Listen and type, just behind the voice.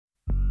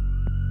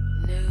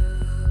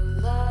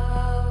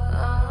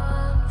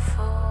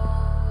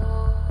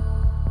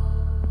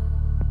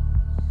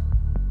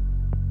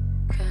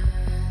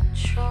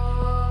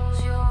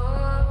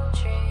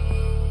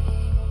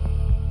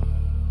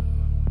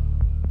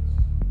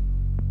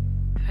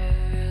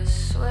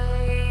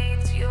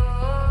persuades your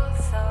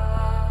thoughts,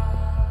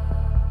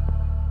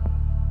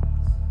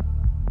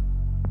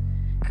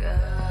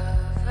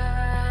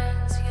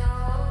 governs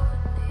your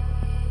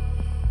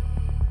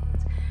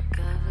needs,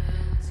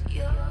 governs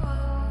your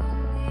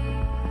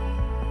needs,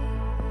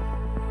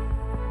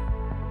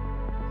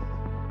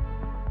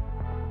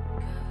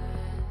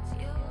 governs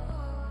your needs.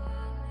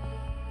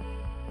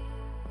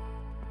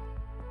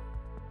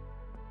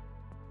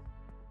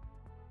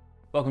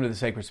 Welcome to The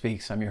Sacred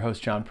Speaks. I'm your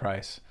host, John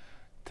Price.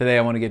 Today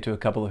I want to get to a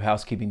couple of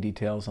housekeeping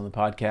details on the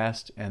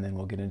podcast, and then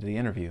we'll get into the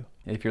interview.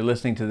 If you're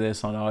listening to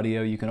this on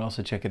audio, you can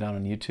also check it out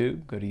on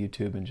YouTube. Go to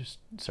YouTube and just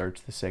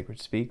search The Sacred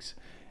Speaks.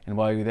 And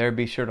while you're there,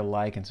 be sure to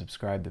like and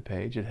subscribe the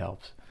page. It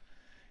helps.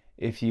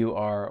 If you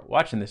are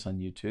watching this on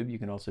YouTube, you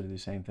can also do the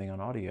same thing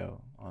on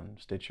audio, on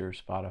Stitcher,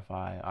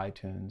 Spotify,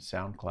 iTunes,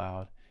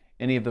 SoundCloud,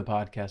 any of the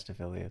podcast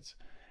affiliates.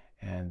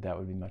 And that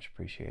would be much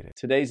appreciated.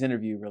 Today's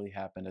interview really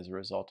happened as a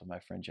result of my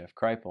friend Jeff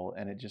Kripal,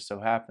 and it just so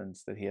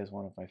happens that he has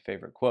one of my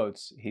favorite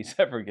quotes he's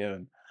ever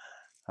given,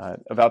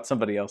 about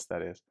somebody else,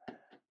 that is,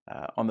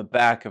 on the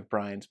back of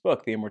Brian's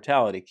book, The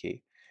Immortality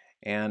Key.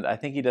 And I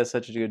think he does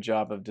such a good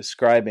job of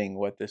describing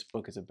what this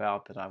book is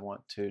about that I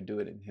want to do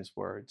it in his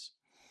words.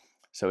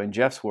 So in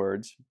Jeff's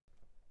words,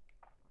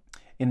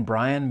 in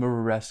Brian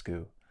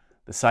Muraresku,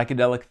 the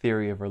psychedelic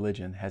theory of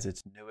religion has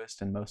its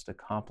newest and most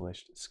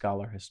accomplished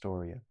scholar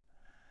historian,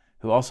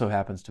 who also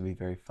happens to be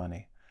very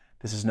funny.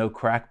 This is no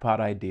crackpot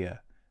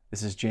idea.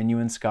 This is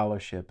genuine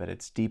scholarship at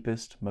its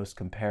deepest, most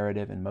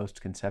comparative, and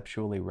most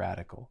conceptually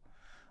radical.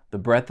 The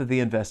breadth of the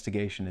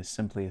investigation is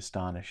simply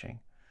astonishing.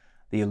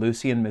 The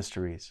Eleusinian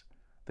mysteries,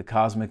 the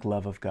cosmic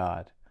love of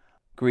God,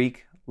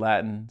 Greek,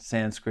 Latin,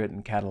 Sanskrit,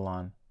 and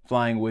Catalan,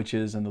 flying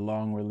witches and the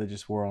long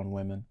religious war on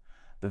women,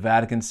 the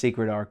Vatican's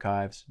secret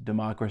archives,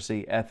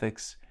 democracy,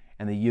 ethics,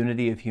 and the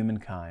unity of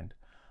humankind,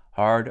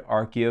 hard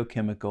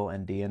archaeochemical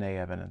and DNA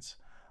evidence,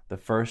 the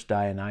first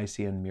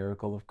Dionysian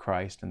miracle of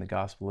Christ in the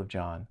Gospel of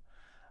John,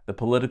 the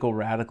political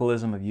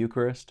radicalism of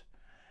Eucharist,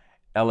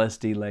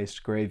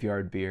 LSD-laced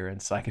graveyard beer and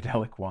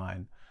psychedelic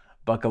wine.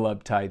 Buckle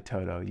up tight,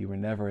 Toto. You were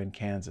never in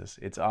Kansas.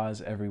 It's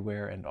Oz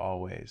everywhere and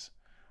always.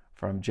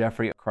 From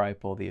Jeffrey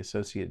Kripal, the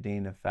Associate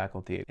Dean of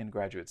Faculty in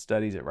Graduate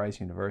Studies at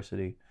Rice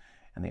University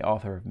and the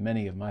author of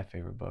many of my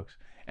favorite books.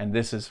 And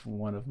this is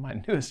one of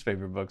my newest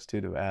favorite books,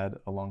 too, to add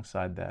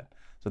alongside that.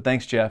 So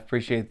thanks, Jeff.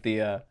 Appreciate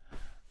the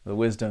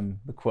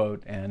wisdom, the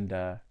quote, and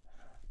the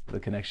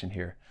connection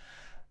here.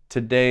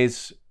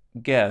 Today's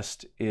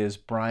guest is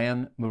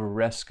Brian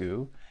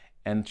Muraresku,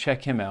 and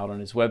check him out on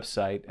his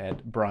website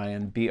at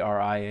Brian,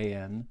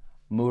 B-R-I-A-N,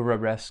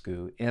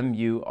 Muraresku,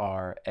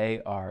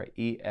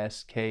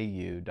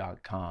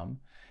 M-U-R-A-R-E-S-K-U.com.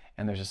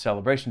 And there's a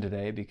celebration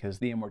today because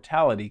The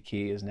Immortality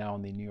Key is now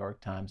on the New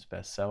York Times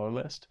bestseller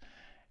list.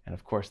 And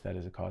of course, that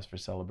is a cause for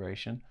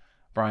celebration.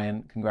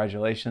 Brian,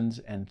 congratulations,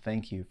 and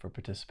thank you for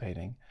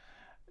participating.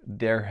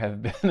 There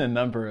have been a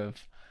number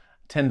of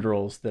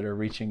tendrils that are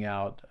reaching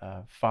out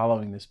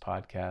following this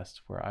podcast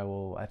where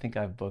I think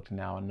I've booked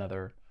now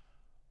another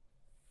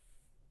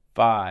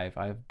 5.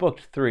 I've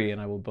booked 3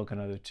 and I will book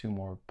another 2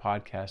 more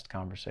podcast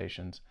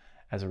conversations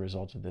as a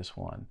result of this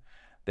one.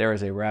 There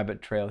is a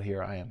rabbit trail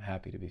here I am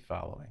happy to be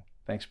following.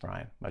 Thanks,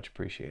 Brian. Much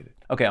appreciated.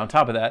 Okay, on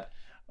top of that,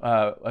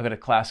 I've got a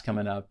class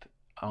coming up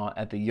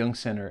at the Jung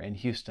Center in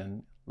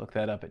Houston. Look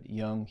that up at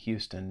Jung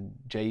Houston,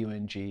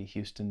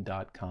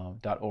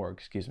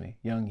 JUNG-Houston.org,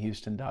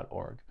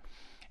 junghouston.org.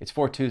 It's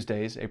 4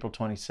 Tuesdays, April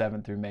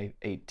 27th through May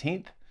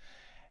 18th.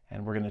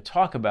 And we're going to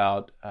talk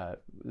about,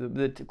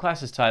 the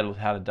class is titled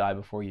How to Die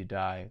Before You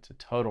Die. It's a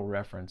total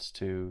reference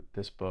to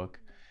this book,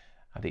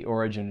 The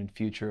Origin and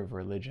Future of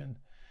Religion.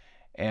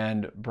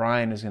 And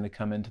Brian is going to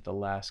come into the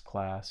last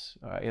class,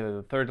 either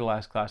the third to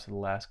last class or the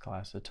last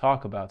class, to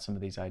talk about some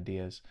of these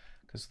ideas,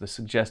 because the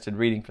suggested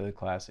reading for the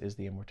class is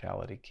The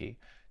Immortality Key.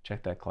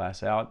 Check that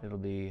class out. It'll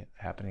be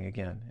happening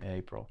again in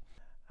April.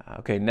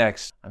 Okay,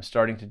 next, I'm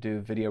starting to do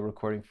video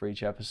recording for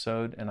each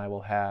episode, and I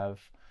will have,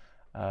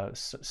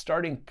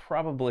 starting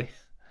probably,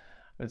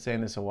 I've been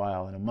saying this a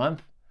while, in a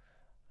month,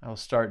 I'll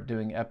start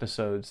doing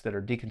episodes that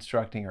are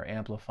deconstructing or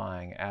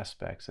amplifying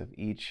aspects of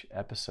each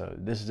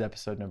episode. This is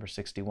episode number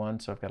 61,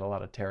 so I've got a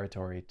lot of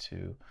territory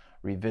to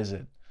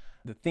revisit.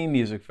 The theme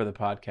music for the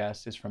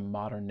podcast is from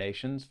Modern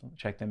Nations.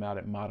 Check them out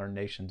at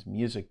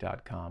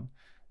modernnationsmusic.com.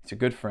 These are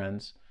good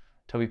friends,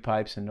 Toby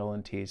Pipes and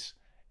Nolan Teese,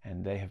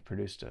 and they have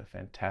produced a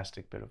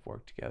fantastic bit of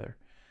work together.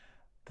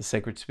 The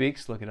Sacred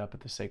Speaks, look it up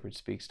at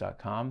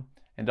thesacredspeaks.com.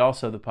 And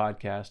also the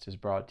podcast is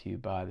brought to you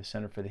by the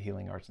Center for the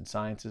Healing Arts and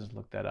Sciences.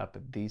 Look that up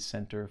at the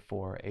Center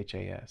for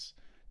HAS,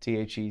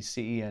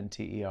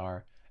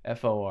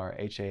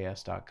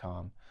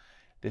 TheCenterforHAS.com.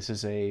 This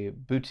is a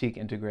boutique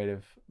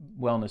integrative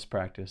wellness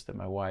practice that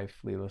my wife,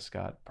 Leela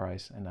Scott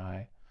Price, and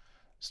I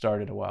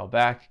started a while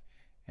back,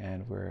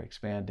 and we're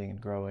expanding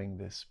and growing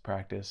this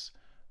practice.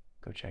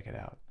 Go check it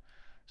out.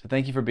 So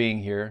thank you for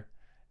being here.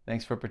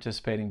 Thanks for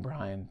participating,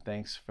 Brian.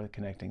 Thanks for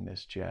connecting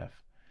this, Jeff.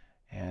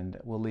 And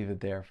we'll leave it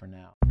there for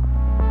now.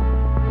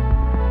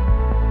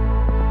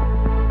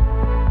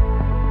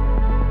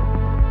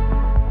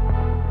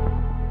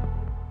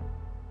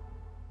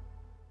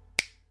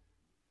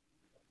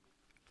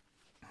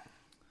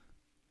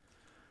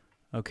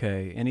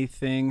 Okay.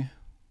 Anything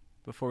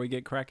before we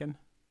get cracking?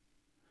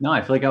 No,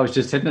 I feel like I was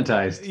just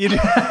hypnotized. You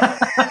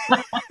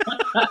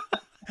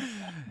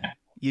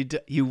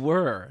you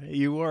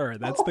were.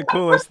 That's the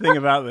coolest thing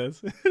about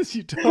this. Is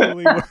you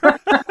totally were.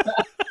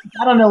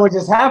 I don't know what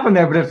just happened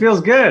there, but it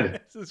feels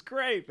good. This is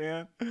great,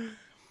 man.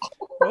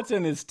 What's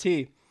in his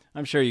tea?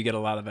 I'm sure you get a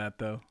lot of that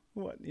though.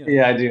 What?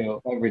 Yeah, I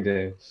do every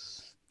day.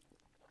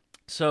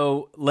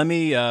 So let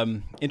me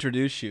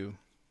introduce you.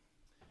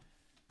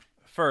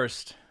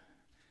 First,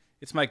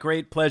 it's my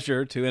great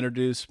pleasure to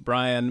introduce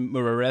Brian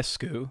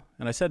Muraresku,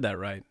 and I said that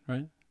right?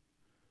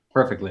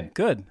 Perfectly.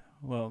 Good.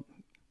 Well,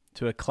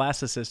 to a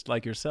classicist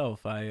like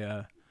yourself,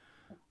 I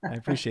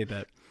appreciate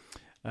that.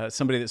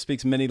 Somebody that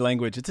speaks many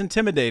languages. It's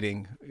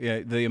intimidating,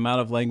 the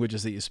amount of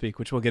languages that you speak,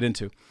 which we'll get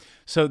into.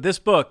 So this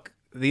book,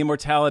 The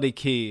Immortality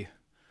Key,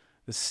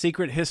 The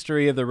Secret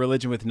History of the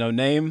Religion with No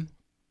Name,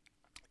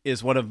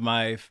 is one of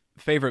my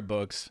favorite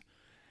books,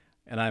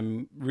 and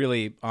I'm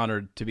really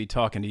honored to be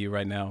talking to you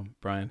right now,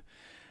 Brian.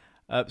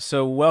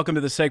 So welcome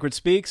to The Sacred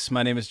Speaks.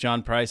 My name is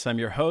John Price. I'm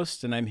your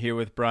host, and I'm here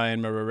with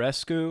Brian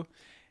Muraresku,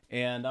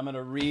 and I'm going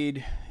to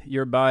read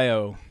your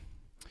bio.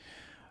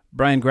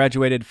 Brian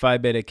graduated Phi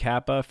Beta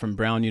Kappa from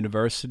Brown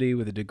University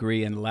with a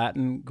degree in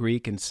Latin,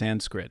 Greek, and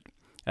Sanskrit.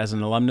 As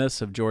an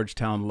alumnus of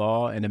Georgetown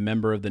Law and a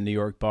member of the New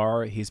York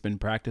Bar, he's been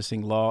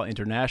practicing law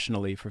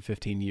internationally for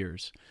 15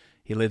 years.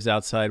 He lives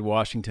outside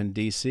Washington,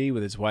 D.C.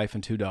 with his wife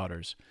and 2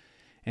 daughters.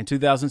 In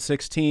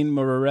 2016,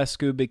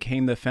 Muraresku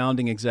became the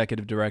founding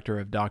executive director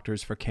of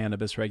Doctors for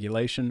Cannabis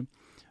Regulation.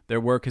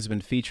 Their work has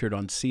been featured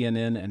on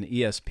CNN and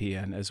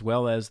ESPN, as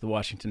well as the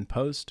Washington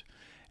Post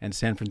and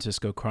San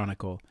Francisco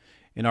Chronicle.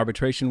 In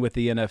arbitration with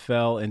the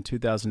NFL in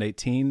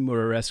 2018,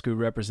 Muraresku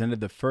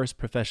represented the first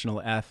professional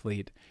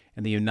athlete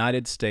in the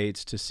United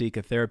States to seek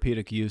a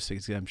therapeutic use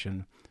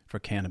exemption for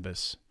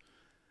cannabis.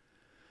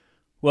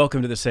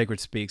 Welcome to The Sacred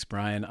Speaks,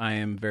 Brian. I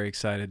am very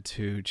excited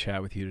to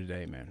chat with you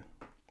today, man.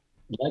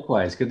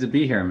 Likewise. Good to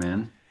be here,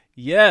 man.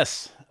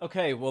 Yes.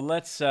 Okay, well,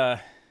 let's...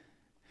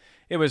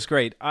 It was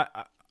great.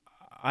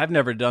 I've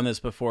never done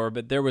this before,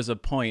 but there was a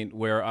point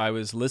where I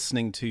was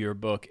listening to your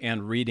book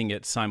and reading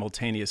it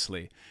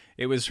simultaneously.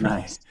 It was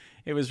Nice.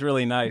 It was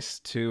really nice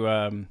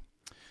to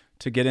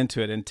get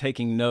into it and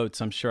taking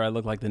notes. I'm sure I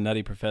look like the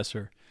Nutty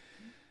Professor.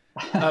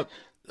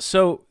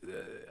 So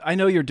I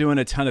know you're doing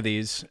a ton of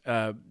these.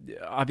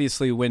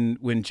 Obviously,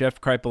 when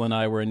Jeff Kripal and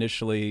I were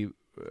initially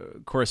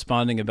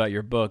corresponding about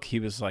your book, he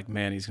was like,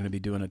 "Man, he's going to be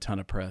doing a ton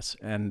of press,"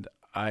 and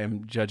I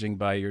am judging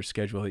by your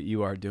schedule that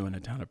you are doing a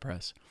ton of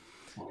press.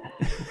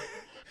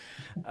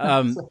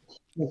 So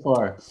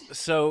far.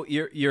 So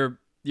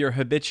you're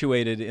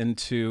habituated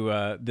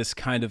into this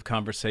kind of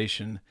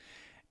conversation,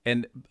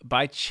 and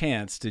by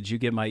chance, did you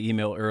get my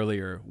email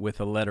earlier with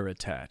a letter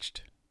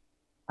attached?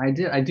 I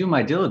did. I do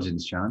my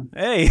diligence, John.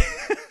 Hey,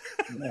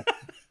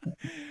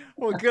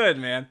 well, good,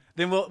 man.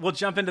 Then we'll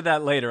jump into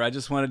that later. I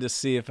just wanted to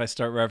see if I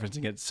start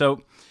referencing it.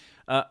 So,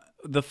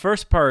 the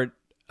first part,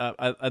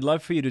 I'd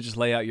love for you to just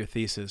lay out your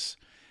thesis,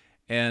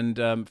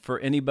 and for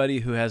anybody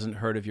who hasn't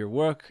heard of your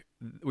work,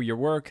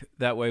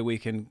 that way we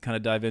can kind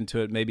of dive into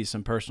it, maybe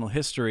some personal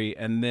history,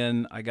 and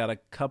then I got a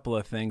couple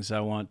of things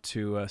I want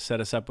to set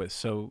us up with.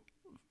 So,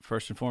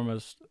 first and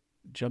foremost,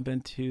 jump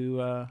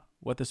into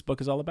what this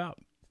book is all about.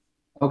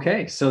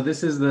 Okay, so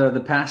this is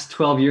the past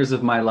 12 years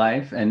of my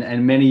life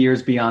and many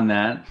years beyond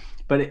that.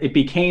 But it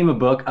became a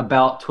book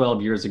about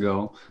 12 years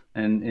ago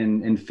and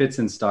in fits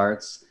and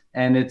starts.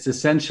 And it's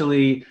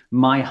essentially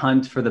my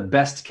hunt for the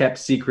best kept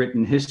secret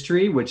in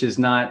history, which is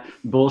not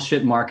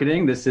bullshit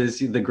marketing. This is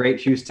the great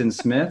Houston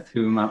Smith,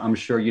 whom I'm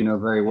sure you know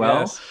very well.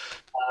 Yes.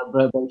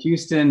 But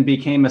Houston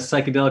became a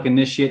psychedelic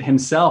initiate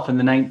himself in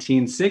the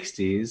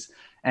 1960s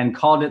and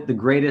called it the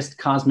greatest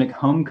cosmic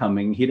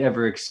homecoming he'd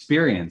ever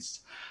experienced.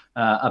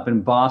 Up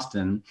in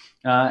Boston.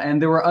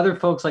 And there were other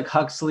folks like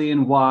Huxley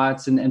and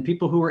Watts and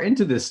people who were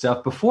into this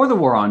stuff before the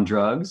war on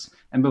drugs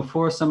and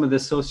before some of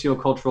this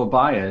sociocultural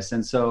bias.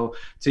 And so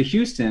to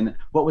Houston,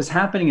 what was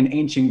happening in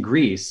ancient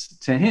Greece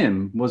to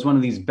him was one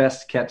of these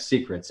best kept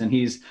secrets. And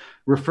he's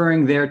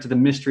referring there to the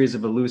mysteries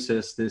of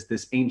Eleusis,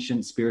 this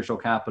ancient spiritual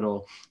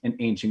capital in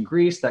ancient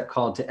Greece that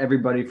called to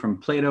everybody from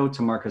Plato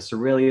to Marcus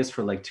Aurelius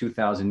for like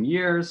 2,000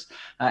 years.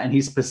 And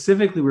he's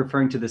specifically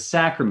referring to the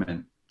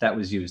sacrament that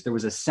was used. There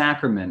was a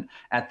sacrament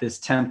at this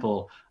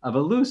temple of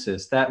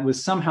Eleusis that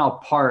was somehow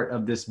part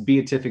of this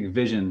beatific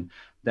vision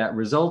that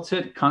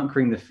resulted,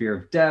 conquering the fear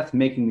of death,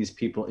 making these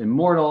people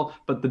immortal.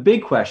 But the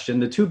big question,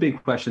 the 2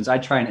 big questions I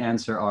try and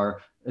answer are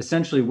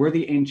essentially, were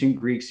the ancient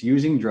Greeks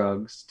using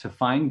drugs to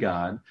find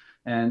God?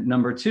 And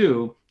number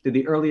 2, did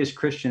the earliest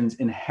Christians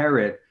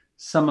inherit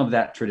some of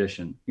that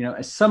tradition? You know,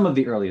 some of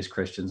the earliest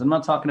Christians. I'm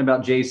not talking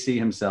about JC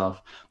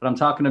himself, but I'm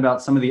talking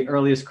about some of the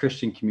earliest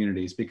Christian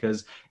communities,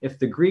 because if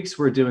the Greeks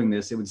were doing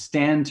this, it would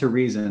stand to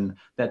reason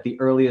that the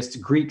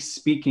earliest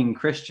Greek-speaking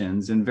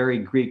Christians in very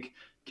Greek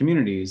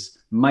communities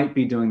might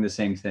be doing the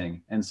same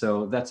thing. And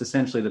so that's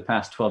essentially the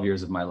past 12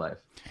 years of my life.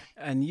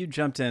 And you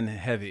jumped in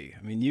heavy.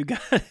 I mean, you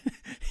got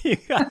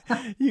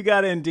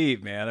in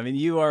deep, man. I mean,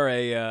 you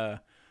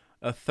are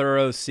a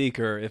thorough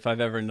seeker if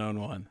I've ever known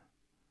one.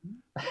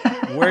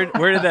 Where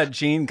did that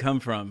gene come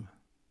from?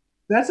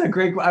 That's a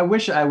great. I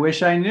wish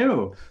I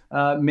knew.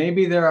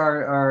 Maybe there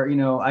are.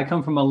 I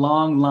come from a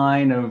long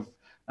line of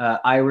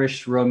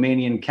Irish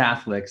Romanian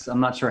Catholics. I'm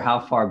not sure how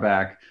far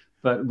back,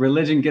 but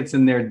religion gets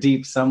in there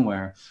deep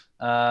somewhere.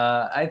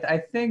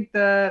 I think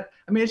that.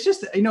 I mean, it's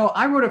just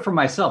I wrote it for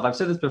myself. I've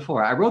said this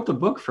before. I wrote the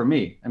book for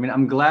me. I mean,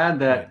 I'm glad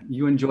that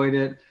you enjoyed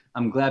it.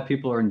 I'm glad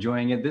people are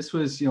enjoying it. This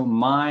was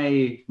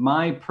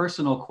my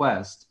personal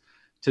quest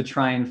to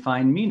try and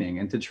find meaning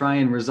and to try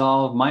and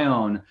resolve my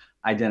own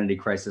identity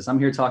crisis. I'm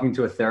here talking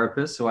to a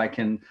therapist, so I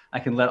can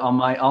let all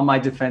my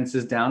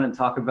defenses down and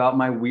talk about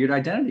my weird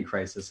identity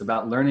crisis,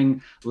 about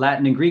learning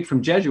Latin and Greek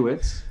from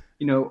Jesuits,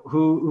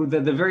 who the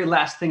very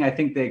last thing I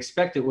think they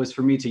expected was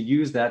for me to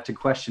use that to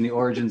question the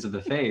origins of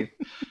the faith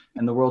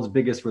and the world's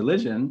biggest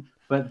religion.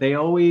 But they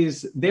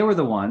were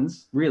the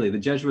ones, really, the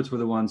Jesuits were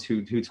the ones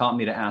who taught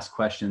me to ask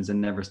questions and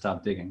never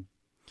stop digging.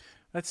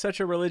 That's such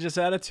a religious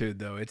attitude,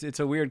 though.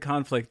 It's a weird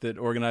conflict that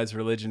organized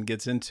religion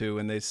gets into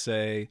when they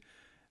say,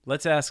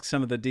 let's ask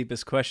some of the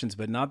deepest questions,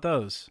 but not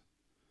those.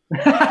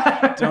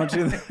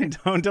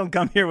 Don't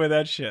come here with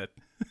that shit.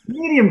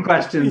 Medium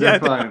questions are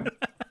fine.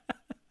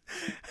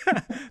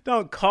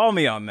 Don't call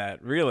me on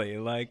that, really.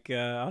 Like,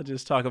 I'll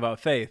just talk about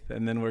faith,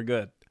 and then we're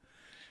good.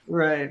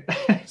 Right.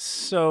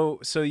 So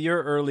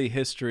your early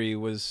history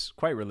was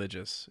quite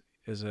religious.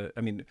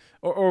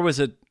 Or was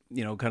it,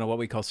 kind of what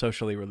we call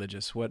socially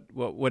religious?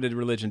 What did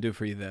religion do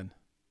for you then?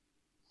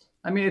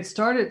 I mean, it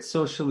started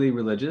socially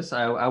religious.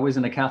 I was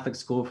in a Catholic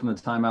school from the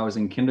time I was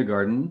in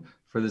kindergarten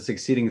for the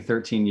succeeding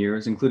 13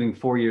 years, including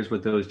 4 years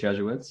with those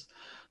Jesuits.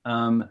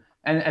 And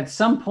at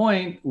some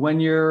point, when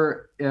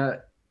you're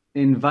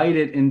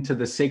invited into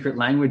the sacred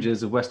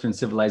languages of Western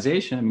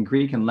civilization, I mean,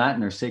 Greek and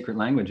Latin are sacred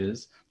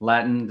languages.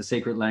 Latin, the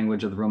sacred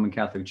language of the Roman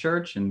Catholic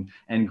Church, and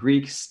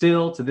Greek,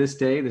 still to this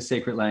day, the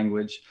sacred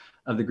language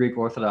of the Greek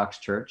Orthodox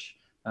Church.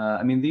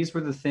 I mean, these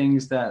were the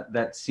things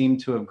that seem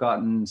to have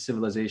gotten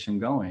civilization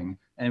going.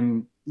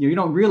 And you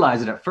don't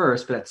realize it at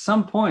first, but at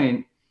some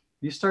point,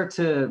 you start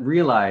to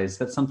realize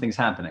that something's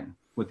happening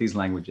with these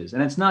languages.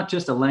 And it's not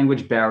just a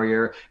language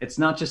barrier. It's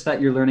not just that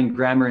you're learning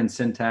grammar and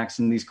syntax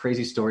and these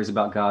crazy stories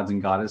about gods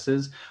and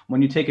goddesses.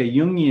 When you take a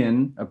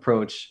Jungian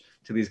approach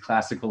to these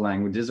classical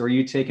languages, or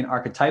you take an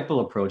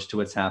archetypal approach to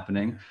what's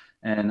happening,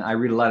 and I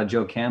read a lot of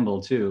Joe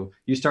Campbell too,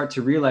 you start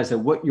to realize that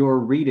what you're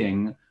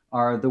reading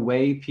are the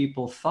way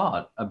people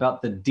thought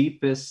about the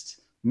deepest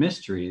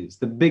mysteries,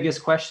 the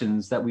biggest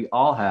questions that we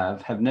all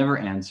have never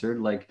answered,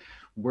 like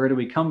where do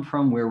we come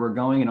from, where we're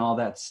going, and all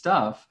that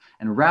stuff.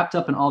 And wrapped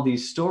up in all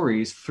these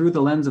stories through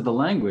the lens of the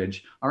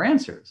language are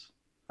answers,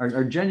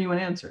 are genuine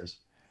answers.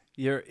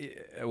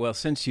 Well,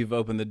 since you've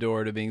opened the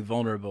door to being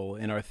vulnerable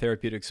in our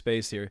therapeutic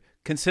space here,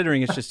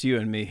 considering it's just you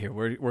and me here,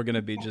 we're going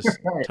to be just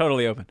Right.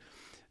 totally open.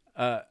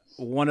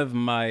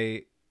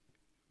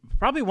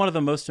 Probably one of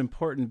the most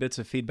important bits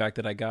of feedback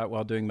that I got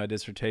while doing my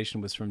dissertation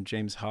was from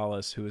James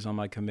Hollis, who was on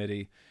my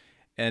committee.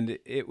 And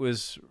it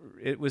was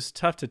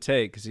tough to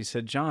take because he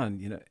said,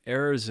 John,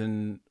 errors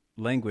in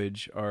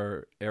language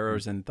are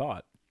errors in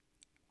thought.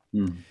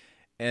 Mm.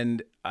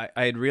 And I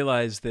had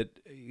realized that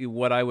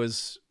what I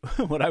was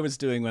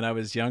doing when I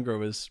was younger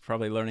was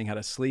probably learning how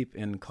to sleep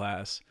in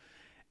class.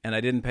 And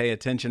I didn't pay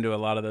attention to a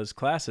lot of those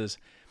classes.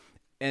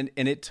 And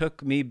it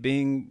took me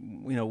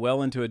being,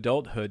 well into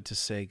adulthood to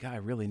say, God, I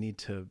really need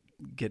to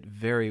get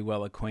very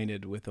well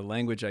acquainted with the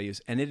language I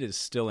use. And it is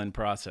still in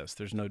process.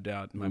 There's no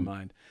doubt in my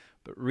mind.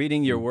 But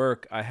reading your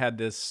work, I had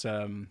this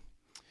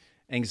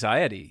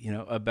anxiety,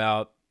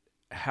 about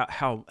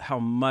how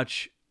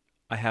much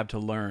I have to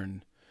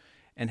learn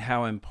and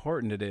how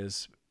important it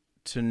is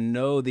to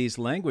know these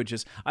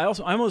languages. I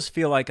almost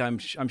feel like I'm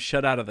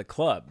shut out of the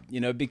club,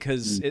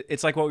 because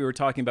it's like what we were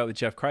talking about with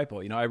Jeff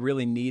Kripal. I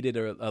really needed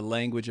a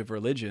language of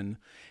religion.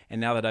 And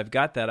now that I've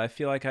got that, I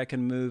feel like I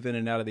can move in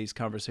and out of these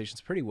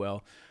conversations pretty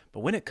well. But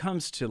when it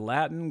comes to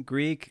Latin,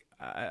 Greek,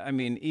 I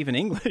mean, even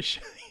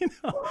English,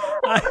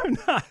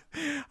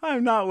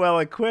 I'm not well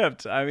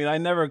equipped. I mean, I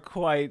never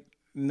quite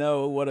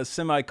know what a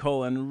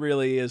semicolon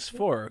really is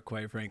for,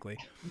 quite frankly.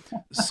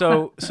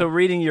 So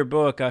reading your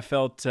book, I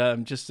felt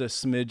just a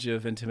smidge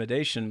of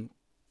intimidation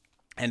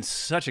and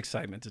such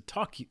excitement to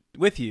talk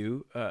with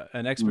you,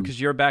 an expert,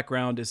 because your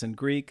background is in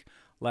Greek,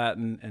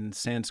 Latin, and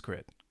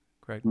Sanskrit,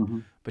 correct? Mm-hmm.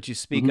 But you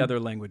speak other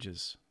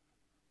languages.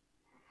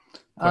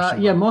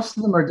 Yeah, most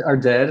of them are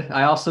dead.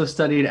 I also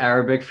studied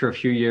Arabic for a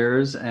few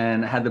years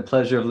and had the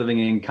pleasure of living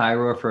in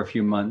Cairo for a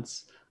few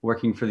months,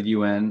 working for the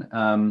UN.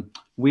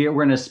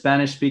 We're in a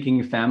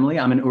Spanish-speaking family.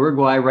 I'm in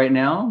Uruguay right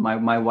now.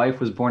 My wife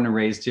was born and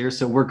raised here,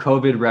 so we're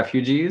COVID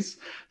refugees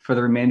for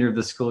the remainder of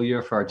the school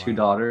year for our two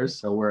daughters.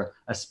 So we're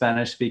a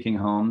Spanish-speaking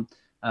home.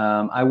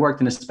 I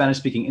worked in a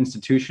Spanish-speaking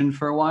institution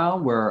for a while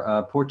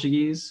where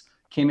Portuguese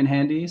came in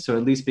handy. So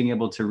at least being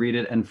able to read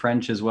it, and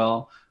French as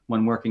well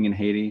when working in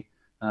Haiti.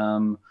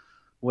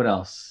 What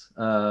else?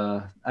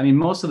 I mean,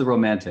 most of the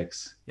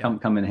romantics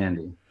come in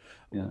handy.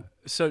 Yeah.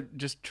 So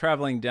just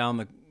traveling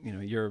down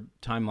your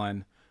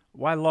timeline,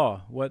 why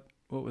law? What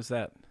was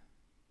that?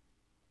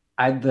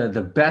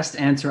 The best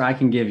answer I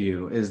can give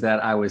you is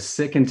that I was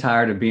sick and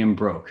tired of being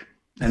broke.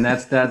 And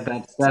that's the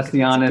That's a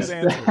good honest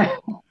answer.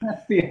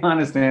 that's the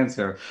honest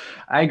answer.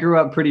 I grew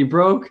up pretty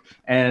broke,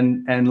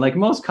 and like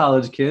most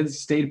college kids,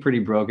 stayed pretty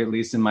broke, at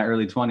least in my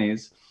early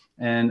 20s.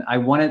 And I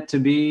wanted to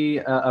be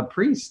a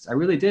priest. I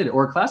really did,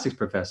 or a classics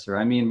professor.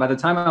 I mean, by the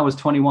time I was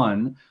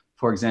 21,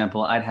 for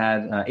example, I'd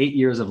had 8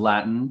 years of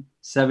Latin,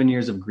 7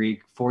 years of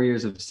Greek, 4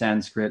 years of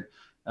Sanskrit,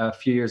 a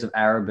few years of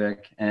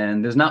Arabic,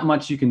 and there's not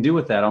much you can do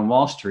with that on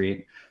Wall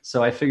Street.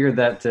 So I figured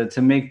that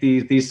to make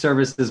these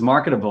services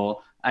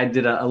marketable, I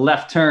did a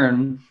left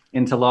turn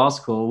into law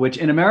school, which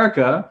in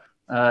America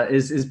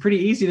is pretty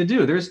easy to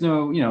do. There's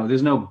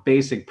no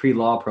basic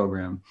pre-law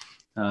program,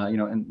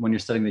 and when you're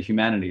studying the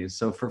humanities.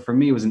 So for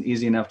me, it was an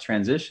easy enough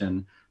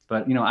transition.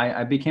 But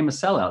I became a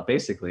sellout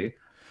basically,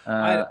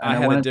 I and I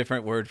had a wanted.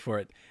 different word for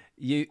it.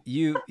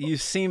 You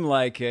seem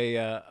like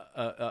a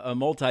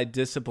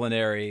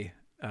multidisciplinary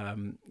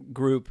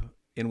group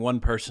in one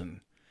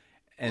person.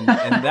 And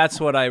that's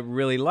what I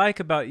really like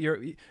about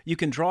you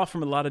can draw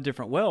from a lot of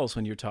different wells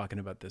when you're talking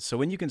about this. So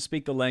when you can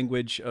speak the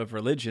language of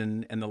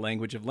religion and the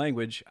language of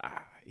language,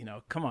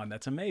 come on,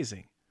 that's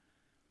amazing.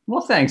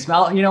 Well, thanks.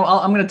 I'm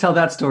going to tell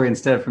that story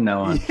instead from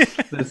now on.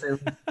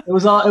 It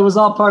was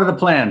all part of the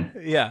plan.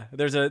 Yeah,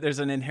 there's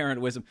an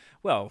inherent wisdom.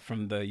 Well,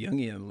 from the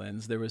Jungian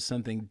lens, there was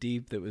something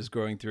deep that was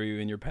growing through you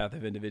in your path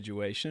of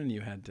individuation.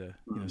 You had to,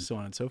 so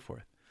on and so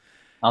forth.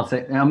 I'm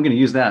going to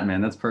use that, man.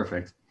 That's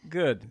perfect.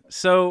 Good.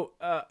 So,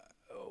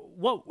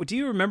 what do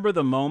you remember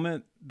the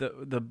moment,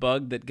 the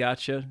bug that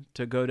got you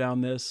to go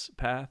down this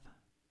path?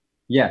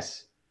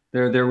 Yes,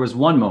 there was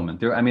one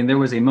moment. There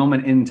was a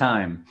moment in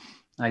time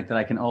that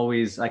I can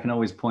always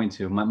point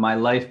to. My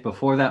life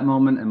before that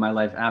moment and my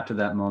life after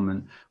that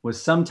moment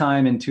was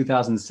sometime in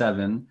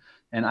 2007,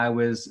 and I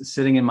was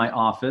sitting in my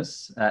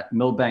office at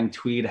Milbank,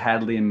 Tweed,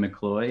 Hadley and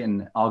McCloy,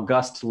 an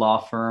august law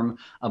firm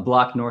a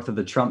block north of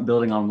the Trump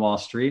Building on Wall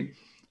Street,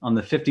 on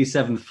the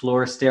 57th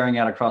floor, staring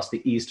out across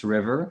the East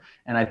River.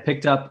 And I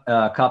picked up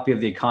a copy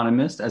of The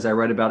Economist, as I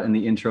write about in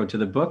the intro to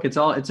the book. It's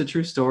a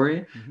true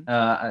story.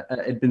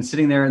 It'd been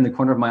sitting there in the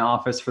corner of my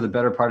office for the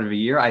better part of a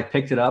year. I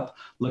picked it up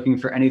looking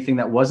for anything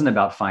that wasn't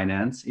about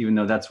finance, even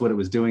though that's what it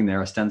was doing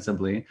there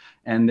ostensibly.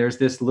 And there's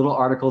this little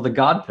article, The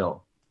God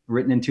Pill,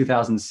 written in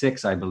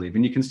 2006, I believe,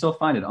 and you can still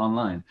find it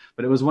online.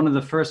 But it was one of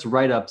the first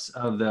write-ups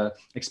of the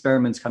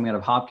experiments coming out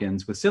of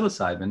Hopkins with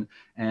psilocybin,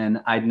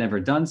 and I'd never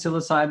done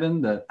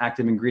psilocybin, the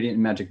active ingredient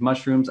in magic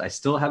mushrooms. I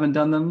still haven't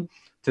done them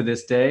to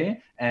this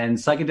day, and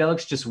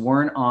psychedelics just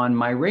weren't on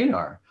my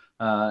radar.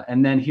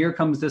 And then here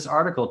comes this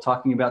article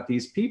talking about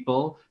these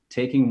people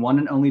taking one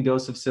and only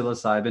dose of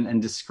psilocybin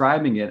and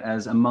describing it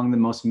as among the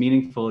most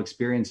meaningful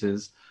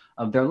experiences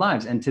of their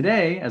lives. And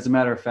today, as a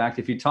matter of fact,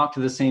 if you talk to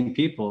the same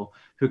people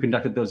who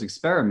conducted those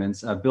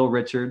experiments, Bill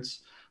Richards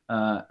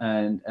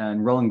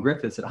and Roland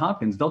Griffiths at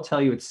Hopkins, they'll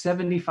tell you it's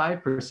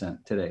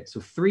 75% today. So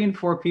 3 in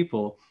 4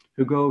 people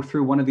who go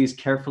through one of these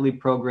carefully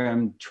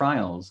programmed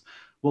trials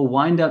will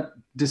wind up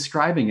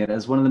describing it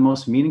as one of the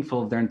most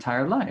meaningful of their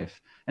entire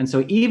life. And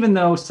so even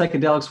though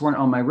psychedelics weren't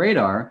on my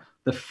radar,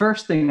 the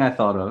first thing I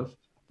thought of,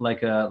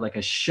 like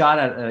a shot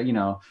at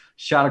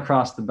shot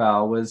across the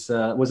bow, was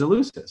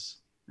Eleusis.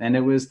 And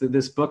it was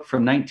this book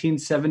from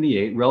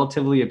 1978,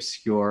 relatively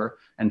obscure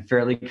and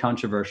fairly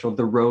controversial,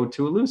 The Road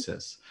to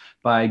Eleusis,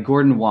 by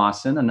Gordon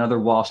Wasson, another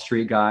Wall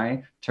Street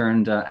guy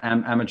turned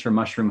amateur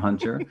mushroom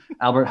hunter,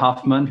 Albert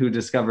Hoffman, who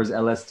discovers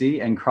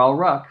LSD, and Carl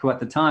Ruck, who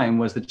at the time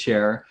was the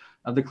chair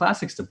of the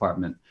classics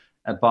department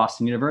at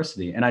Boston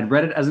University. And I'd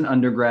read it as an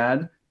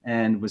undergrad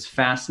and was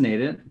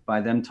fascinated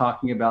by them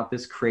talking about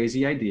this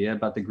crazy idea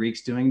about the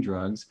Greeks doing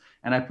drugs.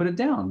 And I put it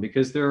down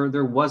because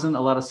there wasn't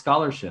a lot of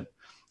scholarship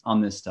on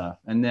this stuff.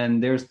 And then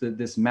there's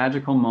this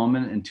magical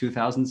moment in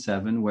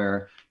 2007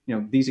 where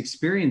these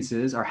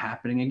experiences are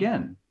happening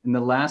again in the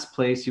last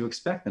place you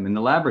expect them, in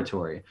the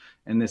laboratory,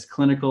 in this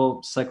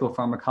clinical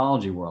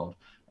psychopharmacology world.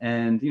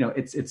 And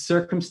it's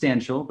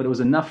circumstantial, but it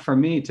was enough for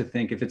me to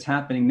think, if it's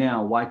happening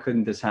now, why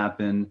couldn't this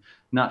happen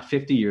not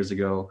 50 years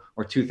ago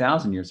or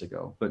 2,000 years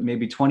ago, but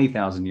maybe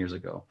 20,000 years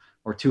ago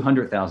or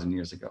 200,000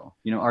 years ago?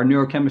 Our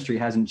neurochemistry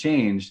hasn't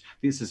changed.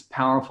 This is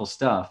powerful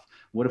stuff.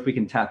 What if we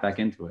can tap back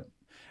into it?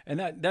 And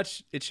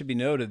it should be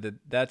noted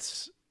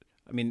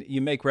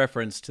you make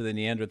reference to the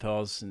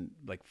Neanderthals in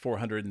like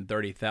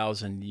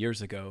 430,000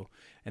 years ago,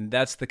 and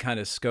that's the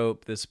kind of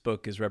scope this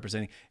book is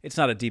representing. It's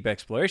not a deep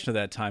exploration of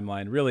that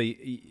timeline.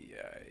 Really,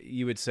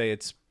 you would say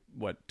it's,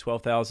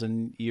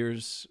 12,000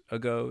 years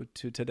ago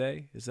to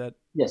today? Is that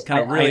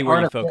kind of really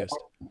where you focused?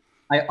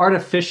 I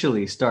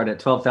artificially start at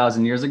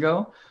 12,000 years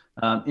ago.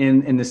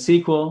 In the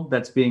sequel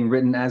that's being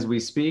written as we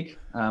speak,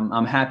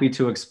 I'm happy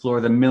to explore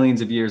the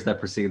millions of years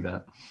that precede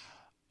that.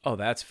 Oh,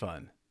 that's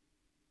fun.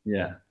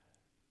 Yeah.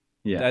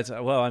 Yeah.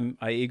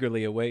 I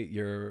eagerly await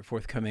your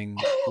forthcoming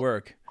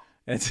work.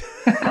 It's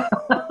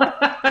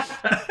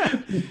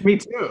Me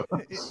too.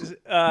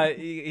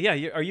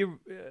 Yeah. Are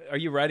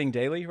you writing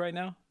daily right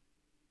now?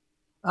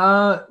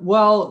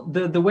 Well,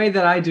 the way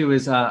that I do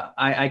is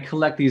I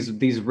collect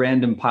these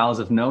random piles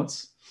of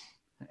notes,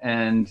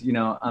 and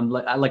I'm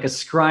like a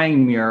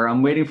scrying mirror.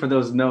 I'm waiting for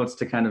those notes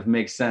to kind of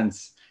make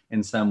sense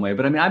in some way.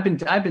 But I mean,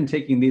 I've been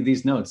taking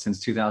these notes since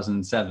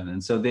 2007,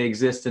 and so they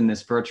exist in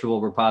this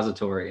virtual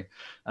repository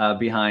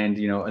behind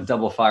a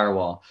double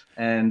firewall.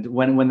 And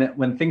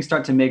when things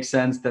start to make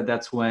sense,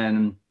 that's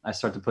when I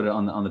start to put it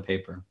on the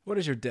paper. What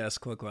does your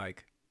desk look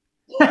like?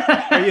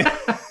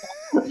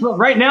 Well,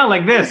 right now,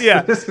 like this.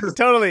 Yeah, this is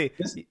totally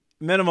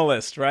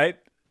minimalist, right?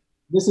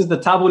 This is the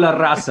tabula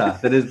rasa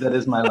that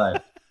is my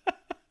life.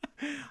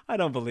 I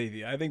don't believe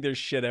you. I think there's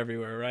shit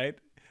everywhere, right?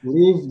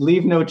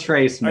 Leave no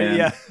trace, man.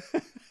 Yeah.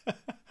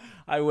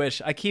 I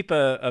wish. I keep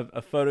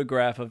a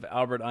photograph of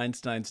Albert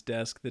Einstein's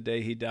desk the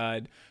day he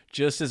died,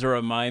 just as a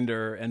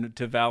reminder and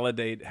to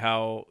validate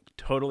how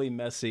totally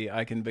messy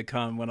I can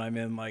become when I'm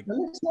in like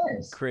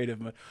nice.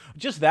 creative mode.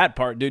 Just that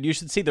part, dude. You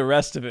should see the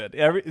rest of it.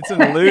 It's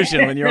an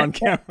illusion when you're on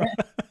camera.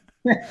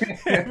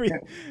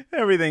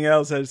 Everything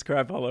else has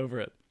crap all over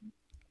it.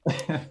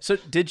 So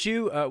did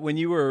you, when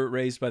you were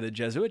raised by the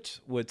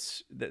Jesuits,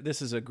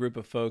 this is a group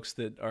of folks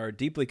that are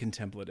deeply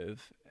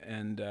contemplative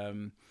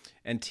and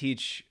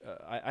teach,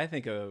 I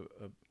think, a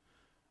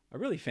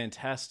really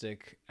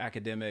fantastic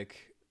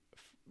academic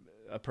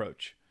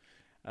approach,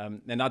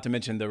 and not to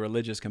mention the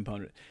religious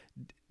component.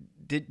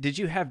 Did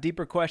you have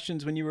deeper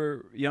questions when you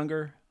were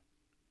younger?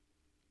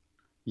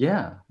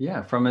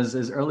 Yeah, from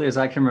as early as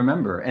I can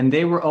remember. And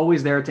they were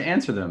always there to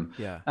answer them.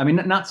 Yeah. I mean,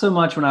 not so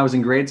much when I was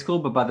in grade school,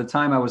 but by the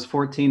time I was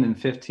 14 and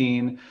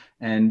 15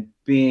 and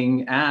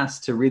being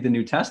asked to read the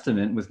New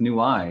Testament with new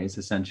eyes,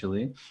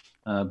 essentially,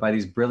 by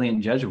these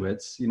brilliant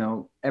Jesuits,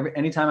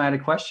 anytime I had a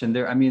question,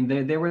 they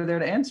were there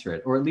to answer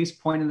it, or at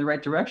least point in the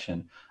right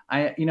direction.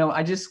 I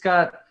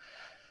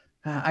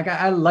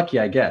got lucky,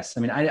 I guess.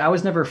 I mean, I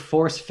was never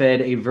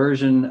force-fed a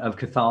version of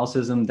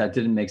Catholicism that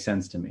didn't make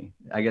sense to me,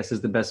 I guess is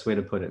the best way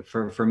to put it.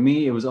 For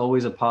me, it was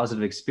always a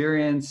positive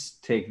experience.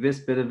 Take this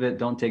bit of it,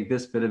 don't take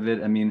this bit of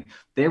it. I mean,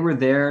 they were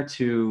there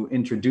to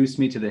introduce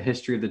me to the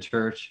history of the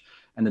church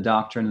and the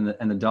doctrine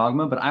and the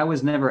dogma, but I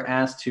was never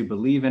asked to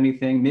believe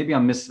anything. Maybe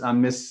I'm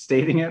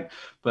misstating it,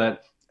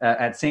 but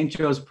at St.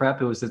 Joe's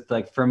Prep, it was just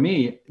like, for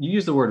me, you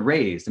use the word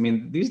raised. I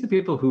mean, these are the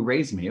people who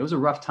raised me. It was a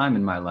rough time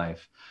in my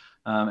life.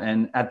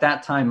 And at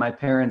that time, my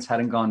parents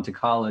hadn't gone to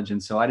college.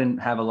 And so I didn't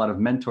have a lot of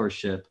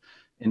mentorship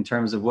in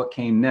terms of what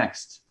came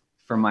next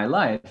for my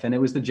life. And it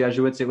was the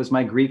Jesuits. It was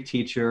my Greek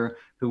teacher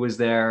who was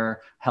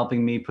there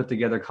helping me put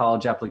together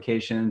college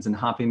applications and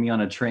hopping me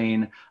on a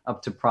train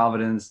up to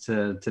Providence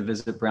to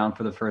visit Brown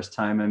for the first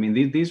time. I mean,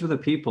 these were the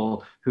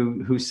people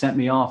who sent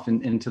me off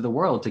into the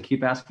world to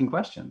keep asking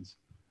questions.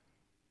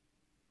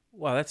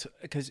 Well, that's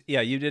because,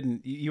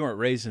 you weren't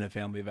raised in a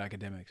family of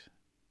academics.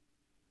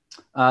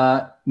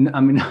 I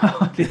mean,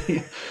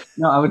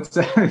 no, I would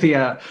say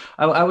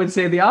I would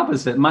say the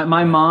opposite.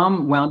 My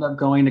mom wound up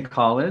going to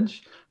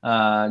college,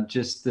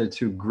 just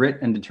to grit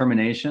and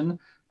determination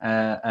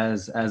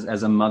as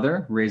a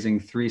mother, raising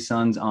 3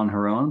 sons on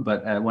her own.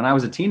 But when I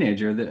was a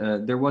teenager,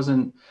 there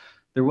wasn't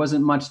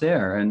much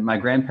there, and my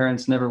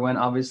grandparents never went,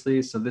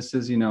 obviously. So this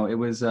is, it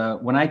was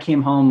when I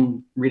came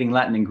home reading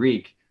Latin and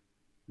Greek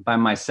by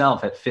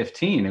myself at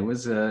 15. It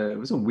was a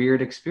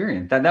weird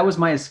experience. That was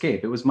my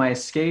escape. It was my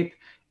escape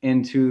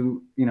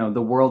into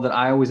the world that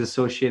I always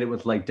associated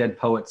with like Dead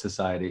Poet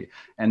Society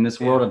and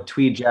this world of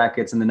tweed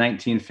jackets in the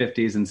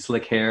 1950s and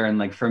slick hair. And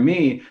like, for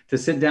me to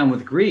sit down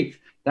with Greek,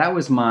 that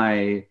was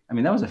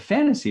a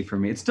fantasy for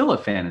me. It's still a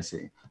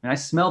fantasy. And I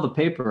smell the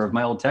paper of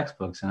my old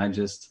textbooks and I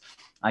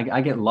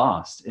get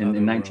lost in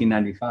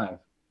 1995.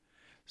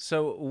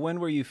 So when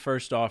were you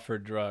first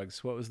offered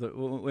drugs? What was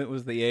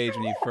the age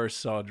when you first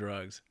saw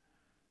drugs?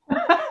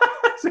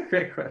 That's a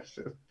great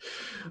question.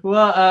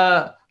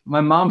 Well, my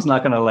mom's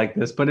not going to like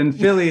this, but in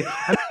Philly,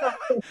 I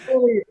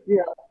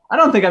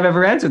don't think I've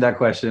ever answered that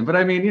question. But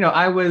I mean,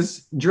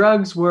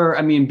 drugs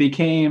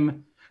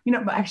became,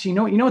 actually,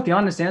 you know what the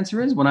honest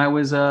answer is? When I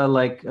was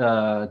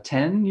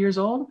 10 years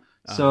old.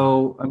 Uh-huh.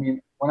 So, I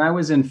mean, when I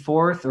was in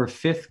 4th or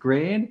 5th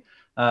grade,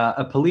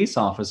 a police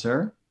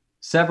officer,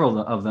 several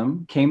of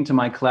them, came to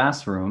my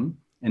classroom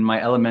in my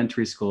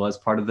elementary school as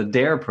part of the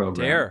DARE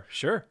program. DARE,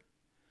 sure.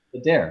 The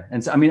DARE.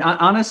 And so, I mean,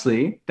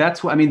 honestly,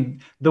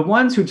 the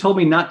ones who told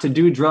me not to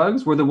do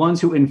drugs were the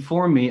ones who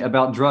informed me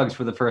about drugs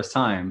for the first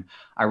time,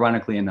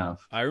 ironically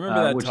enough. I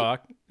remember that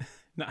talk.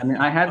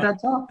 I had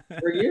that talk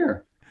for a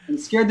year. It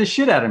scared the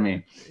shit out of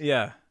me.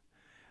 Yeah.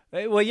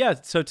 Well, yeah.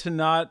 So to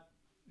not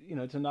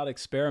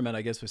experiment,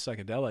 I guess, with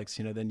psychedelics,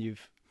 then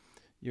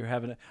you're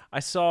having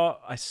I saw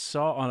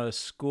on a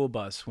school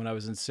bus when I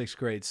was in 6th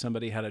grade,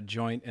 somebody had a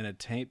joint and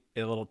a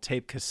little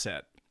tape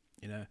cassette,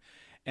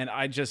 and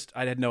I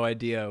had no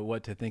idea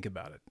what to think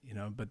about it,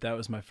 but that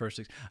was my first,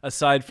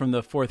 aside from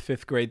the 4th,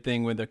 5th grade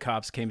thing when the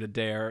cops came to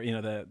DARE,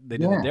 they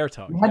did the DARE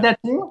talk. You had that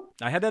too?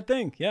 I had that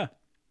thing. Yeah.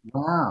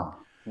 Wow.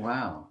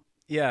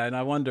 Yeah. And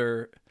I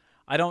wonder,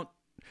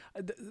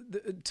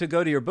 to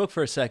go to your book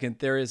for a second,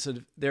 there is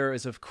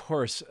of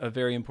course a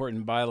very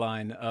important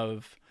byline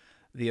of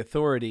the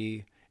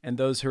authority and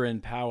those who are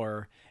in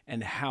power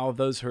and how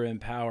those who are in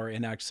power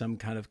enact some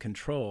kind of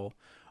control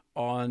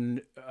on,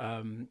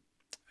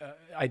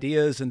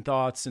 ideas and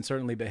thoughts and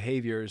certainly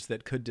behaviors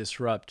that could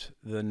disrupt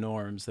the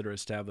norms that are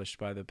established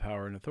by the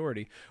power and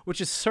authority,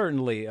 which is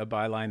certainly a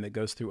byline that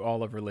goes through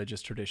all of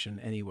religious tradition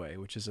anyway,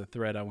 which is a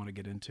thread I want to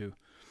get into.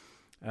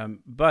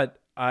 But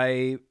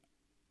I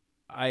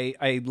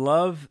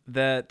love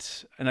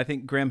that, and I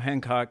think Graham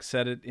Hancock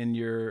said it in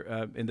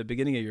in the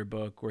beginning of your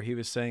book, where he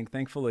was saying,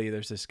 thankfully,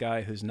 there's this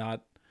guy who's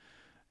not,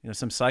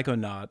 some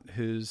psychonaut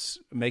who's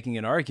making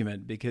an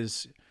argument,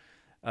 because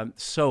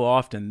so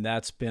often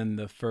that's been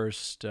the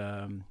first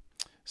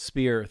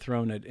spear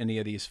thrown at any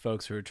of these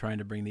folks who are trying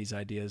to bring these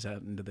ideas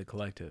out into the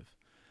collective.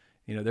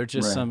 They're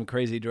just Right. some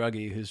crazy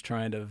druggie who's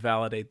trying to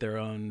validate their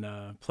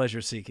own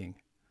pleasure seeking.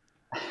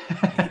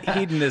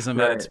 Hedonism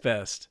at its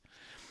best.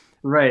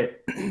 Right.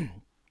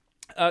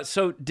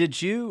 So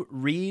did you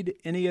read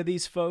any of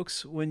these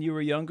folks when you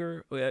were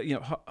younger?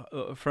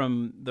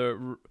 From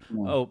the,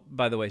 No. oh,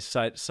 by the way,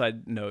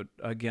 side note,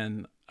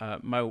 again,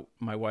 my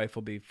wife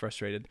will be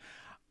frustrated.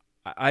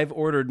 I've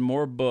ordered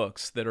more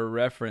books that are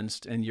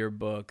referenced in your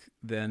book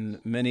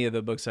than many of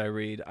the books I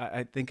read.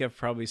 I think I've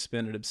probably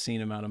spent an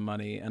obscene amount of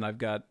money, and I've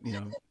got,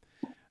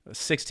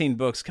 16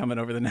 books coming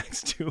over the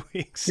next 2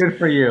 weeks. Good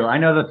for you. I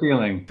know the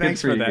feeling.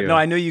 Thanks Good for that. you. No,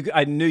 I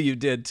knew you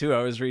did too.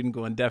 I was reading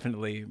going,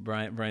 definitely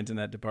Brian's in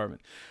that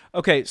department.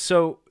 Okay.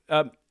 So,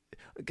 kind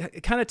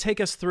of take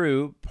us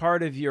through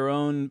part of your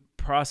own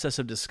process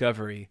of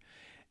discovery.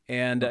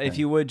 And if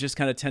you would just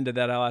kind of tend to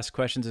that, I'll ask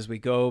questions as we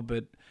go,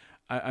 but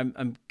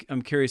I'm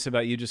curious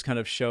about you just kind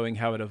of showing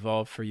how it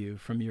evolved for you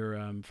from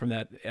your, from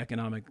that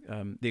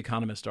The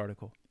Economist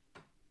article.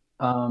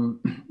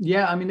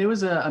 Yeah, it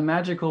was a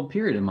magical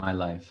period in my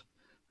life.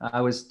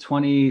 I was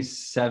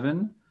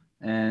 27,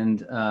 and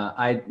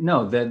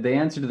the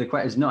answer to the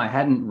question is no, I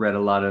hadn't read a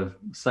lot of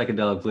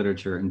psychedelic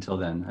literature until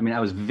then. I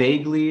was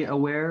vaguely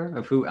aware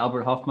of who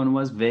Albert Hoffman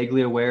was,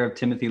 vaguely aware of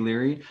Timothy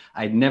Leary.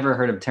 I'd never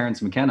heard of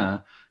Terence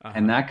McKenna,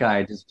 and that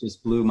guy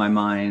just blew my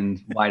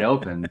mind wide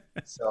open.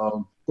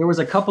 So there was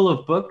a couple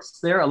of books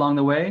there along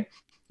the way.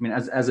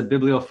 As a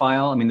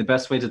bibliophile, the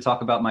best way to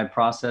talk about my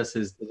process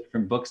is the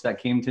different books that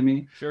came to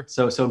me. Sure.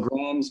 So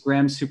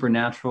Graham's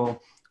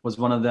Supernatural was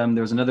one of them.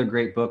 There was another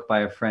great book by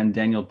a friend,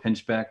 Daniel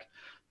Pinchbeck,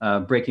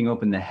 Breaking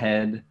Open the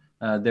Head.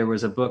 There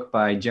was a book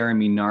by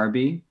Jeremy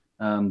Narby,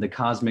 The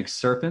Cosmic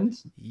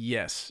Serpent.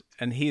 Yes,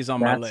 and he's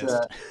on my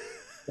list.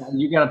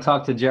 You got to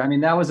talk to Jeremy.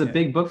 That was a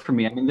big book for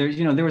me.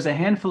 There was a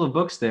handful of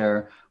books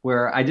there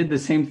where I did the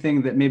same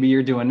thing that maybe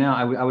you're doing now.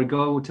 I would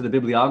go to the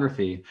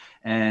bibliography,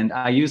 and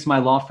I used my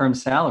law firm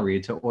salary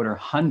to order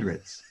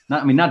hundreds,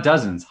 not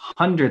dozens,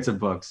 hundreds of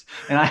books.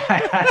 And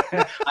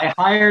I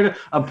hired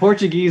a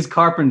Portuguese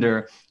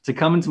carpenter to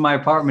come into my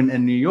apartment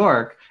in New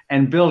York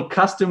and build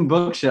custom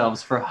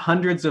bookshelves for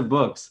hundreds of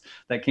books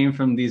that came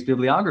from these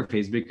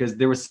bibliographies, because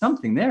there was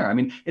something there.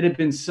 It had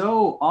been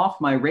so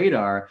off my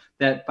radar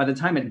that by the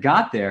time it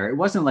got there, it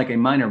wasn't like a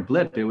minor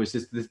blip. It was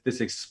just this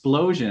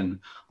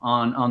explosion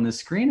on the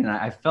screen. And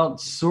I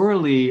felt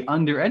sorely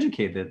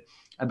undereducated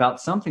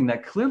about something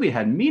that clearly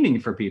had meaning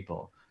for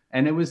people.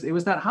 And it was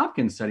that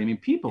Hopkins study.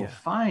 People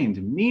find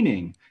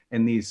meaning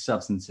in these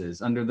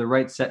substances under the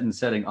right set and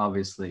setting,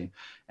 obviously.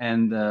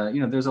 And,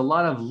 there's a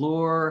lot of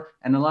lore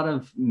and a lot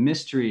of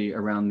mystery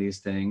around these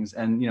things.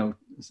 And,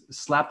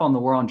 slap on the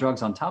war on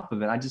drugs on top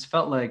of it. I just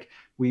felt like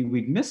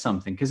we'd missed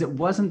something, because it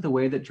wasn't the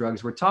way that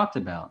drugs were talked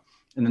about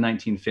in the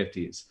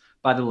 1950s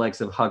by the likes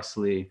of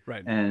Huxley,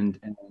 right, and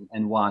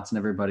Watts and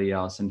everybody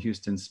else, and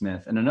Houston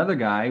Smith. And another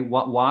guy,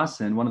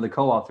 Wasson, one of the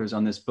co-authors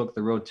on this book,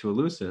 The Road to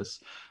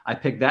Eleusis, I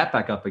picked that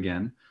back up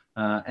again.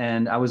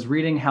 And I was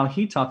reading how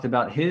he talked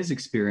about his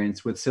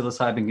experience with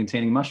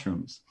psilocybin-containing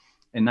mushrooms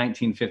in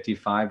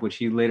 1955, which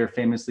he later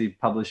famously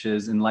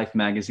publishes in Life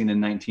magazine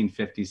in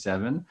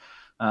 1957.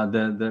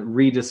 The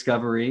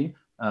rediscovery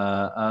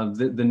of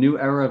the new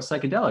era of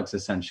psychedelics,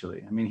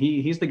 essentially.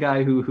 He's the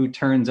guy who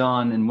turns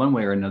on, in one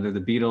way or another, the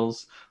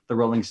Beatles, the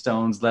Rolling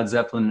Stones, Led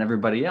Zeppelin, and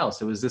everybody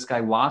else. It was this guy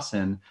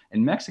Wasson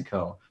in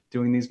Mexico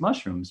doing these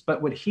mushrooms.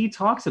 But what he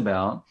talks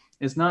about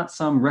is not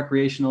some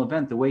recreational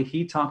event. The way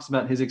he talks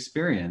about his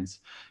experience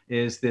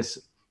is this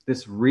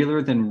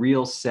realer than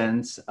real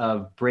sense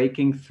of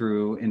breaking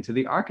through into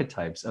the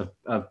archetypes,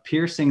 of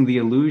piercing the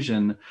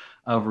illusion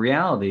of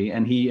reality.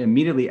 And he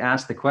immediately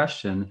asked the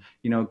question,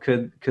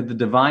 could the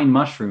divine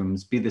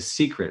mushrooms be the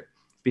secret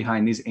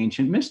behind these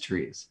ancient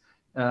mysteries?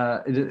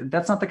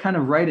 That's not the kind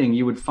of writing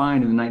you would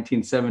find in the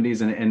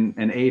 1970s and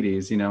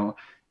 80s,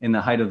 in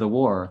the height of the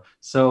war.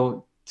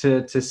 So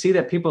to see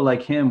that people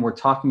like him were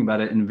talking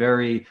about it in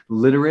very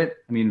literate,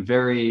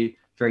 very,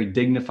 very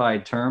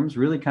dignified terms,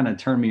 really kind of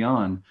turned me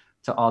on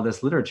to all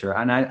this literature.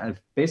 And I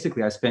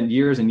spent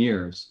years and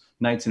years,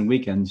 nights and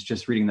weekends,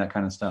 just reading that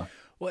kind of stuff.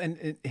 Well,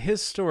 and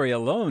his story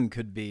alone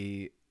could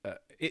be,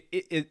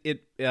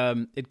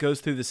 it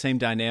goes through the same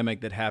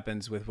dynamic that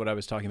happens with what I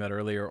was talking about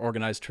earlier,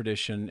 organized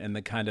tradition and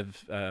the kind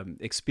of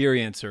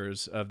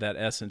experiencers of that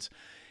essence.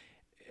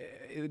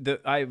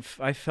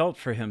 I felt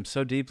for him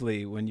so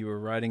deeply when you were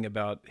writing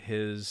about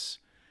his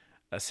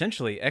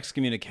essentially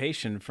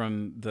excommunication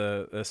from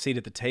the seat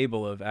at the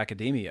table of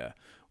academia,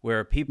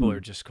 where people are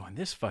just going,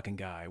 this fucking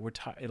guy, we're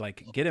tired,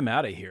 like, get him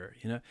out of here,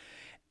 you know?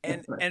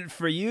 And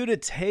for you to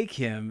take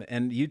him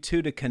and you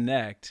two to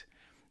connect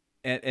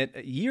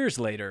at years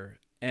later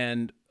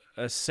and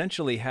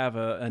essentially have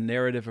a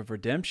narrative of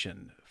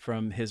redemption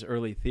from his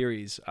early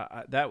theories,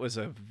 that was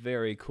a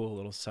very cool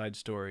little side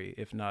story,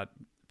 if not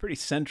pretty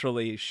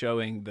centrally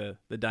showing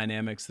the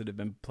dynamics that have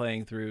been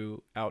playing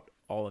throughout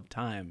all of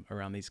time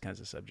around these kinds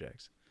of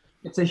subjects.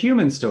 It's a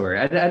human story.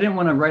 I didn't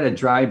want to write a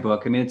dry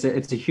book. I mean,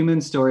 it's a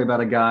human story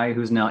about a guy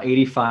who's now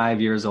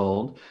 85 years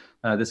old.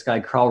 This guy,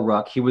 Carl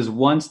Ruck, he was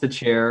once the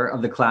chair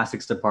of the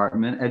classics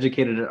department,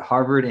 educated at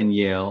Harvard and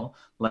Yale,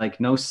 like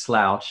no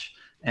slouch.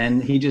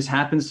 And he just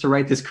happens to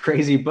write this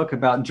crazy book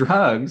about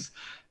drugs.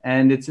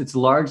 And it's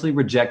largely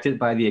rejected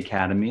by the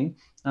Academy.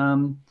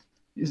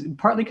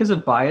 Partly because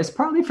of bias,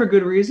 partly for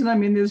good reason. I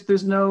mean,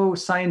 there's no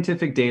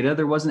scientific data.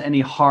 There wasn't any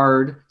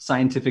hard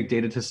scientific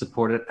data to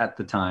support it at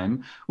the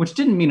time, which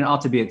didn't mean it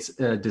ought to be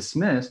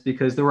dismissed,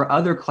 because there were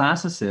other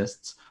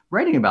classicists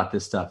writing about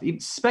this stuff, even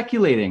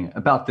speculating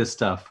about this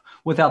stuff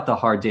without the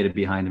hard data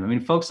behind them. I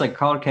mean, folks like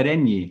Carl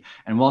Kerenyi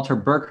and Walter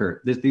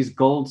Burkert, these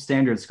gold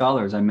standard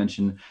scholars I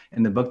mentioned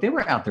in the book, they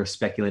were out there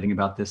speculating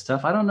about this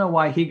stuff. I don't know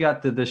why he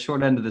got the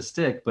short end of the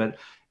stick, but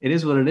it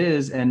is what it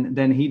is. And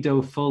then he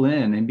dove full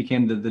in and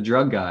became the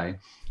drug guy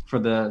for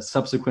the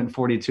subsequent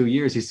 42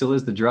 years. He still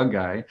is the drug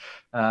guy.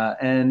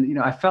 And, you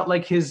know, I felt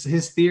like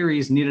his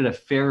theories needed a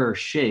fairer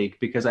shake,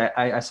 because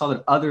I saw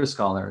that other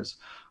scholars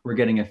were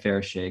getting a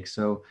fair shake.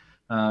 So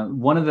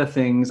one of the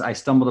things I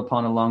stumbled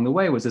upon along the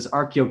way was this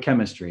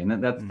archaeochemistry.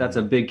 And that's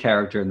a big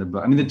character in the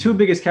book. I mean, the two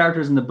biggest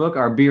characters in the book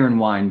are beer and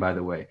wine, by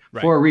the way,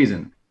 for a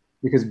reason.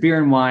 Because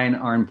beer and wine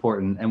are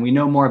important, and we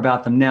know more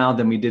about them now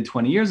than we did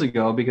 20 years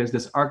ago, because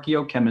this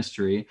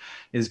archaeochemistry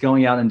is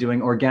going out and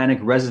doing organic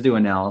residue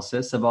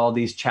analysis of all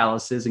these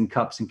chalices and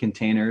cups and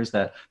containers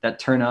that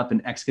turn up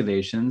in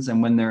excavations.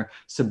 And when they're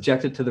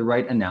subjected to the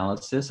right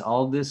analysis,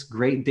 all this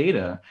great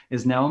data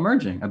is now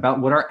emerging about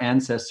what our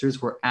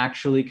ancestors were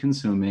actually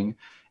consuming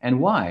and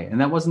why.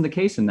 And that wasn't the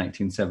case in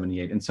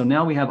 1978. And so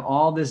now we have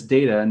all this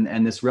data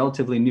and this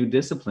relatively new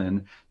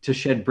discipline to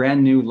shed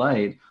brand new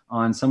light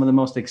on some of the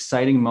most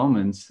exciting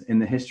moments in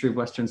the history of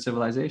Western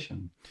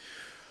civilization.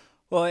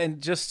 Well,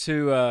 and just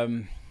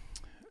to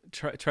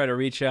try to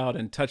reach out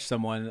and touch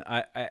someone,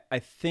 I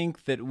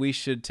think that we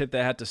should tip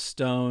the hat to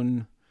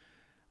Stone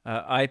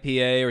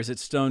IPA, or is it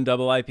Stone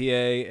Double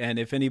IPA? And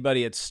if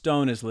anybody at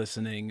Stone is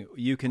listening,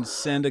 you can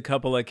send a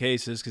couple of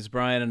cases, because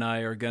Brian and I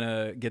are going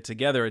to get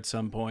together at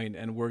some point,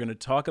 and we're going to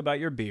talk about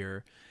your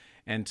beer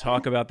and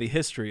talk about the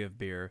history of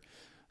beer.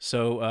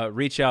 So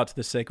reach out to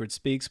the Sacred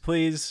Speaks,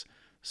 please,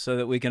 so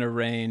that we can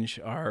arrange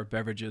our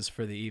beverages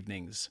for the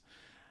evenings.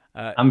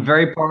 I'm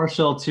very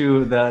partial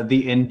to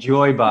the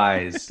enjoy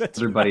buys.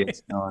 Everybody at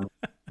Stone,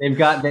 they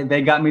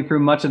got me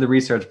through much of the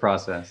research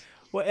process.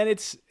 Well, and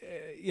it's,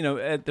 you know,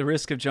 at the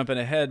risk of jumping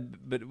ahead,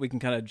 but we can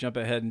kind of jump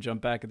ahead and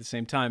jump back at the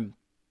same time.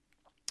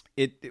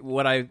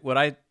 What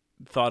I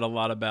thought a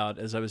lot about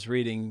as I was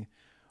reading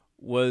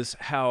was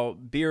how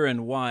beer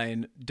and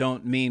wine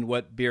don't mean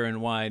what beer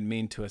and wine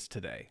mean to us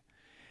today.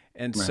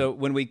 And so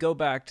when we go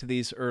back to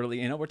these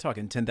early, you know, we're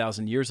talking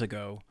 10,000 years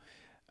ago,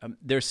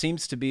 there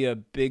seems to be a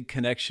big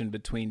connection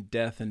between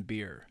death and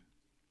beer.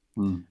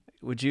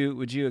 Would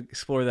you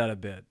explore that a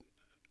bit?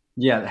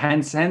 Yeah,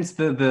 hence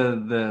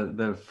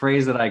the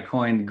phrase that I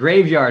coined,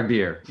 graveyard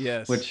beer.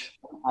 Yes, which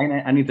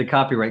I need to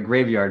copyright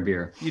graveyard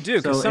beer. You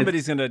do, because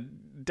somebody's going to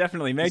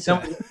definitely make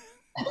that.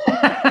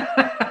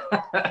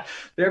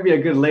 There'd be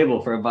a good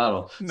label for a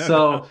bottle.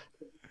 No.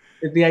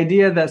 The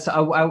idea that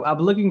I'm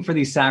looking for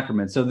these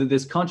sacraments. So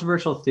this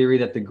controversial theory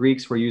that the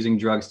Greeks were using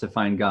drugs to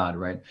find God,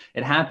 right?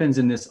 It happens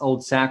in this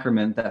old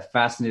sacrament that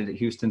fascinated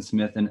Houston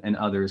Smith and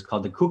others,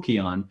 called the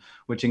koukion,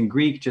 which in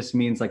Greek just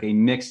means like a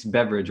mixed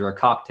beverage or a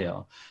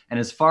cocktail. And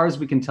as far as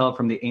we can tell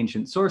from the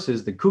ancient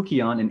sources, the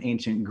koukion in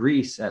ancient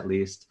Greece, at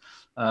least,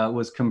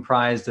 was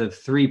comprised of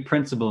three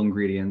principal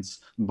ingredients: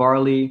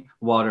 barley,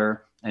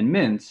 water, and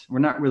mint. We're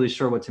not really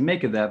sure what to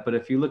make of that, but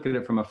if you look at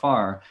it from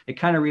afar, it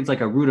kind of reads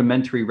like a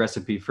rudimentary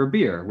recipe for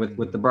beer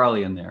with the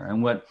barley in there.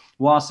 And what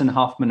Wasson,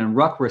 Hoffman, and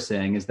Ruck were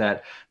saying is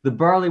that the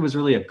barley was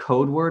really a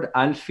code word.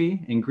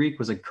 Alfi in Greek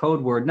was a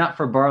code word, not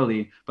for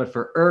barley, but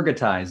for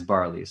ergotized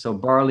barley. So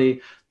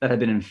barley that had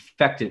been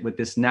infected with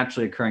this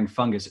naturally occurring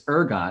fungus,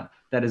 ergot,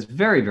 that is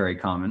very, very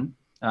common.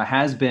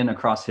 Has been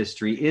across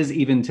history, is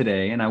even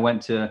today. And I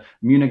went to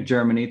Munich,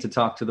 Germany to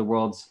talk to the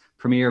world's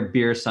premier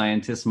beer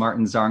scientist,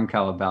 Martin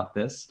Zarnkow, about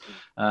this.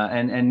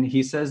 And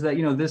he says that,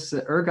 you know, this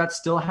ergot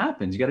still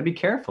happens. You got to be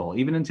careful,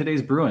 even in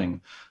today's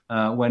brewing,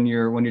 when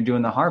you're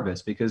doing the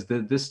harvest, because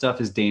this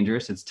stuff is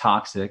dangerous. It's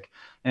toxic.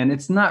 And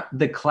it's not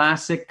the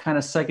classic kind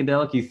of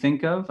psychedelic you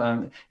think of.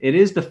 It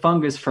is the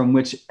fungus from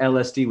which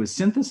LSD was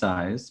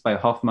synthesized by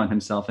Hoffman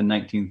himself in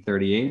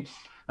 1938.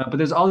 But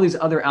there's all these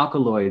other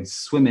alkaloids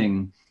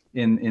swimming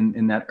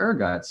in that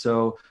ergot.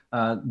 So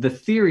the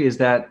theory is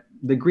that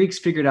the Greeks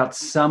figured out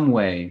some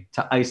way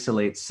to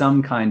isolate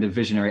some kind of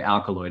visionary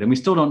alkaloid, and we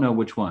still don't know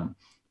which one.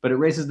 But it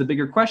raises the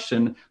bigger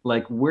question,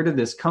 like, where did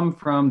this come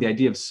from? The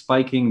idea of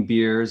spiking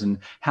beers and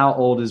how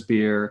old is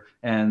beer?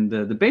 And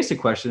the basic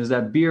question is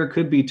that beer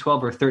could be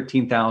 12 or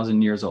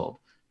 13,000 years old,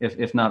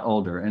 if not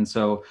older. And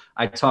so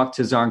I talked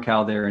to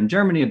Zarnkow there in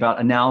Germany about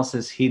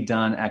analysis he'd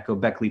done at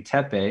Göbekli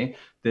Tepe,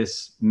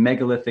 this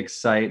megalithic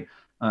site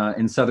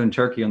in southern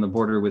Turkey on the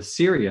border with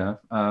Syria,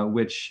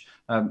 which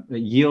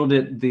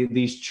yielded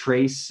these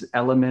trace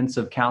elements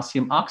of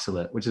calcium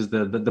oxalate, which is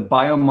the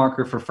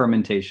biomarker for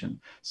fermentation.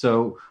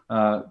 So,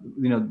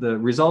 the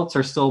results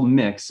are still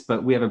mixed,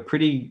 but we have a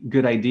pretty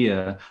good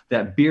idea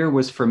that beer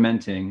was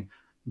fermenting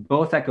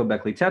both at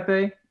Göbekli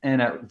Tepe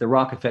and at the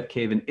Raqefet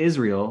cave in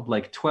Israel,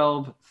 like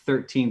 12,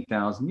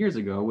 13,000 years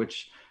ago,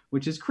 which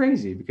is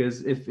crazy,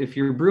 because if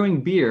you're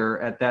brewing beer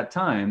at that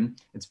time,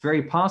 it's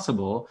very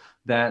possible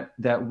that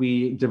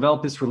we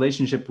develop this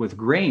relationship with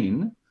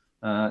grain,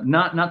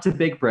 not to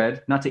bake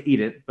bread, not to eat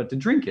it, but to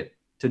drink it,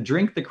 to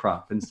drink the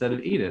crop instead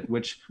of eat it,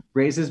 which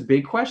raises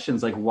big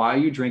questions like, why are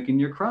you drinking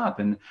your crop?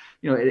 And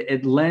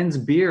it lends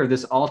beer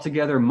this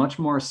altogether much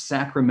more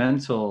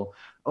sacramental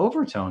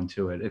overtone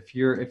to it. If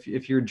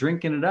you're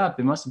drinking it up,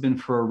 it must have been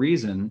for a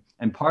reason,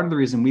 and part of the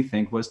reason we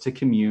think was to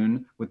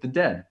commune with the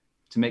dead,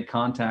 to make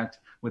contact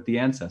with the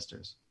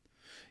ancestors.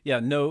 Yeah,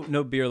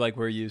 no beer like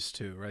we're used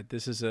to, right?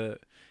 This is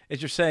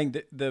as you're saying,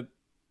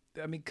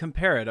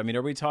 compare it. I mean,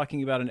 are we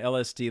talking about an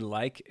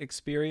LSD-like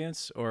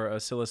experience or a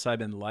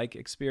psilocybin-like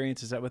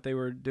experience? Is that what they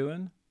were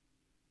doing?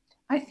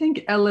 I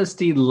think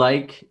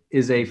LSD-like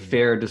is a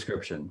fair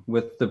description,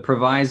 with the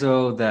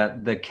proviso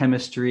that the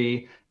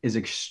chemistry is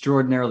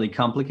extraordinarily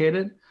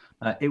complicated.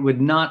 It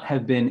would not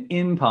have been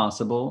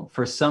impossible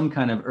for some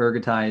kind of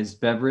ergotized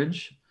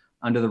beverage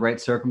under the right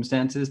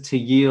circumstances to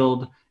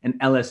yield an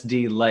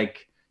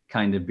LSD-like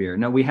kind of beer.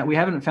 Now, we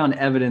haven't found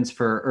evidence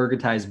for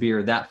ergotized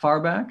beer that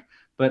far back,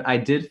 but I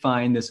did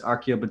find this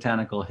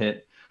archaeobotanical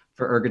hit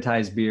for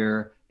ergotized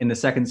beer in the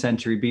 2nd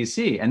century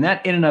BC. And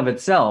that in and of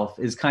itself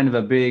is kind of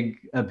a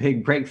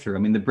big breakthrough. I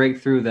mean, the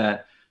breakthrough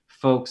that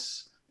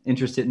folks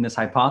interested in this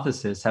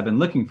hypothesis have been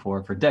looking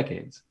for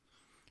decades.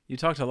 You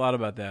talked a lot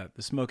about that,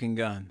 the smoking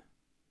gun.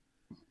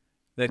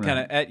 That Right. kind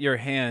of at your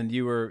hand,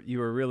 you were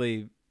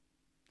really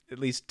at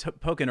least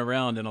poking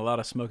around in a lot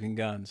of smoking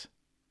guns.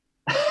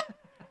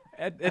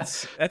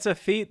 That's a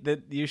feat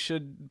that you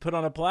should put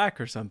on a plaque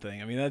or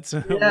something. I mean, that's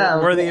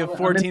worthy of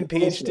 14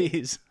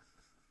 PhDs.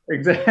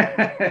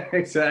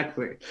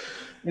 Exactly.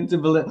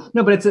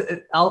 No, but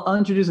I'll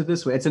introduce it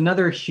this way. It's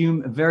another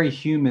very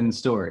human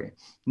story.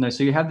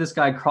 So you have this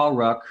guy, Carl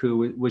Ruck,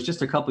 who was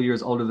just a couple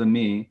years older than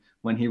me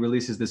when he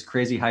releases this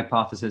crazy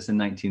hypothesis in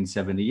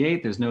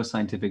 1978. There's no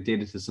scientific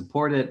data to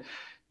support it.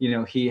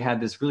 He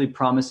had this really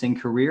promising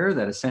career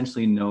that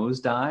essentially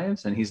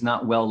nosedives, and he's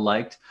not well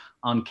liked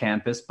on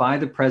campus by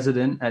the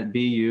president at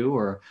BU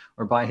or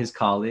by his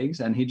colleagues.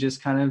 And he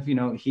just kind of,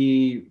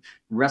 he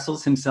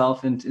wrestles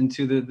himself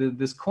into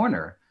this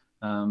corner.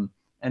 And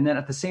then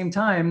at the same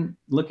time,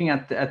 looking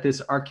at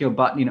this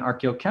archaeobotany and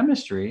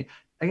archaeochemistry,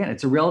 again,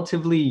 it's a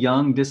relatively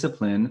young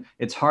discipline.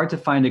 It's hard to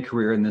find a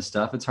career in this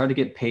stuff. It's hard to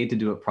get paid to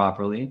do it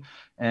properly.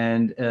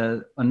 And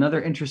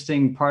another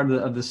interesting part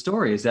of the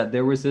story is that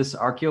there was this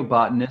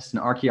archaeobotanist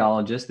and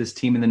archaeologist, this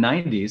team in the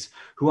 90s,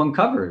 who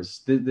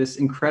uncovers this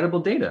incredible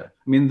data.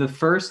 I mean, the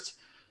first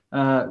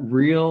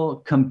real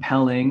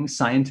compelling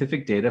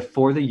scientific data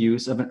for the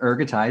use of an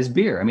ergotized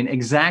beer. I mean,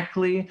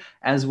 exactly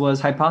as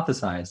was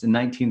hypothesized in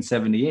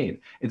 1978.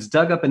 It's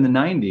dug up in the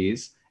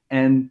 90s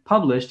and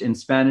published in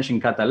Spanish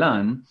and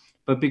Catalan.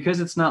 But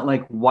because it's not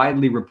like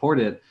widely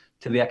reported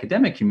to the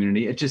academic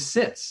community, it just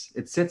sits.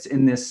 It sits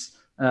in this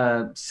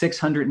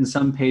 600 and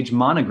some page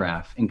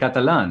monograph in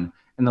Catalan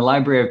in the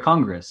Library of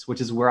Congress,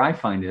 which is where I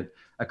find it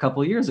a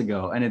couple of years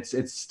ago. And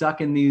it's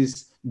stuck in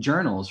these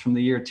journals from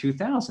the year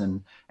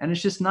 2000. And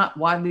it's just not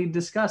widely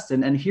discussed.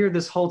 And here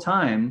this whole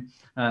time,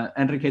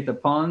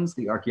 Enriqueta Pons,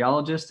 the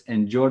archaeologist,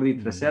 and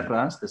Jordi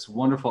Tresserras, this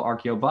wonderful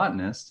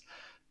archaeobotanist,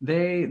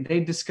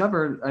 they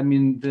discovered,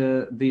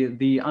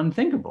 the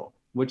unthinkable,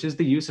 which is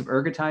the use of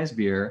ergotized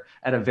beer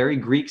at a very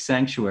Greek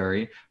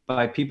sanctuary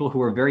by people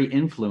who are very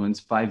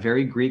influenced by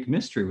very Greek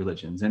mystery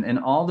religions. And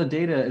all the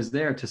data is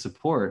there to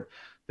support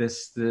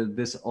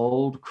this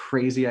old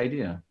crazy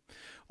idea.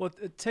 Well,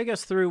 take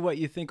us through what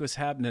you think was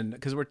happening,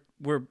 because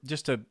we're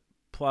just to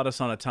plot us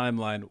on a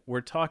timeline,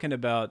 we're talking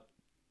about,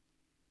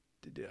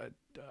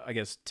 I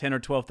guess, 10 or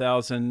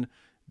 12,000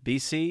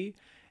 BC.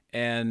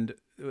 And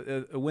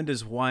when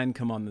does wine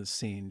come on the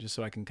scene? Just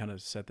so I can kind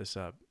of set this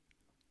up.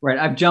 Right.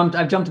 I've jumped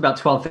about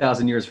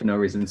 12,000 years for no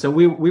reason. So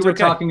we were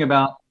talking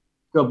about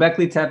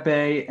Göbekli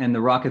Tepe and the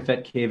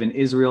Raqefet cave in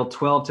Israel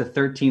 12 to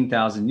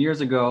 13,000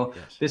 years ago.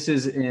 Yes. This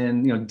is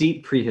in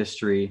deep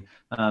prehistory,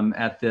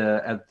 at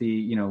the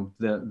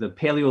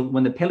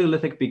when the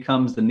Paleolithic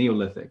becomes the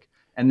Neolithic.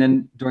 And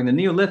then during the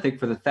Neolithic,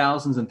 for the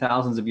thousands and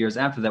thousands of years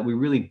after that, we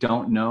really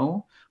don't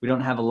know. We don't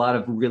have a lot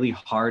of really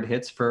hard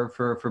hits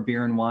for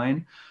beer and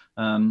wine.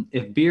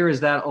 If beer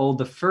is that old,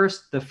 the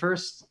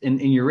first in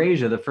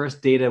Eurasia, the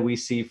first data we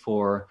see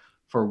for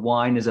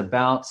wine is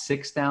about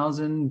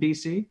 6,000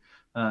 BC.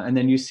 And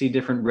then you see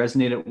different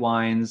resonated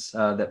wines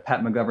that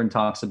Pat McGovern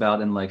talks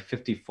about in like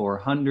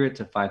 5400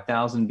 to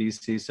 5000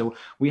 BC. So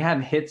we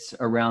have hits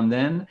around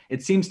then.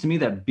 It seems to me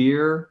that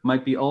beer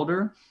might be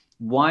older.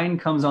 Wine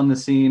comes on the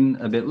scene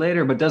a bit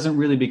later, but doesn't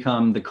really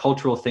become the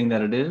cultural thing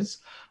that it is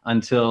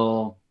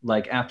until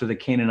like after the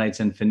Canaanites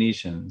and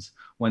Phoenicians,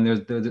 when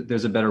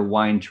there's a better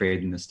wine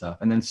trade in this stuff.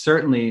 And then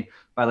certainly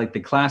by like the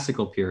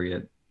classical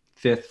period,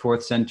 5th,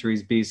 4th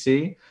centuries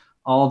BC,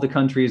 all the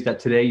countries that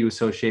today you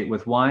associate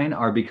with wine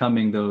are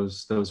becoming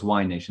those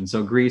wine nations.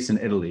 So Greece and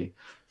Italy,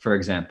 for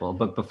example.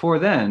 But before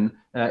then,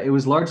 it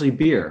was largely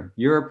beer.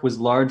 Europe was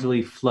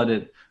largely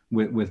flooded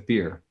with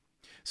beer.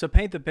 So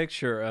paint the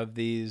picture of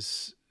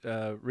these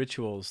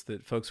rituals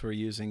that folks were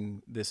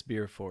using this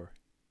beer for.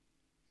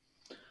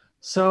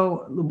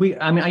 So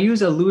I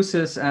use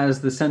Eleusis as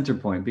the center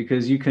point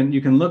because you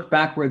can look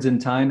backwards in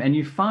time and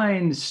you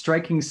find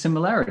striking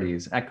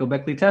similarities at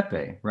Göbekli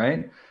Tepe,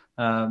 right?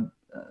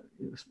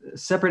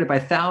 Separated by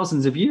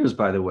thousands of years,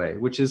 by the way,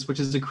 which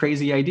is a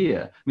crazy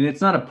idea. I mean,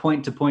 it's not a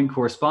point-to-point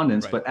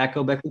correspondence, right. But at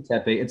Göbekli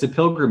Tepe, it's a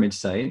pilgrimage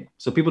site,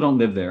 so people don't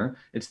live there.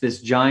 It's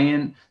this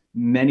giant,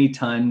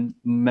 many-ton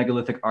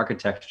megalithic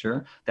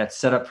architecture that's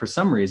set up for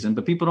some reason,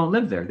 but people don't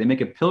live there. They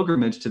make a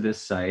pilgrimage to this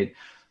site.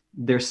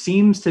 There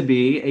seems to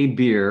be a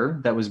beer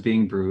that was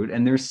being brewed,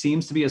 and there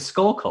seems to be a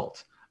skull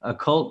cult, a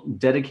cult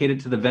dedicated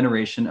to the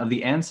veneration of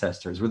the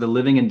ancestors, where the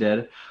living and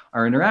dead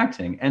are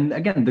interacting. And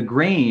again, the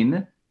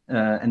grain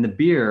and the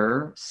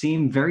beer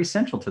seem very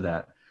central to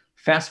that.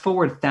 Fast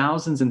forward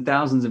thousands and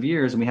thousands of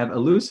years, and we have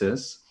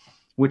Eleusis,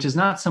 which is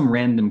not some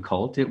random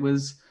cult. It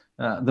was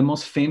the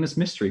most famous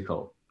mystery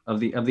cult of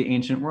the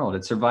ancient world.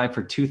 It survived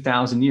for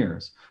 2,000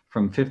 years,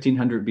 from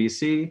 1500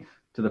 BC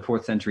to the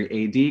 4th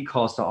century AD,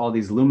 calls to all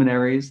these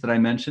luminaries that I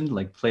mentioned,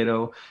 like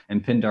Plato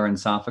and Pindar and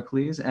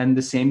Sophocles, and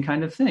the same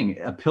kind of thing.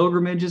 A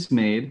pilgrimage is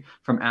made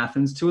from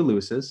Athens to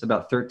Eleusis,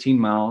 about 13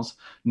 miles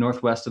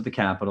northwest of the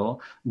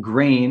capital.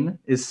 Grain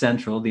is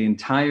central. The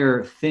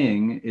entire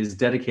thing is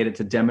dedicated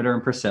to Demeter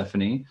and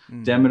Persephone.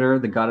 Demeter,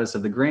 the goddess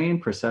of the grain,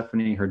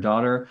 Persephone, her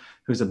daughter,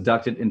 who's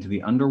abducted into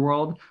the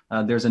underworld.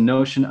 There's a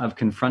notion of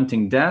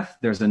confronting death.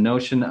 There's a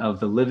notion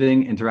of the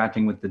living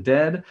interacting with the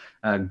dead.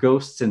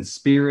 Ghosts and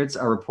spirits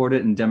are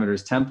reported in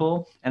Demeter's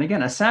temple. And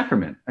again, a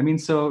sacrament.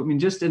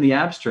 Just in the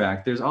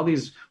abstract, there's all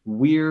these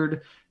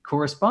weird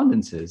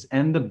correspondences.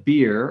 And the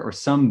beer, or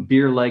some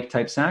beer-like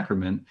type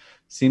sacrament,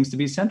 seems to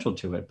be central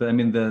to it. But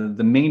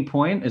the main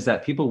point is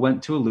that people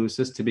went to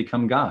Eleusis to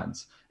become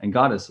gods and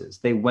goddesses.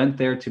 They went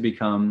there to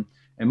become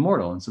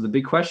immortal. And so the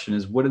big question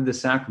is, what did the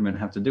sacrament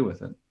have to do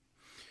with it?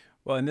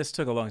 Well, and this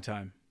took a long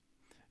time,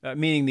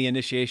 meaning the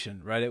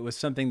initiation, right? It was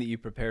something that you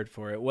prepared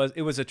for. It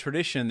was a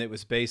tradition that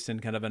was based in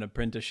kind of an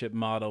apprenticeship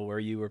model where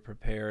you were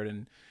prepared,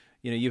 and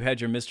you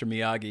had your Mr.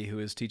 Miyagi who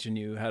was teaching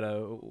you how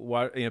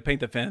to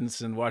paint the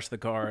fence and wash the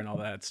car and all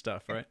that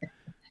stuff, right?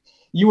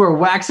 You were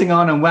waxing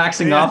on and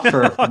waxing off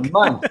for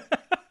months.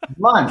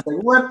 Months.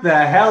 Like, what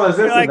the hell is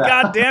this You're like,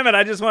 about? God damn it!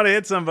 I just want to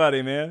hit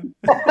somebody, man.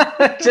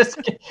 Just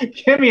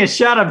give me a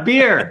shot of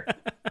beer.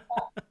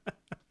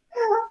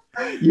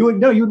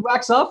 You'd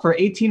wax off for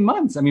 18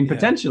 months.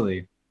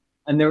 Potentially.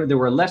 And there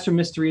were lesser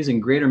mysteries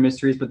and greater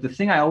mysteries. But the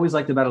thing I always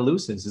liked about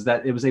Eleusis is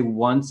that it was a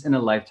once in a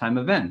lifetime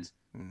event.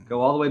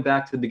 Go all the way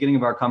back to the beginning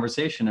of our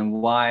conversation and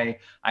why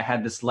I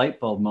had this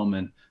light bulb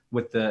moment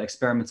with the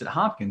experiments at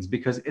Hopkins,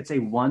 because it's a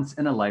once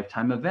in a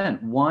lifetime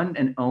event. One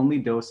and only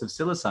dose of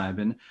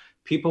psilocybin.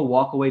 People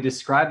walk away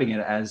describing it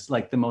as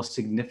like the most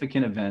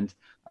significant event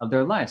of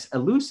their lives.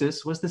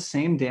 Eleusis was the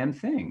same damn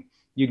thing.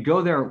 You'd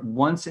go there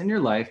once in your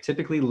life,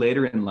 typically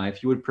later in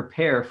life. You would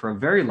prepare for a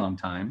very long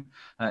time,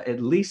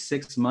 at least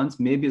 6 months,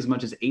 maybe as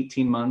much as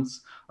 18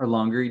 months or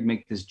longer. You'd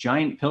make this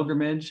giant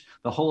pilgrimage.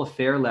 The whole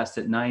affair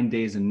lasted 9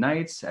 days and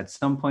nights. At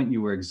some point,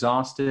 you were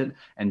exhausted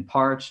and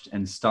parched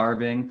and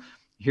starving.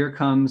 Here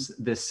comes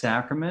this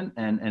sacrament,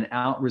 and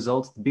out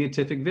results the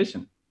beatific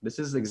vision. This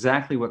is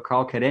exactly what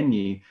Carl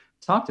Karenyi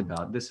talked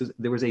about.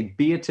 There was a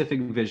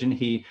beatific vision.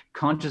 He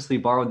consciously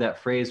borrowed that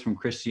phrase from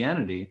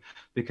Christianity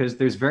because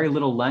there's very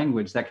little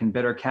language that can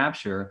better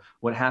capture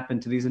what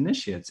happened to these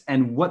initiates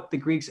and what the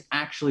Greeks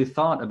actually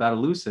thought about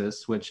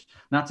Eleusis, which,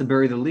 not to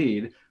bury the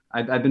lead,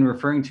 I've been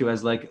referring to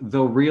as like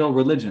the real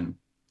religion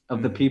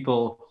of the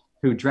people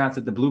who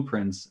drafted the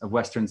blueprints of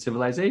Western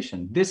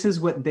civilization. This is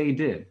what they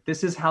did.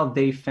 This is how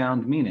they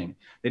found meaning.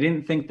 They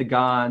didn't think the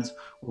gods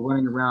were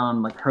running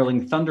around like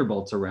hurling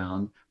thunderbolts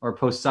around, or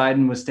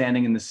Poseidon was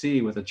standing in the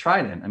sea with a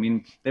trident.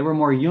 They were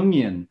more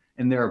Jungian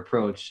in their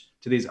approach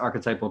to these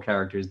archetypal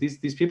characters.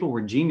 These people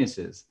were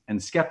geniuses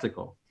and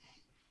skeptical.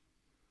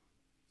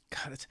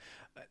 God, it's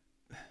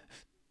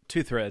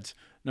two threads.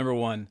 Number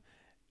one,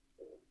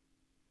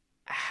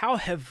 how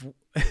have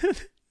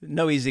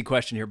no easy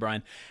question here,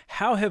 Brian.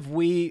 How have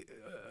we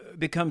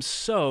become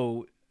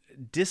so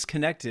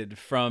disconnected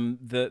from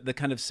the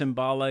kind of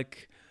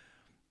symbolic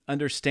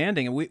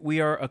understanding? And we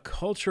are a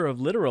culture of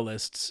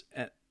literalists.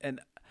 And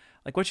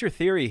like, what's your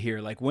theory here?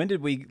 Like, when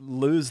did we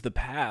lose the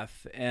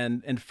path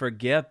and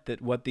forget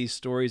that what these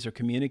stories are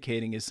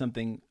communicating is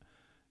something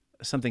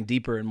something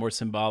deeper and more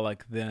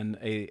symbolic than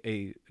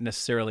a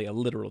necessarily a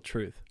literal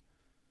truth.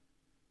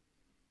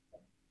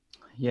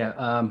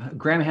 Yeah,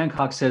 Graham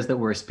Hancock says that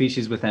we're a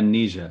species with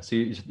amnesia. So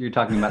you're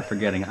talking about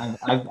forgetting.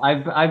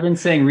 I've been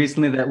saying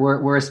recently that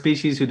we're a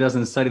species who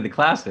doesn't study the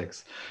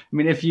classics. I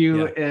mean, if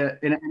you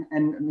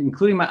and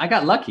including I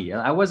got lucky.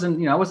 I wasn't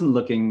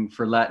looking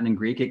for Latin and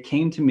Greek. It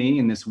came to me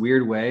in this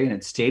weird way, and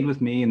it stayed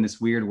with me in this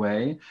weird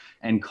way,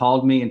 and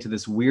called me into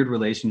this weird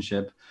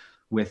relationship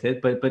with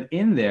it. But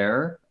in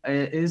there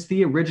is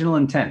the original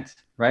intent,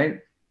 right?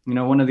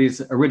 One of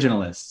these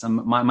originalists.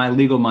 My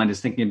legal mind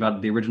is thinking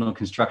about the original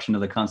construction of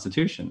the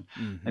Constitution.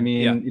 Mm-hmm. I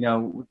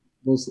mean,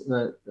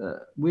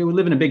 we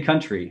live in a big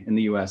country in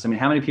the U.S. I mean,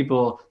 how many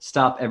people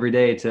stop every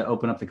day to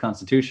open up the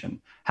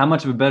Constitution? How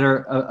much of a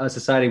better a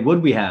society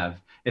would we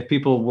have if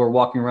people were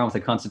walking around with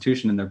a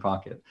Constitution in their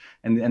pocket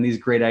and these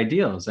great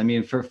ideals? I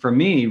mean, for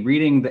me,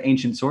 reading the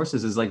ancient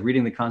sources is like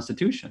reading the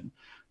Constitution.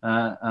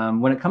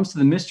 When it comes to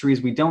the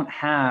mysteries, we don't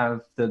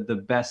have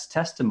the best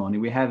testimony.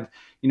 We have,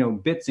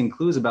 bits and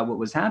clues about what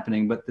was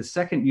happening. But the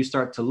second you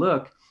start to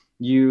look,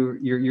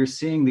 you're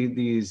seeing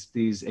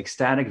these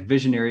ecstatic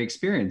visionary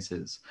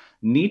experiences.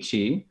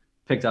 Nietzsche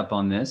picked up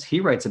on this.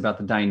 He writes about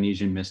the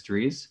Dionysian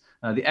mysteries.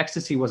 The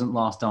ecstasy wasn't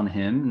lost on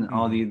him, and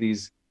all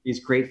these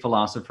great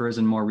philosophers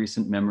in more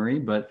recent memory.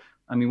 But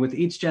I mean, with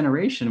each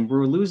generation,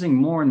 we're losing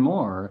more and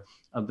more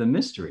of the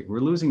mystery. We're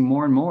losing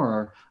more and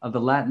more of the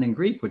Latin and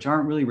Greek, which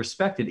aren't really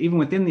respected, even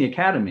within the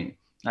academy.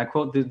 I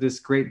quote this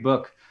great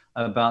book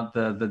about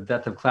the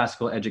death of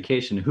classical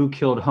education, Who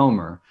Killed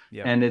Homer?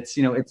 Yep. And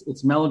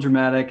it's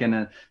melodramatic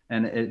and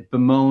it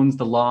bemoans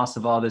the loss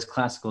of all this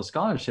classical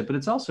scholarship, but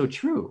it's also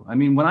true. I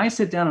mean, when I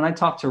sit down and I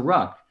talk to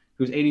Ruck,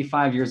 who's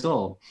 85 years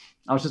old,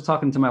 I was just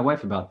talking to my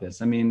wife about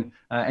this. I mean,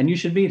 and you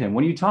should meet him.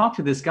 When you talk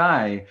to this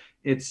guy,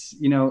 it's,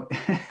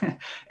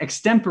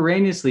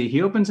 extemporaneously,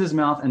 he opens his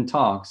mouth and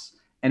talks,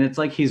 and it's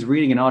like he's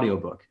reading an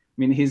audiobook.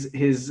 I mean,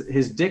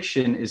 his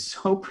diction is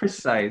so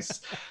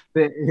precise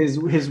that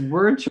his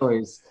word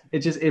choice,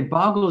 it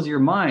boggles your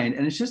mind,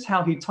 and it's just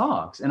how he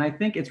talks. And I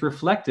think it's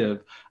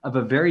reflective of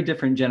a very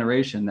different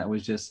generation that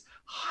was just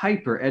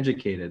hyper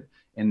educated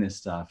in this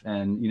stuff.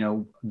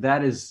 And,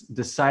 that is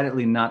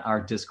decidedly not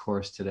our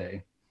discourse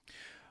today.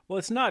 Well,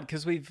 it's not,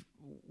 because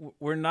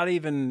we're not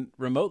even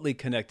remotely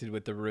connected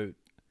with the root.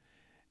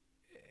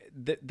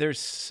 There's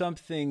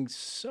something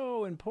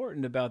so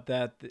important about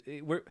that.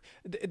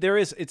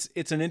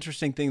 It's an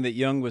interesting thing that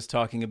Jung was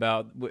talking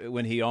about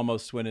when he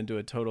almost went into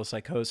a total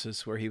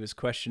psychosis, where he was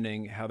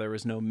questioning how there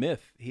was no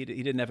myth. He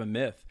didn't have a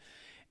myth,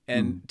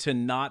 and to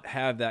not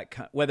have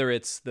that, whether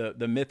it's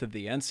the myth of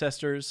the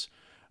ancestors,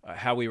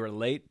 how we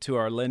relate to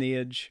our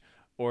lineage,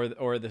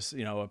 or this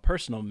a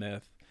personal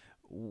myth.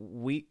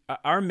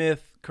 Our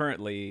myth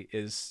currently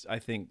is, I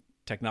think,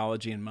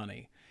 technology and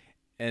money.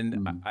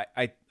 And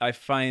I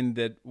find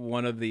that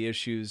one of the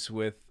issues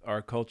with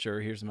our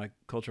culture, here's my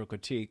cultural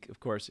critique, of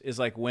course, is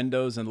like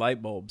windows and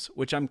light bulbs,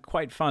 which I'm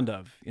quite fond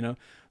of,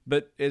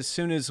 But as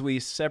soon as we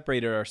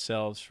separated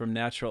ourselves from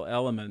natural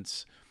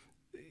elements,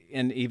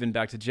 and even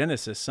back to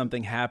Genesis,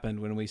 something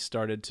happened when we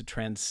started to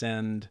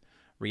transcend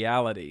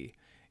reality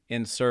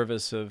in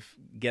service of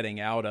getting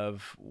out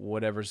of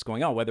whatever's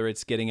going on, whether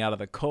it's getting out of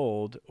the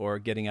cold or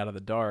getting out of the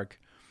dark.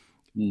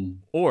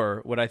 Or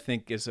what I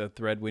think is a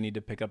thread we need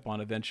to pick up on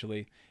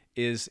eventually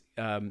is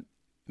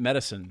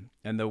medicine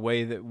and the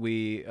way that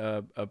we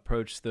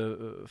approach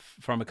the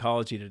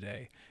pharmacology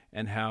today,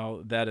 and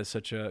how that is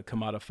such a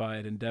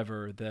commodified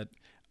endeavor that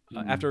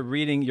after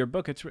reading your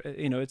book,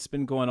 it's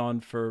been going on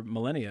for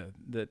millennia,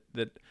 that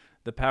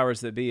the powers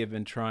that be have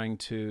been trying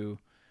to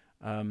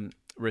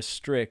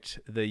restrict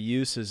the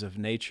uses of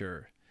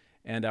nature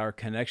and our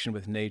connection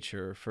with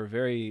nature for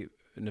very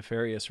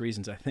nefarious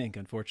reasons, I think,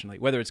 unfortunately,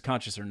 whether it's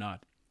conscious or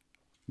not.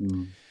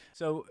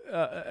 So,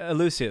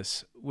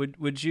 Lucius,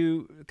 would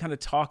you kind of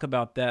talk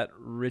about that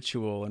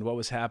ritual and what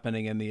was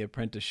happening in the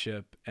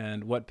apprenticeship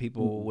and what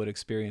people would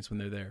experience when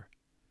they're there?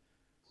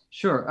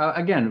 Sure.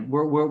 Again,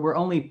 we're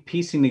only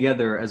piecing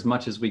together as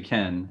much as we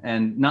can,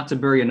 and not to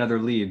bury another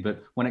lead,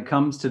 but when it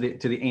comes to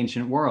the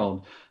ancient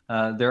world,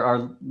 there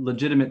are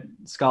legitimate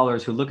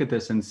scholars who look at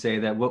this and say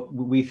that what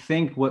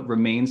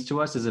remains to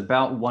us is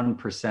about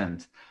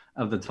 1%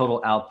 of the total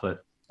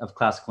output of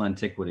classical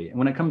antiquity. And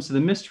when it comes to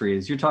the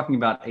mysteries, you're talking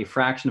about a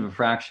fraction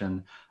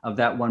of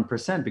that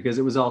 1%, because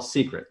it was all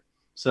secret.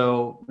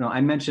 So,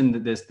 I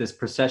mentioned this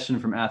procession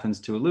from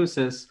Athens to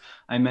Eleusis.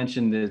 I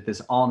mentioned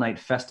this all-night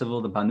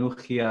festival, the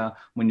Panuchia,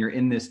 when you're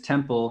in this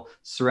temple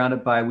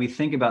surrounded by, we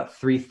think about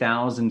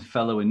 3,000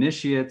 fellow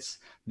initiates.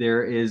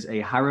 There is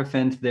a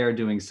hierophant there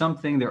doing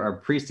something. There are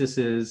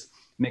priestesses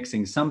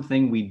mixing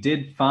something. We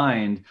did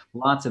find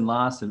lots and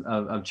lots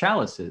of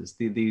chalices,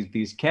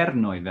 these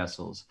kernoi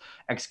vessels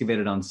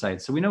excavated on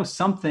site. So we know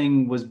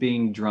something was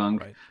being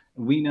drunk. Right.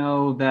 We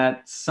know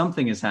that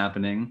something is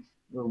happening.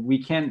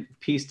 We can't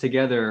piece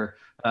together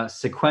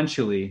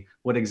sequentially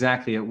what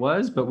exactly it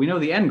was, but we know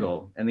the end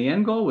goal. And the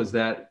end goal was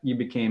that you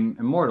became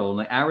immortal. And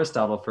like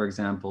Aristotle, for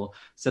example,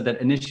 said that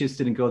initiates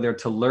didn't go there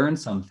to learn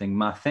something,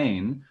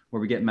 mathein,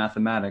 where we get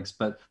mathematics,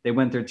 but they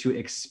went there to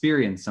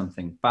experience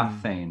something,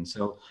 pathein.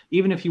 So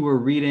even if you were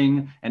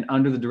reading and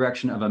under the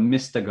direction of a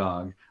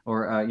mystagogue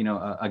or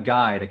a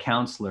guide, a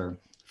counselor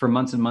for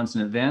months and months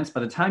in advance,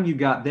 by the time you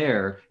got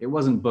there, it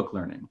wasn't book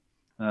learning.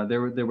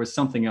 There was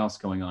something else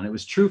going on. It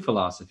was true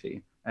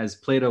philosophy, as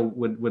Plato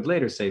would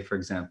later say, for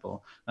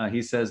example.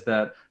 He says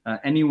that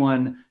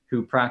anyone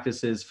who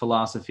practices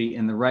philosophy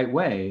in the right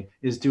way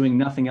is doing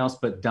nothing else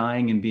but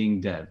dying and being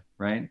dead,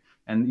 right?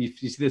 And you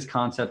see this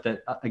concept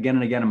that again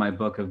and again in my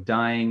book of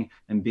dying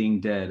and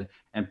being dead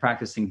and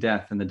practicing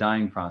death and the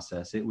dying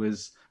process. It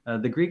was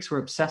the Greeks were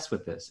obsessed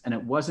with this, and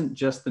it wasn't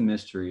just the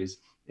mysteries.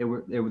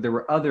 There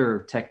were other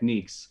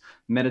techniques,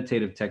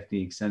 meditative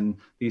techniques, and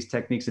these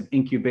techniques of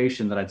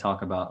incubation that I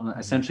talk about,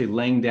 essentially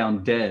laying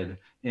down dead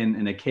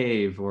in a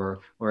cave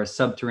or a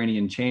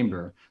subterranean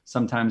chamber,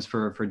 sometimes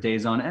for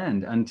days on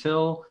end,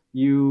 until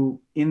you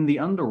in the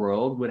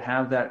underworld would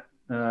have that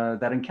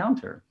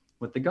encounter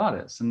with the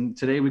goddess. And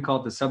today we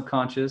call it the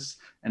subconscious.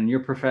 And in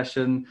your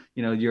profession,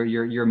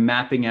 you're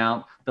mapping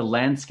out the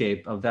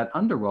landscape of that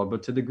underworld.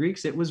 But to the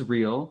Greeks, it was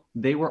real.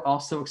 They were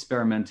also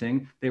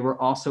experimenting. They were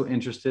also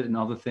interested in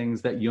all the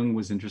things that Jung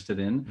was interested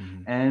in.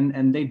 Mm-hmm.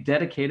 And they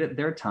dedicated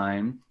their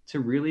time to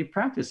really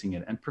practicing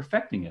it and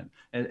perfecting it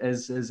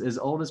as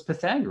old as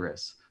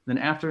Pythagoras. Then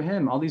after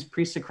him, all these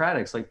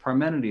pre-Socratics like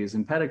Parmenides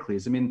and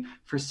Empedocles. I mean,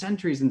 for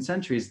centuries and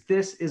centuries,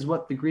 this is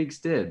what the Greeks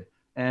did.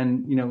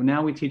 And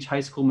now we teach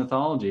high school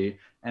mythology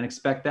and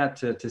expect that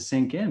to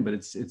sink in, but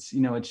it's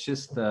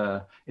just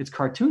it's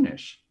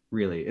cartoonish,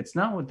 really. It's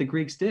not what the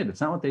Greeks did. It's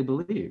not what they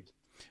believed.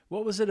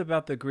 What was it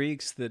about the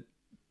Greeks that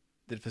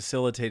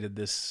facilitated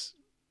this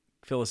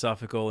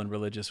philosophical and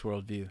religious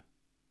worldview?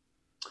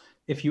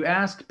 If you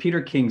ask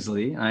Peter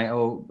Kingsley, I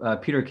owe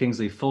Peter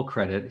Kingsley full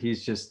credit.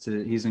 He's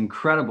he's an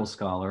incredible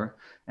scholar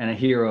and a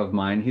hero of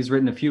mine. He's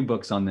written a few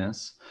books on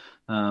this.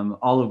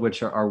 All of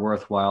which are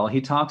worthwhile.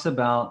 He talks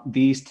about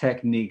these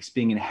techniques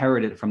being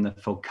inherited from the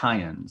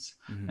Phocians.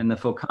 Mm-hmm. And the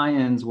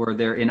Phocians were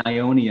there in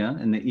Ionia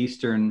in the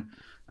eastern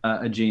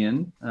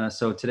Aegean,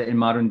 so today in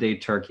modern day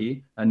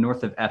Turkey,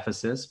 north of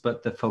Ephesus.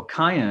 But the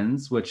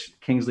Phocians, which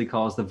Kingsley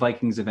calls the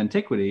Vikings of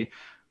antiquity,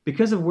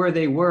 because of where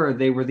they were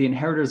the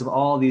inheritors of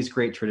all these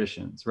great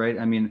traditions, right?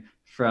 I mean,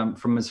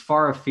 from as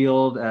far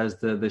afield as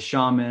the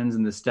shamans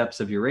and the steppes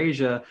of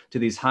Eurasia to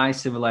these high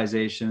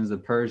civilizations, the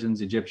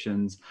Persians,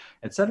 Egyptians,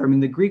 etc. I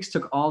mean, the Greeks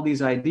took all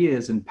these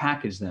ideas and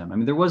packaged them. I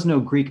mean, there was no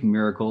Greek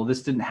miracle.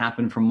 This didn't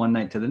happen from one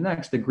night to the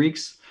next. The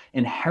Greeks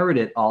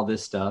inherited all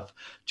this stuff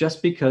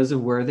just because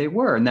of where they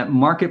were and that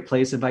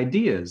marketplace of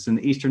ideas in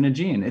the Eastern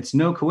Aegean. It's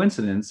no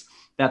coincidence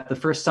that the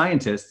first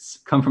scientists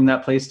come from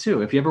that place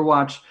too. If you ever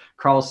watch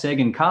Carl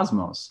Sagan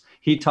Cosmos,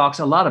 he talks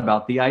a lot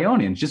about the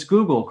Ionians. Just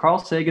Google Carl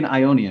Sagan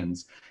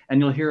Ionians,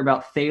 and you'll hear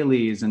about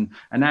Thales and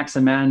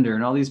Anaximander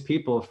and all these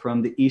people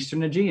from the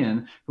Eastern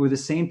Aegean who are the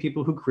same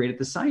people who created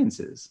the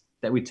sciences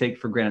that we take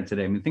for granted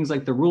today. I mean, things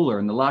like the ruler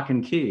and the lock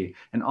and key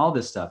and all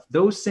this stuff.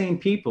 Those same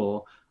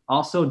people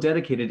also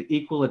dedicated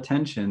equal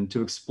attention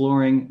to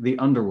exploring the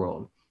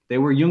underworld. They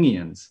were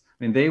Jungians.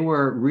 I mean, they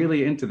were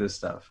really into this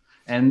stuff.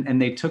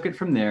 And they took it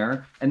from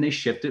there and they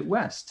shipped it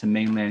west to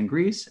mainland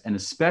Greece and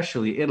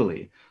especially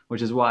Italy,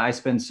 which is why I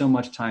spend so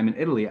much time in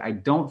Italy. I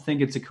don't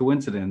think it's a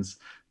coincidence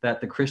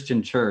that the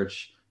Christian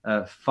church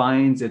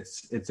finds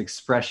its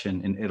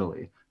expression in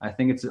Italy. I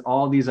think it's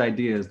all these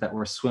ideas that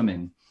were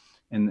swimming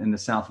in the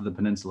south of the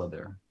peninsula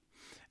there.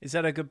 Is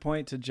that a good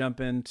point to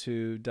jump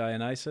into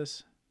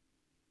Dionysus?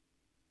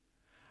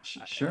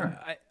 Sure.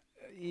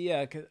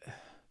 Yeah.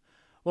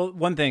 Well,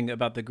 one thing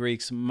about the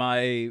Greeks,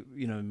 my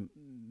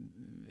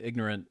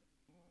ignorant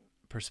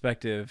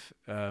perspective,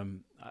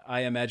 I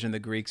imagine the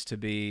Greeks to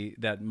be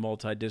that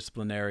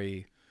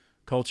multidisciplinary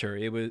culture.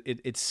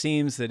 It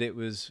seems that it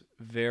was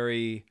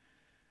very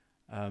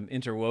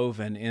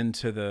interwoven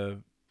into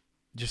the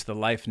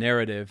life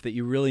narrative that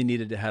you really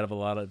needed to have a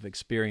lot of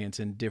experience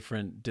in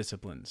different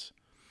disciplines.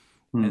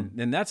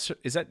 And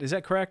is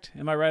that correct?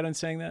 Am I right on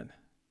saying that?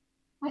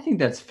 I think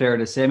that's fair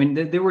to say. I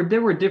mean, there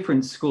were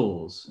different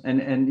schools, and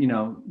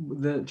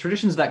the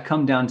traditions that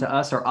come down to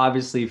us are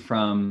obviously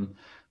from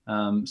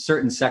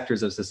certain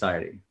sectors of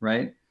society,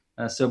 right?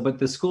 But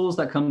the schools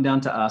that come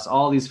down to us,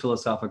 all these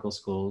philosophical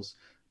schools,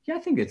 yeah, I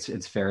think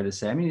it's fair to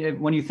say. I mean,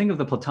 when you think of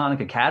the Platonic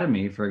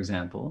Academy, for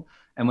example,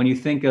 and when you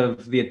think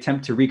of the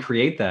attempt to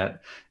recreate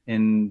that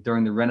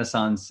during the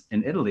Renaissance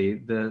in Italy,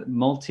 the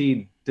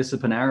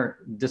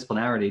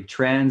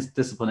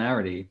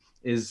transdisciplinarity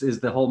is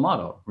the whole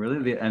motto,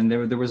 really. And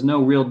there was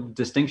no real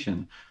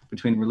distinction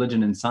between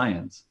religion and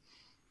science.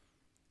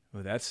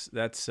 Well, that's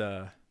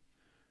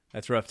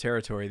rough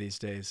territory these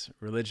days.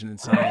 Religion and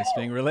science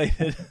being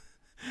related.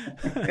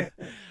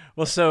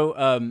 Well,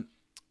 so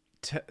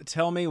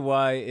tell me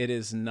why it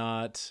is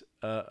not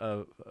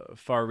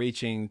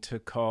far-reaching to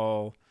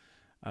call,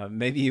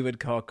 maybe you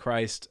would call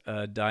Christ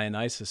a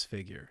Dionysus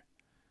figure.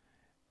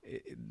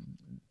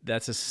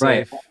 That's a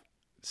safe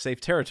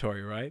safe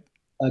territory, right?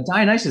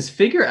 Dionysus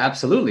figure,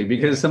 absolutely,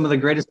 because some of the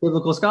greatest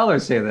biblical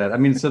scholars say that. I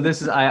mean, so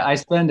this is, I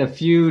spend a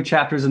few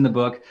chapters in the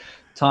book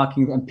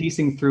talking and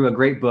piecing through a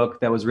great book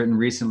that was written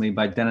recently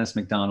by Dennis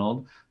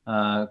MacDonald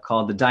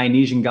called The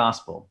Dionysian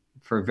Gospel,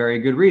 for a very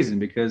good reason,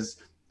 because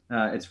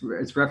it's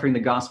referring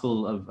the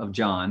Gospel of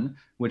John,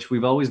 which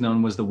we've always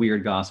known was the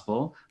weird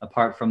gospel,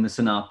 apart from the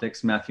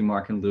synoptics, Matthew,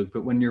 Mark, and Luke.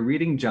 But when you're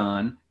reading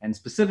John, and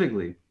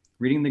specifically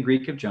reading the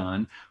Greek of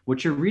John,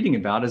 what you're reading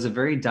about is a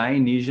very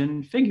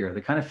Dionysian figure,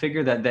 the kind of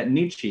figure that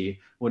Nietzsche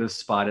would have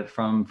spotted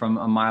from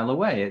a mile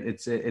away.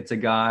 It's a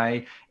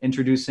guy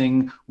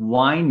introducing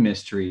wine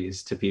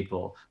mysteries to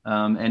people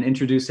and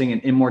introducing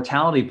an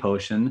immortality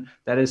potion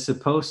that is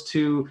supposed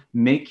to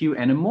make you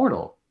an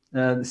immortal.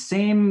 In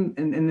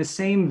the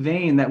same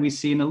vein that we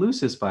see in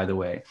Eleusis, by the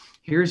way.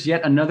 Here's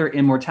yet another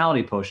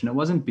immortality potion. It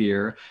wasn't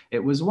beer,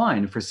 it was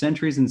wine. For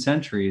centuries and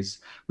centuries,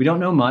 we don't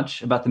know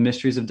much about the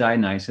mysteries of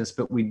Dionysus,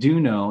 but we do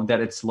know that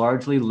it's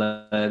largely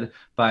led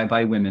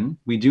by women.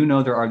 We do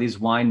know there are these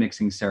wine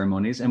mixing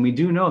ceremonies, and we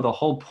do know the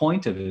whole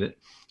point of it.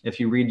 If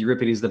you read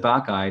Euripides the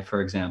Bacchae,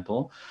 for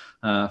example,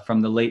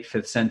 from the late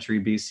 5th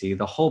century BC,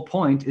 the whole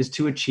point is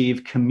to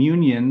achieve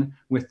communion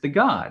with the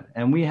god.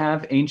 And we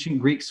have ancient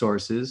Greek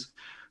sources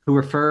who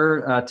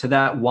refer to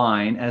that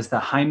wine as the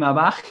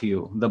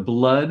haimabachio, the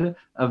blood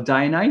of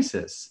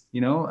Dionysus,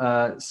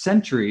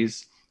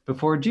 centuries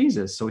before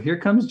Jesus. So here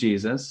comes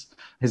Jesus.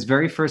 His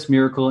very first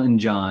miracle in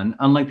John,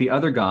 unlike the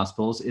other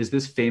gospels, is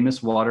this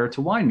famous water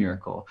to wine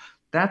miracle.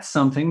 That's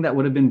something that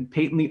would have been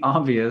patently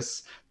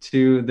obvious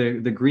to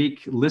the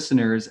Greek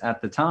listeners at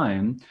the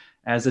time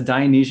as a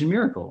Dionysian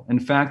miracle.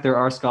 In fact, there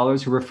are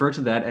scholars who refer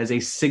to that as a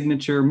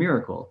signature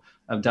miracle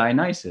of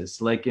Dionysus.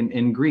 Like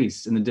in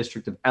Greece, in the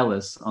district of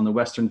Elis on the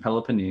Western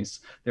Peloponnese,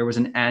 there was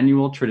an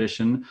annual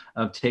tradition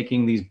of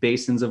taking these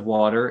basins of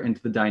water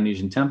into the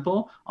Dionysian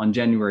temple on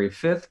January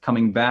 5th,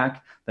 coming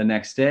back the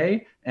next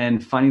day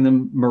and finding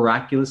them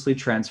miraculously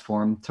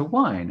transformed to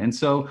wine. And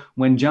so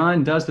when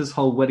John does this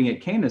whole wedding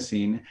at Cana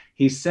scene,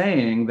 he's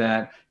saying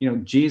that,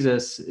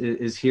 Jesus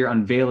is here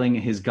unveiling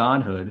his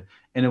godhood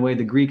in a way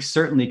the Greeks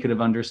certainly could have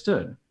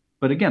understood.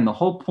 But again, the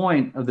whole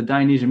point of the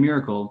Dionysian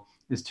miracle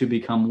is to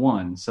become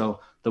one. So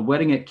the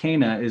wedding at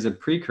Cana is a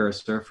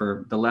precursor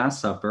for the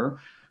Last Supper,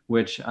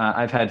 which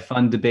I've had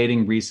fun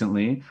debating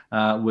recently,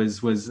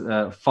 was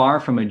far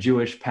from a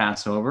Jewish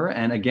Passover,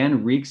 and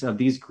again reeks of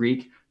these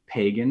Greek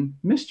pagan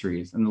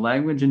mysteries. And the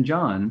language in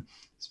John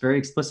is very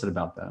explicit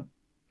about that.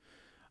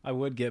 I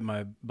would get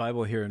my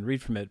Bible here and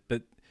read from it,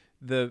 but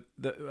the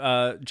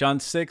John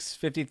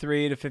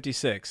 6:53 to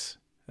 56.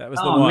 That was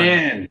the one. Oh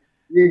man,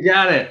 you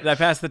got it. I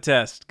passed the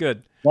test.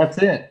 Good. That's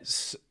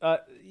it.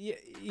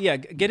 Yeah,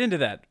 get into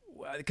that,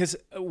 because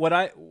when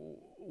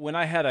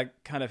I had a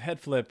kind of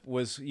head flip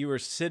was you were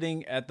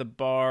sitting at the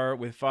bar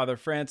with Father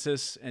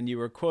Francis and you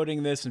were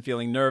quoting this and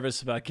feeling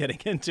nervous about getting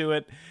into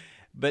it,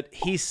 but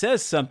he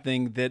says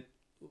something that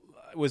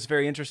was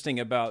very interesting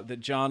about that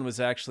John was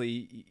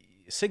actually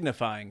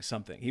signifying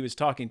something. He was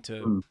talking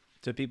to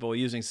people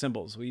using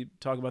symbols. Will you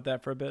talk about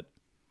that for a bit?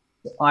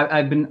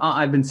 I've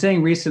been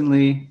saying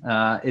recently,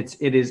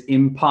 it is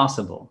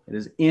impossible. It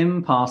is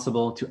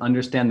impossible to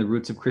understand the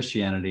roots of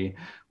Christianity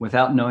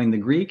without knowing the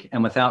Greek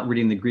and without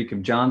reading the Greek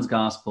of John's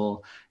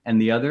Gospel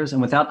and the others,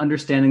 and without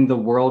understanding the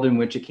world in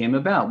which it came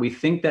about. We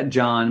think that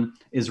John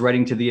is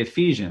writing to the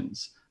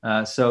Ephesians,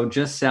 so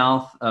just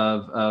south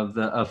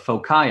of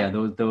Phocaea,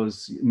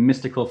 those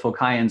mystical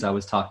Phocaians I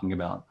was talking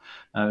about,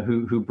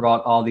 who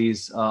brought all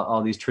these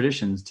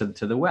traditions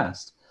to the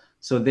West.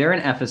 So there in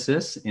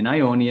Ephesus, in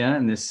Ionia,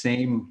 in this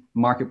same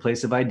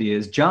marketplace of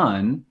ideas,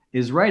 John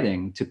is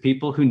writing to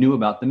people who knew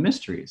about the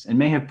mysteries and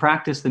may have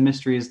practiced the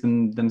mysteries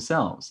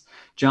themselves.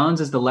 John's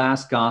is the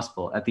last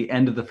gospel at the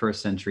end of the 1st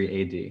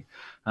century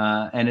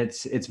AD. And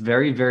it's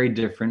very, very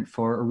different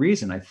for a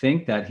reason. I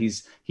think that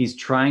he's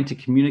trying to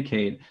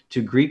communicate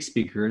to Greek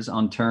speakers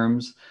on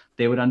terms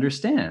they would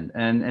understand.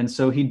 And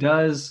so he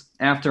does,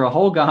 after a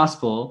whole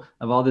gospel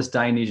of all this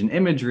Dionysian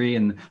imagery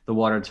and the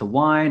water to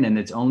wine, and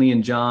it's only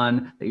in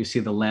John that you see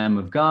the Lamb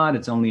of God,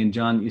 it's only in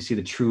John that you see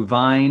the true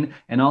vine,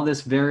 and all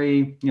this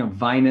very,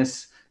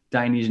 vinous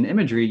Dionysian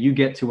imagery, you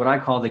get to what I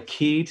call the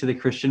key to the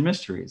Christian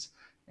mysteries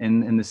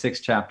in the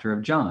 6th chapter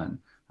of John.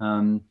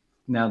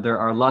 Now, there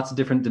are lots of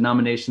different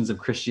denominations of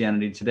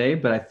Christianity today,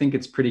 but I think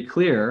it's pretty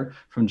clear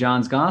from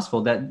John's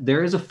gospel that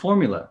there is a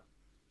formula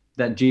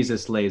that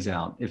Jesus lays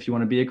out if you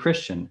want to be a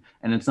Christian.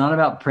 And it's not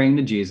about praying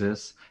to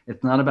Jesus.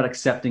 It's not about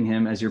accepting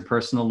him as your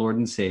personal Lord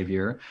and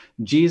Savior.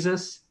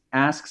 Jesus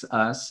asks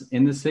us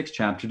in the 6th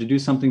chapter to do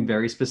something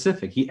very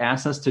specific. He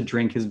asks us to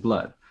drink his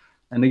blood.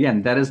 And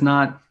again, that is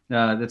not,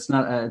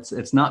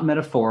 it's not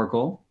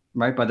metaphorical,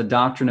 right? By the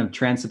doctrine of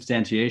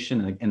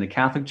transubstantiation in the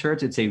Catholic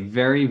Church, it's a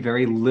very,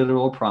 very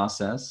literal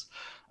process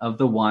of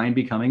the wine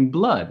becoming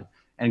blood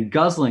and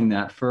guzzling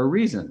that for a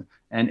reason.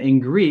 And in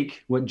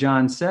Greek, what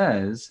John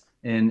says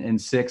in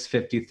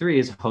 6:53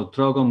 is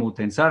hotrogo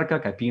mutensarka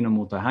kapino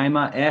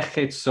mutahaima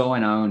echet so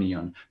en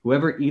aonion.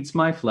 Whoever eats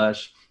my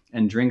flesh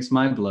and drinks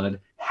my blood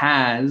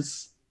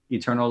has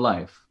eternal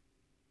life.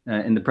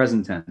 in the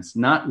present tense,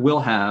 not will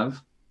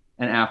have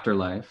an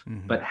afterlife,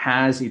 but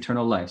has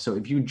eternal life. So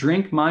if you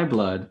drink my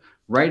blood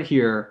right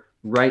here,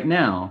 right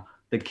now,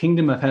 the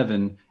kingdom of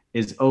heaven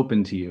is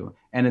open to you.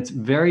 And it's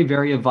very,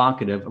 very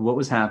evocative of what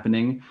was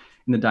happening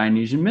in the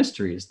Dionysian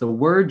mysteries. The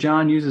word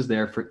John uses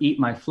there for eat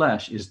my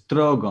flesh is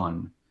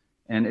drogon.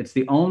 And it's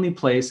the only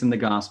place in the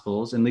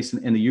Gospels, at least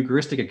in the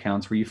Eucharistic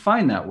accounts, where you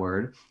find that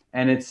word.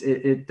 And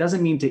it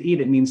doesn't mean to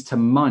eat, it means to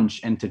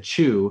munch and to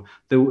chew,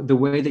 the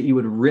way that you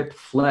would rip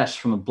flesh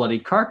from a bloody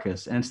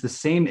carcass. And it's the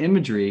same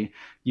imagery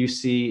you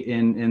see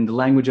in the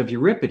language of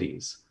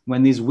Euripides,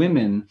 when these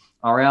women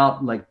are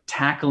out like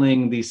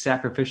tackling these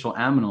sacrificial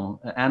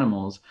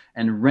animals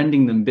and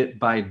rending them bit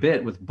by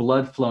bit with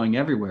blood flowing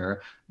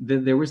everywhere.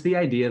 There was the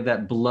idea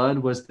that blood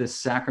was this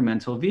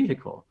sacramental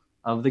vehicle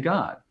of the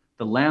God,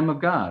 the Lamb of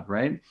God,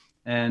 right?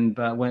 And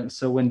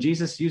when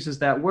Jesus uses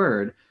that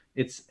word,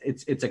 it's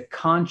a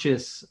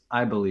conscious,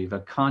 I believe, a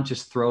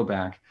conscious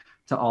throwback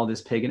to all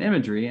this pagan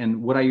imagery.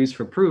 And what I use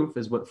for proof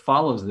is what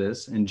follows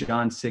this in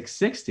John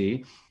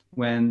 6:60,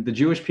 when the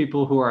Jewish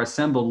people who are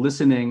assembled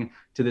listening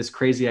to this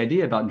crazy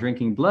idea about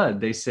drinking blood,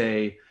 they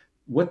say,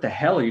 what the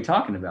hell are you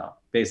talking about?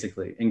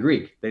 Basically, in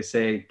Greek, they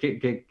say,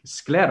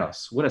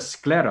 skleros, what a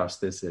skleros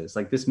this is.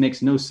 Like, this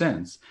makes no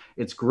sense.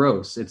 It's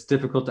gross. It's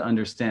difficult to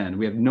understand.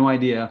 We have no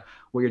idea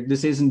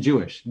this isn't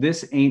Jewish.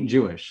 This ain't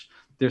Jewish.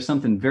 There's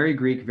something very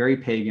Greek, very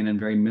pagan, and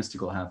very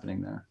mystical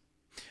happening there.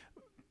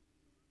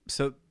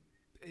 So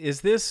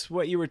is this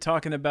what you were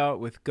talking about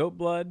with goat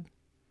blood?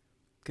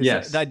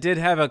 Yes. I did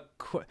have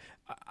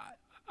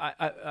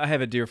I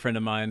have a dear friend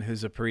of mine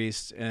who's a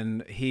priest,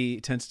 and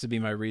he tends to be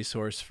my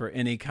resource for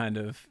any kind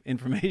of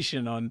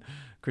information on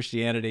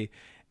Christianity.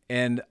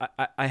 And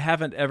I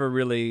haven't ever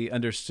really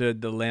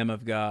understood the Lamb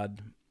of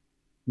God.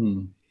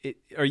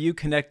 Are you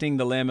connecting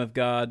the Lamb of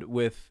God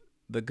with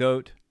the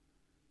goat?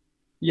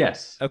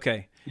 Yes.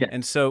 Okay. Yeah.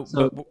 And so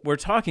we're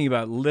talking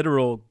about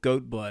literal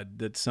goat blood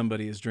that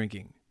somebody is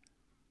drinking.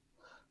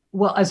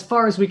 Well, as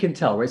far as we can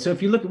tell, right? So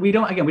if you look, we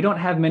don't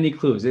have many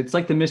clues. It's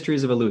like the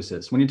mysteries of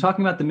Eleusis. When you're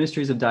talking about the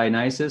mysteries of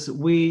Dionysus,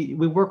 we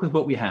work with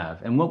what we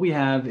have. And what we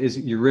have is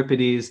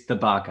Euripides, the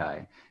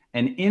Bacchae.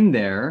 And in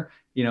there,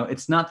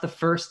 it's not the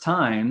first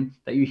time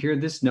that you hear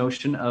this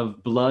notion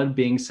of blood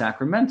being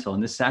sacramental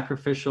and this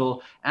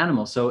sacrificial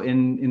animal. So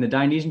in the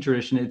Dionysian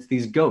tradition, it's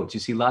these goats.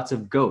 You see lots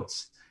of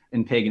goats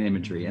in pagan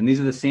imagery. And these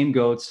are the same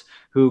goats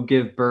who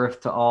give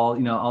birth to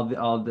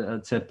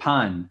to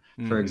Pan,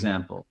 for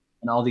example,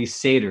 and all these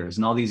satyrs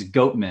and all these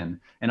goatmen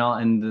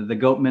and the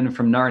goatmen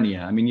from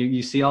Narnia. I mean,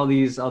 you see all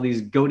these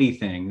goaty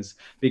things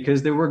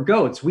because there were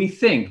goats. We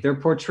think they're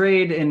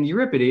portrayed in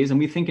Euripides, and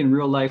we think in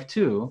real life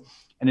too.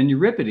 And in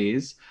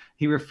Euripides,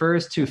 he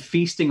refers to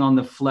feasting on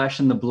the flesh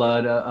and the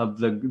blood of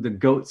the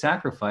goat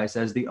sacrifice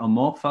as the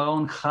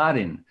omopharon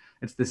charin.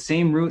 It's the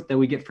same root that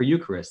we get for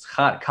Eucharist,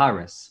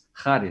 charis.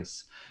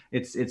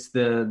 It's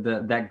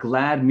that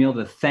glad meal,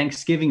 the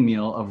Thanksgiving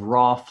meal of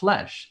raw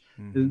flesh.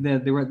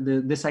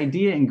 This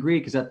idea in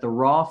Greek is that the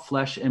raw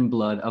flesh and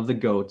blood of the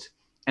goat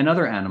and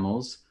other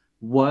animals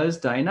was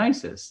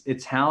Dionysus.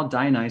 It's how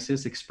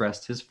Dionysus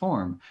expressed his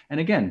form. And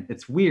again,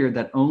 it's weird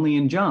that only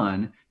in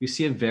John you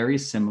see a very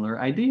similar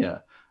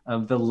idea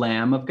of the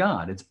Lamb of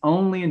God. It's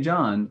only in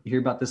John you hear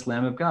about this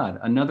Lamb of God,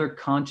 another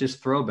conscious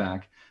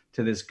throwback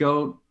to this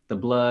goat, the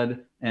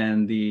blood,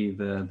 and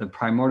the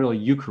primordial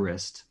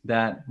Eucharist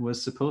that was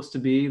supposed to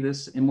be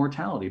this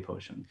immortality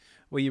potion.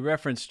 Well, you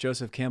referenced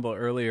Joseph Campbell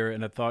earlier,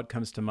 and a thought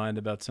comes to mind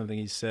about something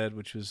he said,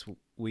 which was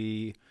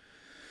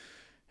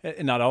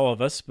not all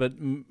of us, but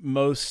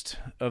most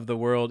of the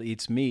world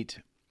eats meat.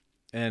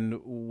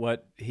 And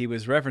what he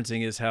was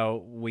referencing is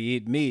how we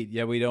eat meat,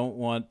 yet we don't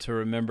want to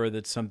remember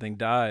that something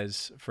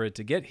dies for it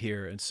to get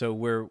here. And so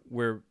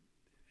we're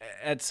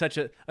at such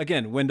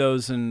again,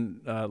 windows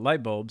and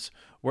light bulbs,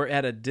 we're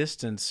at a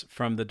distance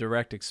from the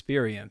direct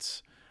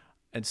experience.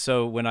 And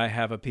so when I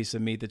have a piece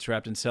of meat that's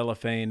wrapped in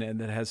cellophane and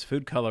that has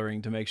food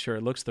coloring to make sure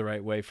it looks the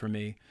right way for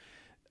me,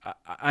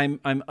 I'm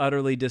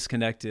utterly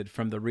disconnected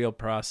from the real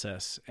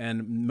process.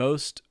 And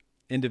most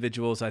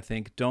individuals, I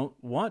think, don't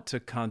want to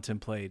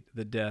contemplate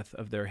the death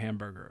of their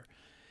hamburger.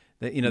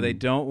 They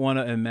don't want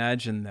to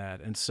imagine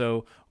that. And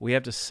so we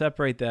have to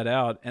separate that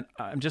out. And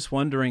I'm just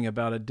wondering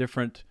about a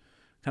different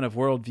kind of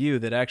worldview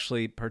that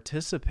actually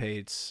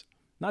participates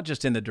not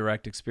just in the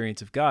direct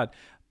experience of God,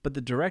 but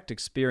the direct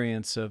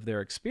experience of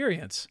their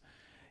experience.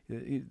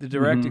 The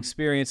direct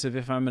experience of,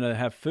 if I'm going to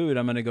have food,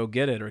 I'm going to go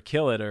get it or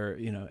kill it, or,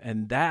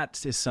 and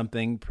that is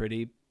something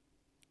pretty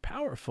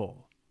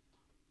powerful.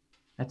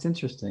 That's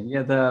interesting.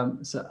 Yeah.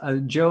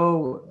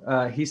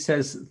 Joe, he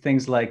says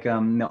things like,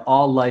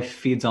 all life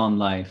feeds on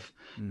life.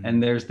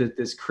 And there's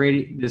this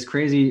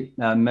crazy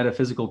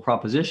metaphysical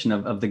proposition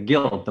of the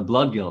guilt, the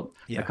blood guilt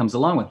that comes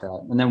along with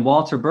that. And then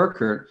Walter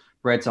Burkert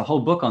writes a whole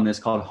book on this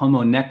called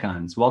Homo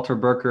Neckans. Walter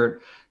Burkert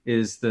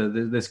is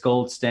this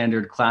gold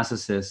standard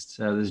classicist,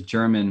 this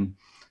German,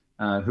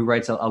 who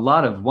writes a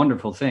lot of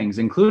wonderful things,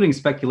 including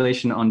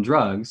speculation on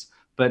drugs.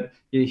 But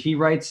he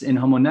writes in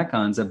Homo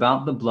Necons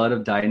about the blood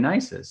of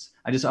Dionysus.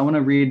 I want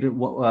to read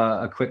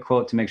a quick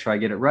quote to make sure I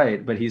get it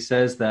right. But he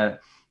says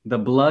that the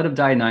blood of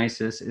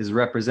Dionysus is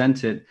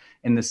represented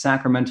in the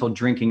sacramental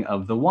drinking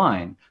of the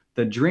wine.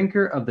 The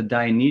drinker of the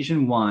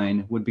Dionysian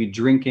wine would be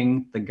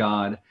drinking the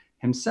god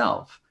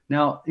himself.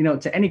 Now,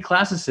 to any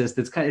classicist,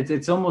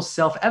 it's almost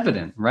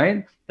self-evident,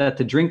 right? That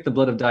to drink the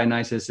blood of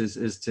Dionysus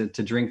is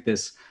to drink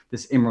this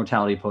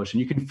immortality potion.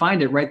 You can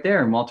find it right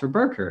there in Walter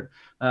Burkert.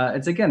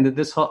 It's again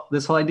this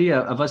whole idea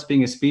of us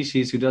being a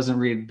species who doesn't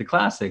read the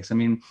classics. I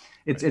mean,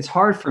 it's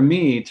hard for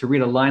me to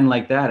read a line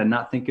like that and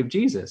not think of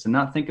Jesus and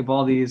not think of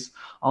all these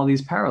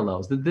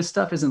parallels. This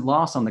stuff isn't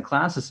lost on the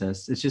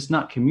classicists. It's just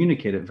not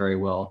communicated very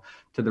well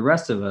to the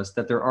rest of us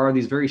that there are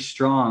these very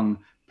strong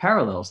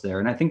parallels there.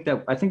 And I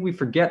think we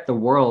forget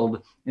the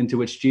world into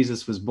which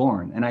Jesus was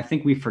born. And I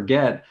think we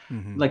forget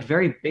like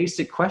very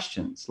basic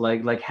questions,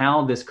 like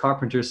how this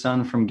carpenter's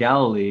son from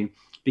Galilee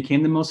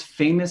became the most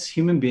famous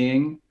human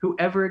being who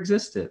ever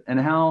existed, and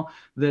how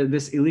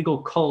this illegal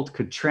cult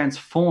could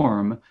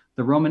transform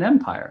the Roman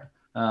Empire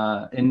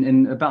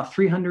in about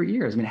 300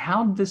 years. I mean,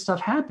 how did this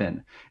stuff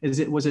happen?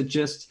 Was it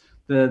just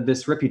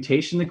this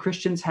reputation the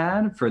Christians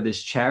had for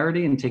this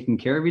charity and taking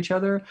care of each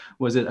other?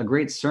 Was it a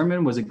great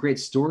sermon? Was it great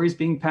stories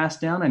being passed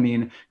down? I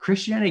mean,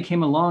 Christianity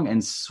came along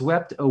and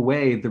swept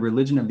away the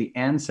religion of the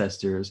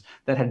ancestors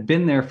that had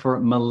been there for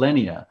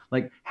millennia.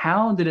 Like,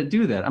 how did it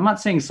do that? I'm not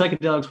saying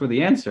psychedelics were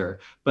the answer,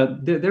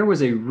 but there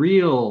was a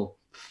real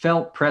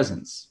felt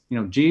presence.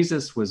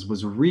 Jesus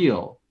was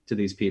real to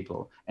these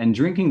people, and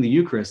drinking the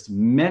Eucharist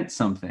meant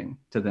something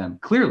to them,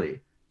 clearly,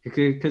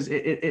 because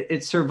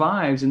it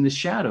survives in the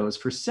shadows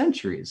for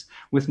centuries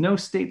with no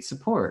state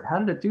support. How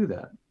did it do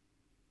that?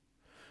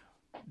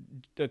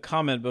 A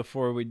comment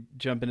before we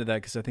jump into that,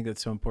 because I think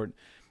that's so important.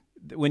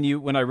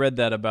 When I read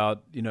that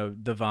about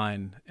the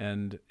vine,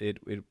 and it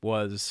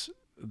was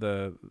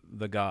the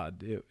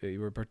God, you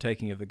were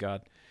partaking of the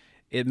God,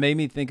 it made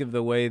me think of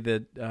the way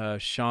that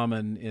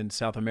shaman in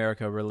South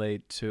America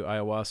relate to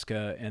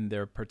ayahuasca, and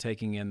they're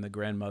partaking in the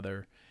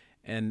grandmother.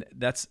 And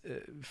that's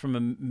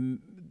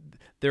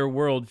their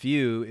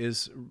worldview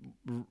is,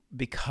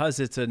 because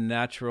it's a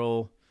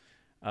natural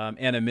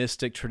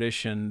animistic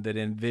tradition that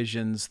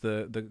envisions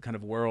the kind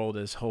of world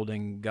as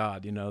holding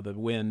God, the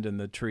wind and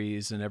the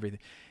trees and everything.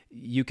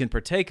 You can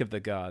partake of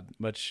the God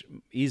much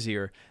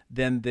easier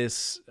than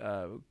this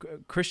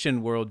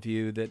Christian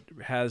worldview that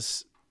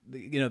has,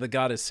 the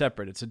God is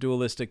separate. It's a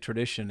dualistic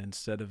tradition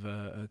instead of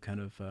a kind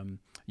of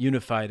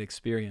unified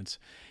experience.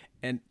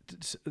 And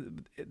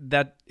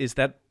that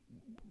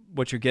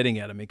what you're getting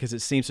at? I mean, because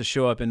it seems to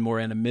show up in more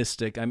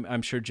animistic.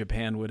 I'm sure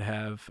Japan would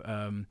have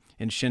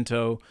in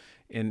Shinto,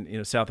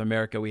 in South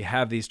America, we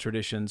have these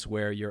traditions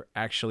where you're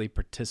actually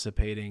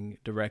participating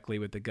directly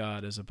with the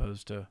God as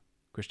opposed to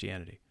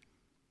Christianity.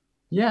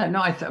 Yeah,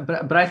 no,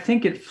 but I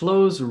think it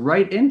flows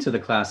right into the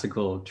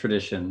classical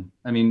tradition.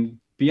 I mean,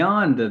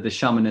 beyond the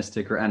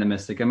shamanistic or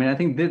animistic. I mean, I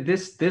think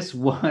this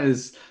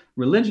was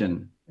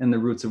religion in the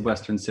roots of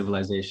Western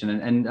civilization.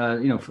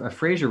 And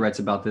Fraser writes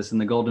about this in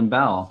The Golden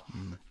Bough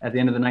at the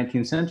end of the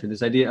 19th century,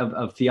 this idea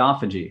of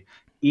theophagy,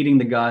 eating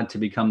the God to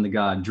become the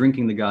God,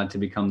 drinking the God to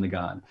become the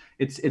God.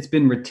 It's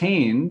been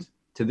retained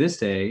to this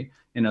day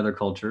in other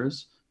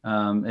cultures.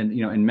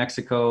 In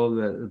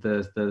Mexico,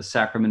 the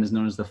sacrament is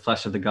known as the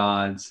flesh of the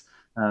gods.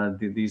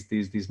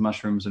 These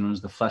mushrooms are known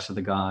as the flesh of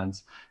the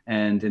gods.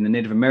 And in the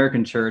Native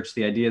American church,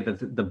 the idea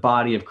that the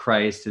body of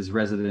Christ is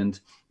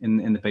resident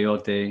in the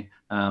peyote.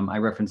 I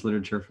reference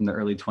literature from the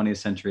early 20th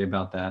century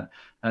about that.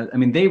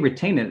 They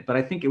retain it, but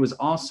I think it was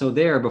also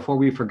there before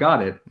we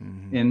forgot it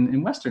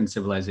in Western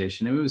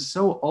civilization. It was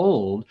so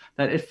old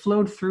that it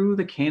flowed through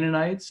the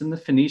Canaanites and the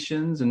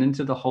Phoenicians and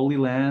into the Holy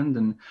Land.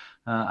 And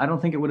I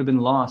don't think it would have been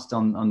lost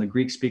on the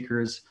Greek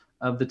speakers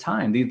of the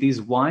time.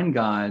 These wine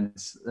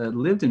gods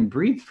lived and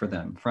breathed for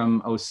them,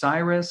 from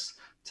Osiris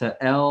to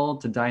El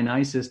to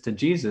Dionysus to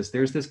Jesus.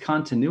 There's this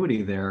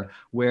continuity there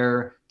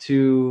where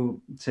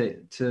to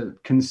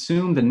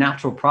consume the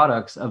natural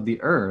products of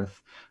the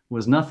earth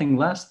was nothing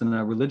less than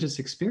a religious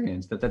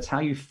experience. That's how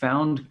you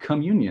found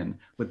communion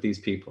with these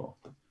people.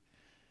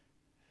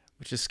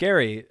 Which is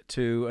scary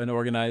to an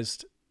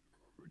organized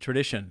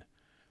tradition.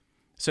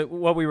 So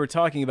what we were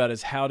talking about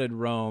is how did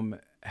Rome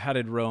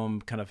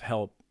kind of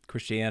help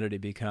Christianity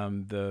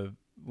become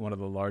one of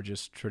the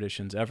largest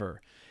traditions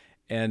ever?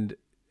 And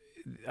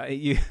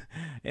a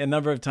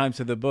number of times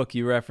in the book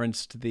you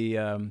referenced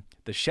the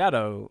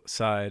shadow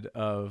side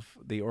of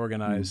the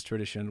organized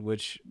tradition,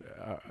 which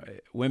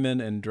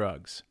women and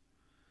drugs.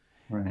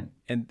 Right.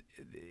 And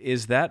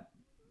is that,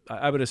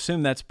 I would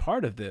assume that's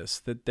part of this,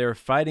 that they're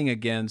fighting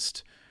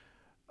against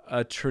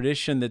a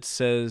tradition that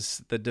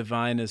says the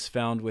divine is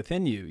found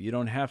within you. You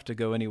don't have to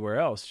go anywhere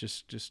else.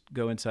 Just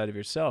go inside of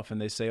yourself. And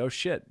they say, oh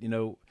shit,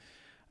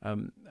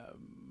 some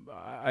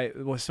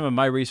of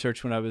my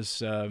research when I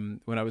was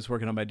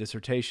working on my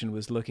dissertation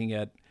was looking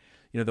at,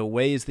 the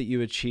ways that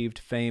you achieved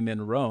fame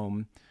in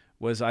Rome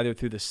was either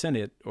through the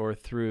Senate or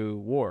through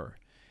war.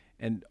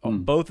 and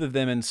both of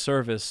them in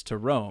service to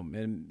Rome.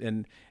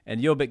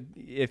 And you'll be,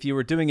 if you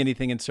were doing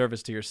anything in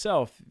service to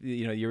yourself,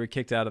 you were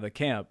kicked out of the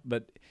camp.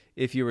 But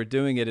if you were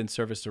doing it in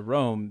service to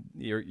Rome,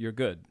 you're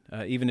good.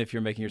 Even if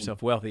you're making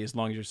yourself wealthy, as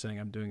long as you're saying,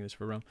 I'm doing this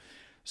for Rome.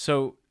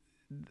 So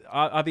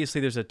obviously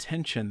there's a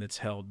tension that's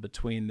held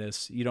between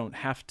this. You don't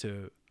have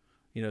to,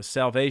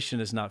 salvation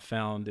is not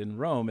found in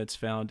Rome, it's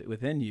found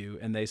within you.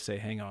 And they say,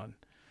 hang on.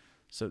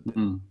 So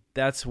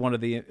that's one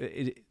of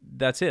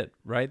that's it,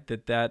 right?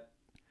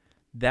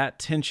 That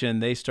tension,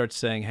 they start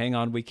saying, hang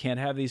on, we can't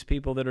have these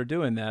people that are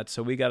doing that.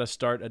 So we got to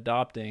start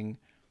adopting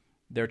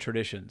their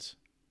traditions.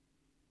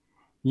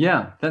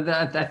 Yeah,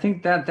 I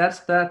think that's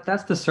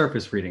the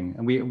surface reading,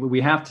 and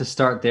we have to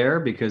start there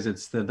because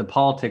it's the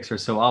politics are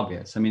so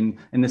obvious. I mean,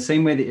 in the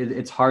same way that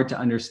it's hard to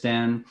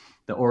understand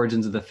the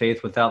origins of the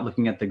faith without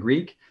looking at the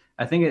Greek,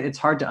 I think it's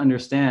hard to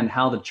understand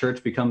how the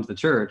church becomes the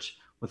church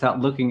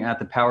without looking at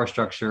the power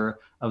structure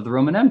of the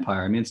Roman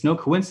Empire. I mean, it's no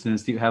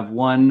coincidence that you have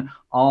one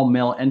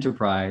all-male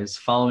enterprise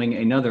following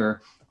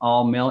another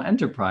all-male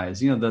enterprise.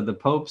 The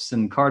popes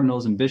and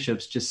cardinals and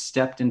bishops just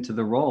stepped into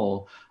the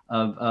role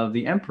of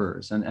the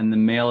emperors and the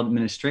male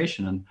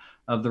administration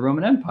of the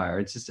Roman Empire.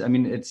 It's just, I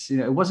mean,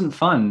 it wasn't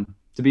fun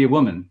to be a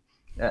woman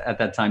at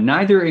that time,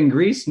 neither in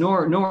Greece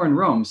nor in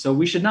Rome. So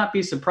we should not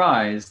be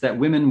surprised that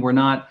women were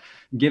not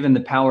given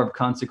the power of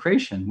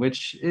consecration,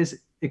 which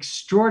is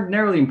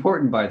extraordinarily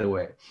important, by the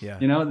way. Yeah.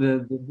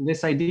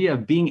 This idea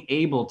of being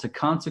able to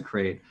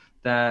consecrate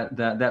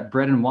that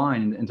bread and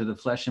wine into the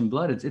flesh and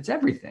blood, it's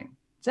everything.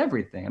 It's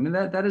everything. I mean,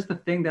 that is the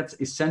thing that's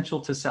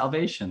essential to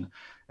salvation,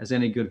 as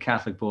any good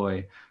Catholic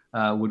boy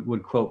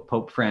would quote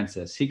Pope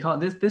Francis. He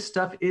called this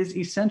stuff is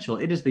essential.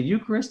 It is the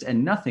Eucharist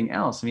and nothing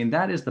else. I mean,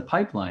 that is the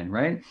pipeline,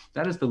 right?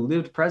 That is the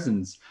lived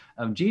presence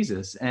of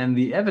Jesus. And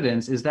the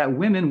evidence is that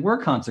women were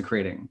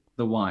consecrating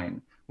the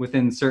wine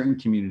within certain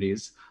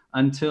communities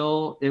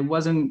until it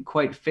wasn't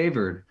quite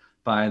favored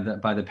by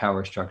the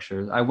power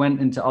structure. I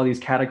went into all these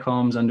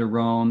catacombs under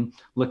Rome,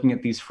 looking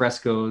at these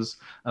frescoes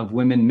of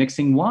women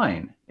mixing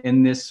wine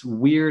in this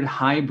weird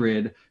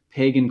hybrid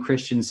pagan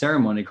Christian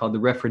ceremony called the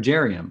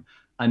Refrigerium,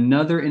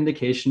 another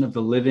indication of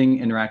the living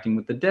interacting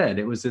with the dead.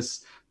 It was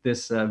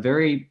this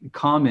very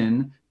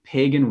common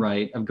pagan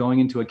rite of going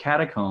into a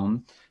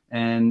catacomb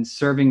and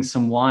serving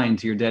some wine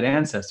to your dead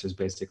ancestors,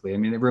 basically. I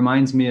mean, it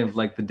reminds me of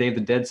like the Day of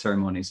the Dead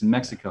ceremonies in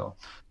Mexico,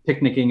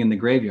 picnicking in the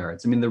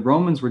graveyards. I mean, the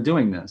Romans were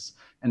doing this,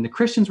 and the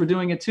Christians were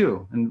doing it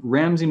too. And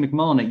Ramsay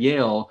MacMullen at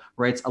Yale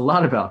writes a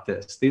lot about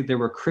this. There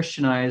were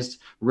Christianized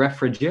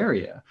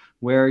refrigeria,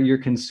 where you're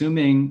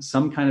consuming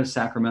some kind of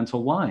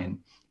sacramental wine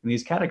in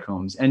these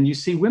catacombs. And you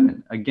see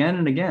women again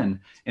and again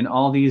in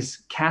all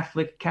these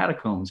Catholic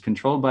catacombs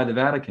controlled by the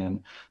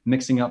Vatican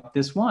mixing up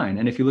this wine.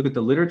 And if you look at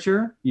the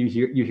literature, you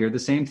hear the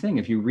same thing.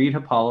 If you read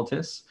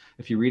Hippolytus,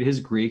 if you read his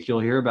Greek, you'll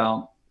hear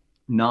about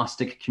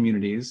Gnostic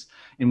communities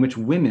in which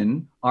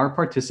women are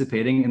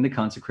participating in the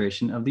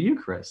consecration of the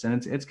Eucharist.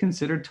 And it's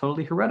considered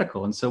totally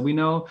heretical. And so we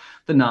know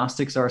the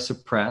Gnostics are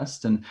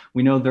suppressed, and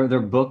we know their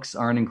books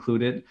aren't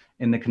included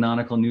in the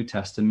canonical New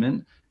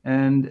Testament.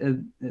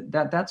 And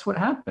that's what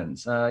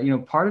happens.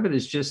 Part of it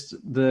is just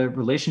the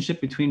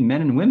relationship between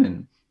men and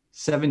women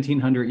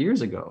 1,700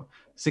 years ago,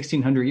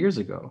 1,600 years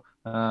ago.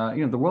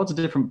 The world's a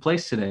different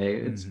place today.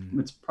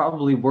 It's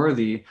probably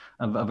worthy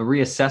of a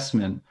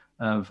reassessment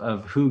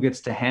of who gets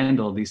to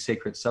handle these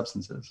sacred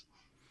substances.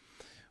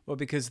 Well,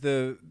 because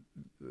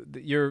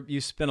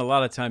you spend a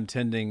lot of time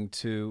tending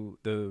to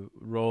the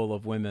role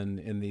of women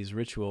in these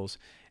rituals,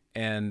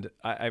 and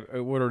I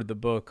ordered the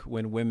book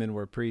When Women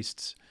Were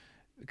Priests,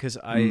 because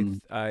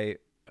I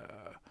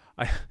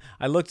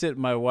looked at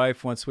my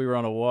wife once. We were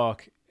on a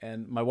walk,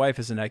 and my wife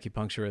is an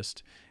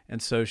acupuncturist,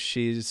 and so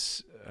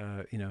she's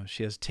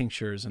she has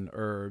tinctures and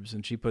herbs,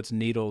 and she puts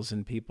needles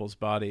in people's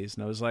bodies.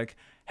 And I was like,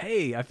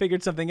 hey, I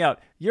figured something out.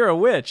 You're a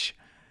witch.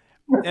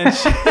 And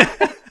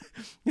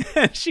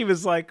she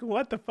was like,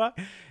 what the fuck?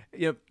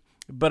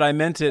 But I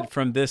meant it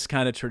from this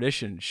kind of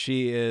tradition.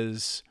 She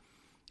is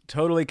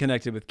totally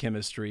connected with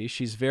chemistry.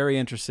 She's very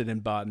interested in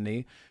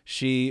botany.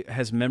 She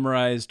has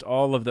memorized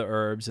all of the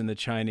herbs in the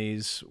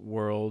Chinese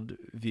world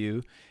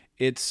view.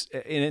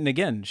 And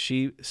again,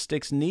 she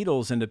sticks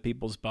needles into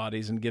people's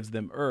bodies and gives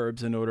them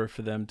herbs in order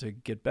for them to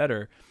get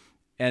better.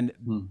 And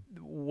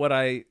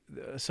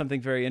something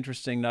very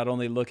interesting, not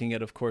only looking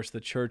at, of course, the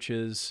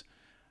church's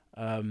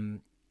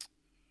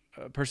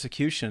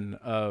persecution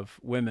of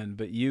women,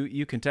 but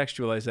you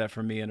contextualize that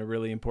for me in a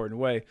really important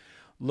way,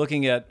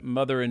 looking at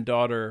mother and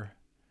daughter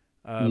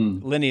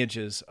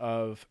lineages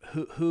of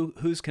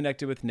who's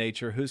connected with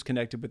nature, who's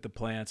connected with the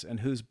plants, and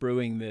who's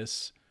brewing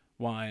this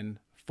wine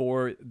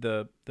for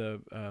the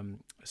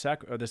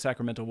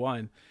sacramental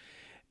wine.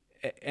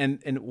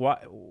 And why,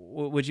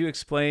 would you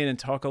explain and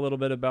talk a little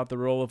bit about the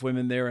role of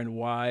women there and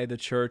why the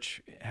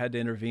church had to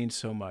intervene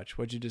so much?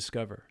 What'd you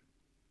discover?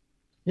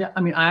 Yeah,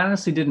 I mean, I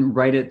honestly didn't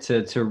write it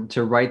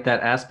to write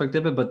that aspect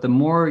of it, but the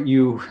more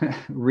you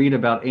read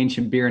about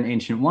ancient beer and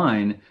ancient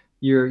wine,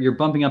 you're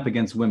bumping up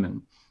against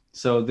women.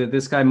 So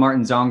this guy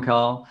Martin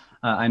Zoncal,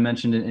 I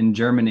mentioned it in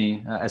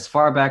Germany, as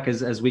far back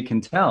as we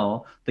can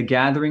tell, the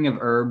gathering of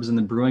herbs and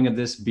the brewing of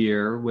this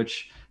beer,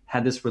 which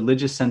had this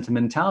religious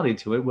sentimentality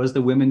to it, was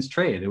the women's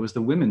trade. It was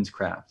the women's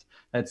craft.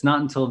 It's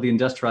not until the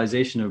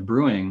industrialization of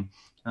brewing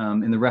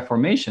in the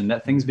Reformation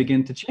that things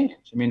begin to change.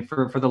 I mean,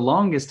 for the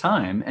longest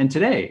time, and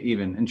today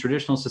even in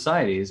traditional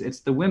societies,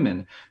 it's the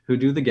women who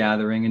do the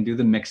gathering and do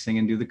the mixing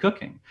and do the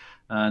cooking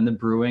and the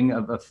brewing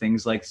of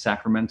things like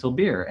sacramental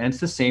beer. And it's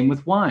the same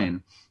with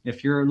wine.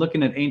 If you're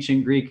looking at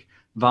ancient Greek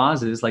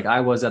vases like I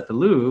was at the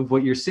Louvre,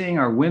 what you're seeing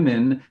are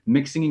women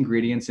mixing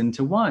ingredients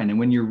into wine. And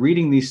when you're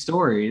reading these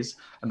stories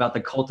about the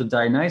cult of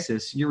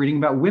Dionysus, you're reading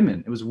about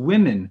women. It was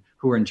women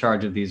who were in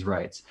charge of these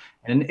rites.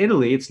 And in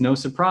Italy, it's no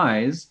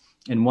surprise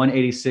in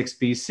 186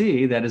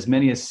 BC that as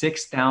many as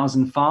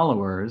 6,000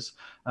 followers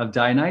of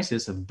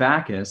Dionysus, of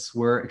Bacchus,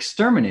 were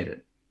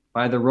exterminated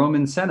by the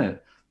Roman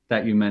Senate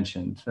that you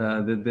mentioned.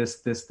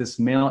 This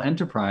male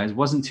enterprise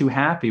wasn't too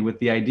happy with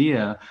the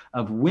idea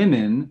of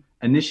women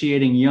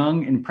initiating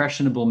young,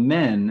 impressionable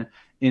men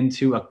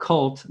into a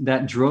cult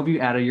that drove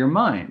you out of your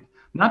mind.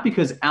 Not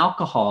because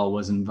alcohol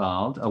was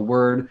involved, a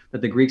word that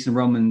the Greeks and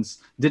Romans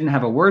didn't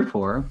have a word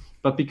for,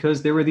 but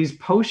because there were these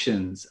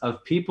potions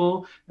of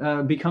people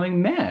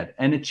becoming mad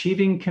and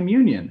achieving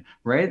communion,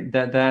 right?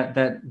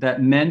 That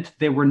meant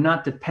they were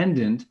not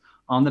dependent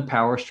on the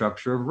power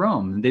structure of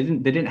Rome. They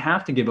didn't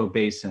have to give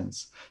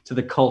obeisance to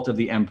the cult of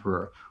the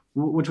emperor,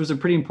 which was a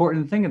pretty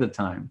important thing at the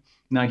time.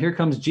 Now here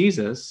comes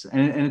Jesus,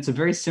 and it's a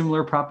very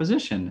similar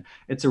proposition.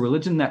 It's a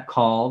religion that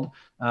called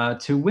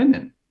to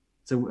women.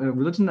 It's a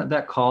religion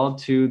that called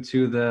to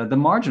the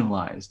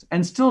marginalized,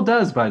 and still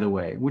does, by the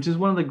way, which is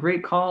one of the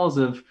great calls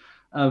of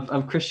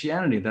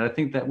Christianity that I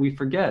think that we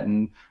forget,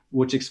 and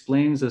which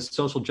explains the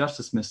social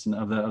justice mission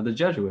of the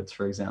Jesuits,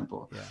 for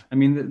example. Yeah. I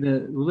mean,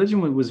 the religion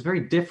was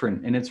very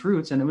different in its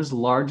roots, and it was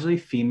largely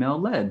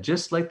female-led,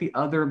 just like the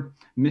other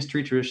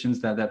mystery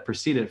traditions that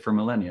preceded for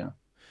millennia.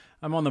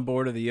 I'm on the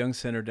board of the Young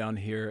Center down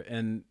here,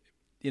 and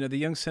the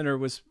Young Center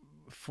was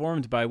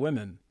formed by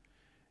women.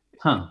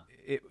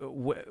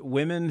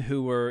 Women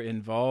who were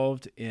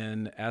involved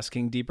in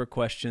asking deeper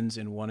questions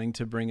and wanting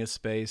to bring a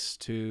space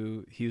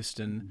to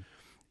Houston.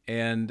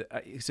 And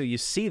so you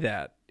see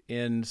that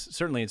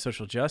certainly in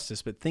social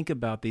justice, but think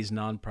about these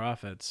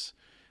nonprofits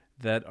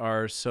that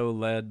are so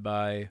led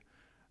by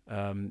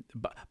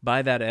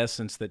that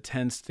essence that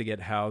tends to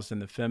get housed in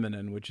the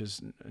feminine, which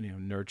is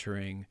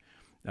nurturing,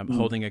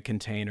 holding a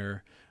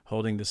container,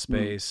 holding the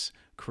space,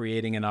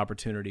 creating an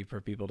opportunity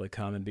for people to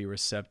come and be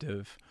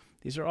receptive.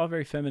 These are all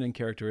very feminine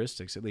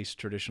characteristics, at least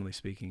traditionally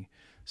speaking.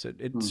 So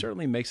it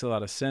certainly makes a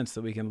lot of sense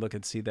that we can look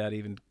and see that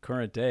even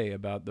current day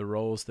about the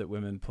roles that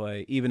women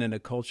play, even in a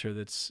culture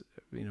that's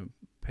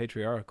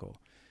patriarchal.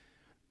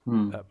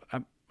 I'm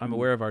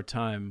aware of our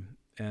time,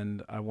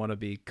 and I want to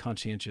be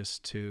conscientious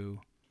to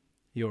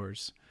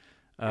yours.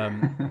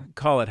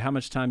 Call it. How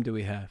much time do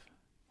we have?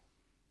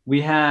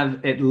 We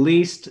have at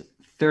least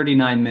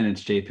 39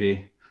 minutes,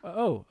 JP.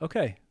 Oh,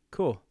 okay,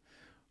 cool.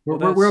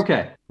 We're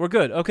okay. We're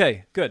good.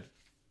 Okay, good.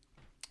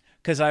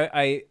 Because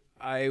okay,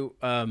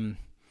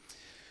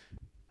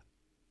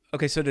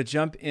 so to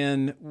jump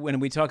in,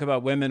 when we talk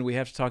about women, we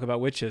have to talk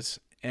about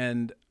witches.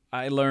 And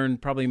I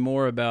learned probably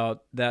more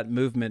about that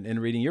movement in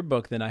reading your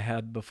book than I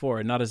had before.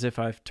 And not as if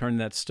I've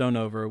turned that stone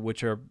over,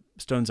 which are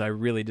stones I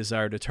really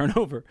desire to turn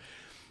over.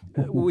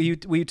 Will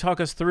you talk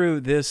us through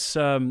this,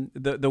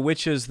 the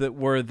witches that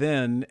were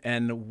then,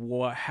 and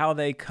how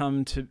they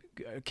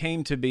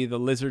came to be the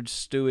lizard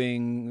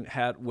stewing,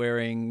 hat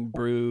wearing,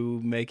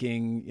 brew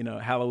making,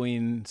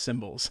 Halloween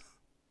symbols?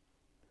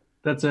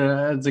 That's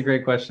a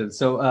great question.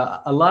 So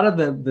a lot of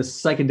the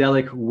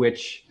psychedelic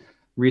witch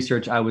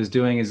research I was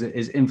doing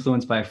is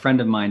influenced by a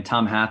friend of mine,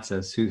 Tom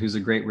Hatzis, who's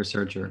a great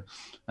researcher.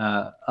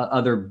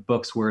 Other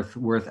books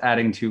worth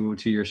adding to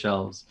your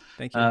shelves.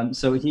 Thank you.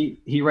 So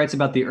he writes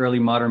about the early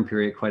modern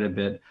period quite a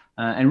bit,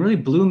 and really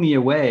blew me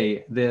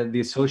away the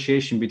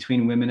association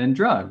between women and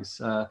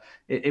drugs.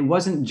 It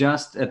wasn't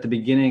just at the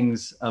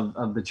beginnings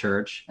of the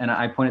church, and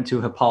I pointed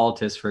to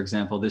Hippolytus, for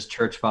example, this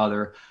church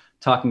father,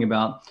 talking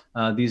about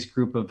these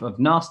group of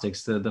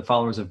Gnostics, the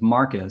followers of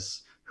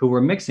Marcus, who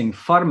were mixing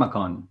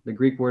pharmakon, the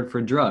Greek word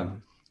for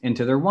drug,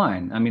 into their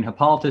wine. I mean,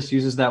 Hippolytus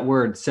uses that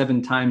word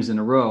 7 times in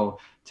a row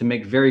to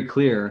make very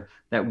clear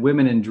that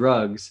women and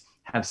drugs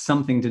have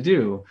something to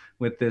do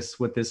with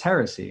this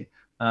heresy.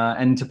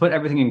 And to put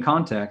everything in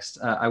context,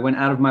 I went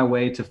out of my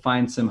way to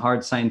find some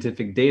hard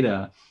scientific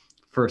data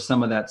for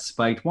some of that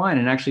spiked wine,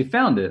 and actually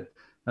found it.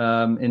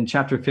 In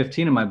chapter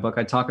 15 of my book,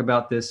 I talk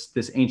about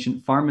this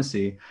ancient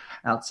pharmacy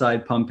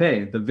outside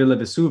Pompeii, the Villa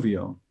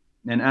Vesuvio.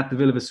 And at the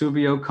Villa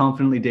Vesuvio,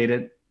 confidently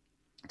dated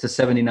to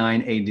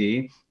 79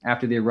 AD,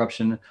 after the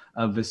eruption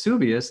of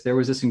Vesuvius, there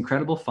was this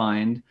incredible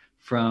find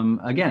from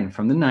the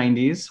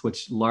 90s,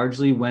 which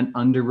largely went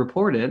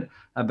underreported,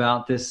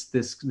 about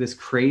this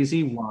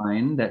crazy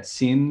wine that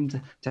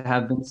seemed to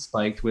have been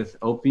spiked with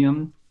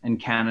opium and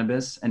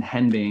cannabis and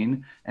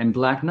henbane and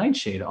black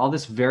nightshade, all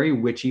this very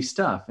witchy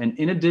stuff. And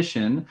in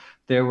addition,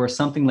 there were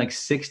something like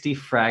 60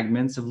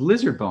 fragments of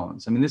lizard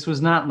bones. I mean, this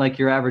was not like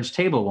your average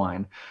table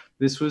wine.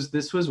 This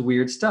was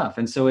weird stuff.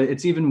 And so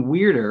it's even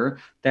weirder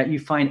that you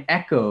find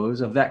echoes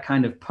of that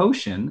kind of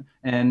potion.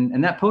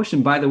 And that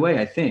potion, by the way,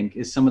 I think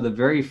is some of the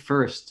very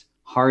first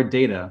hard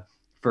data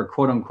for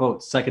quote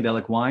unquote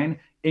psychedelic wine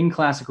in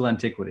classical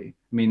antiquity.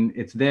 I mean,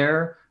 it's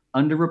there,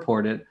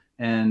 underreported,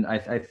 and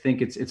I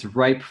think it's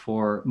ripe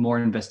for more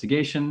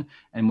investigation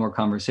and more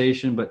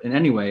conversation. But in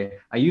any way,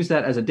 I use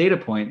that as a data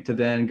point to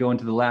then go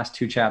into the last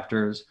two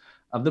chapters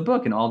of the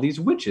book and all these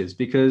witches,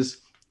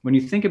 because when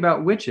you think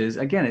about witches,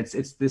 again,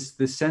 it's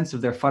this sense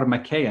of their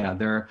pharmakeia,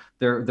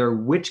 their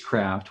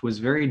witchcraft was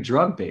very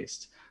drug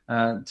based,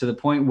 to the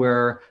point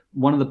where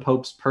one of the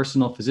Pope's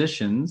personal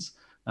physicians,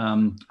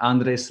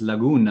 Andres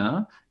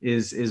Laguna,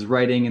 is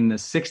writing in the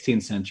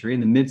 16th century, in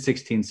the mid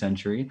 16th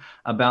century,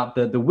 about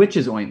the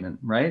witch's ointment,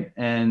 right?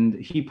 And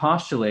he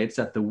postulates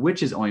that the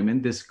witch's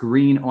ointment, this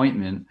green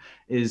ointment,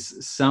 is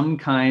some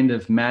kind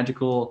of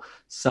magical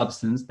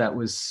substance that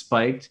was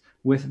spiked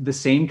with the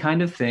same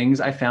kind of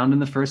things I found in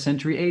the first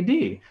century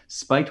AD,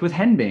 spiked with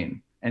henbane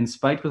and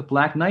spiked with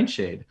black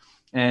nightshade.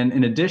 And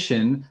in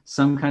addition,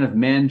 some kind of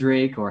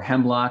mandrake or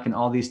hemlock and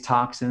all these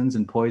toxins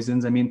and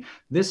poisons. I mean,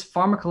 this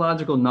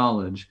pharmacological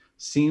knowledge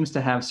seems to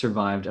have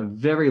survived a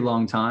very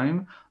long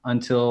time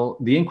until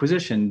the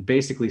Inquisition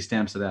basically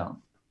stamps it out.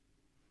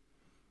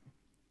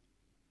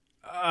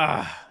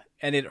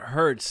 And it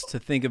hurts to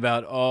think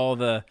about all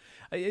the...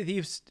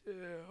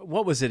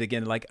 what was it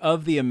again? Like,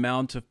 of the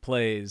amount of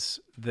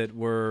plays that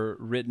were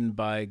written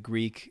by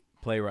Greek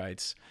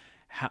playwrights,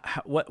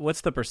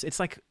 what's the percent? It's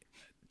like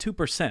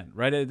 2%,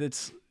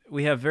 right?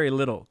 We have very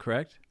little,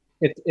 correct?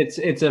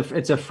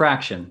 It's a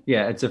fraction.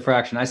 Yeah, it's a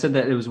fraction. I said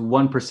that it was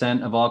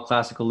 1% of all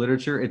classical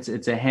literature.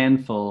 It's a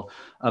handful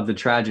of the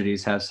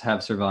tragedies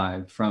have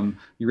survived, from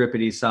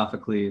Euripides,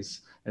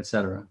 Sophocles,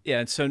 etc. Yeah,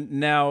 and so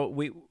now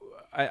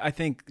I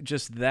think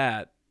just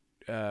that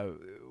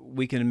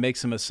we can make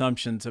some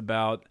assumptions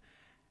about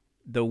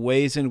the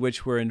ways in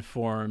which we're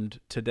informed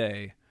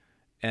today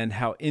and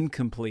how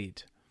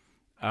incomplete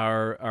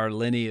our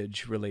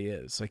lineage really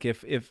is. Like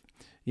if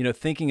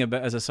thinking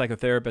about, as a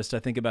psychotherapist, I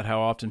think about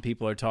how often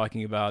people are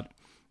talking about,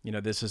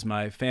 this is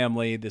my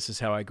family, this is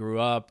how I grew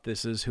up,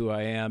 this is who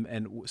I am.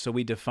 And so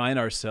we define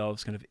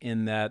ourselves kind of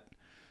in that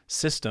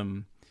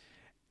system.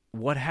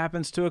 What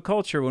happens to a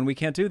culture when we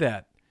can't do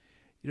that?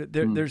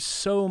 There's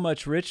so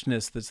much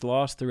richness that's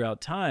lost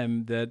throughout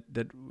time that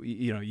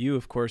you,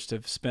 of course,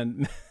 have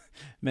spent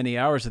many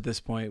hours at this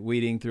point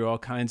weeding through all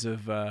kinds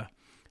of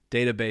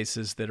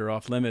databases that are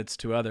off limits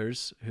to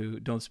others who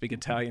don't speak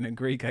Italian and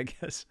Greek, I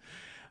guess.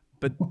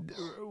 But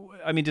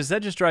I mean, does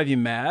that just drive you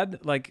mad?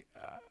 Like,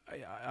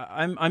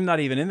 I'm not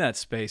even in that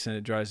space, and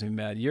it drives me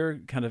mad. You're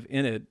kind of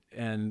in it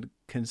and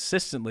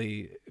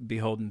consistently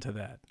beholden to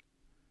that.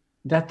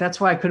 That's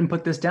why I couldn't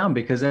put this down,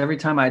 because every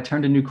time I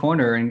turned a new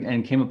corner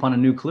and came upon a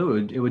new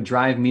clue, it would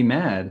drive me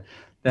mad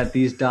that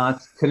these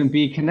dots couldn't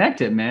be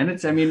connected, man.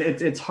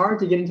 It's hard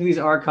to get into these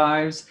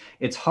archives.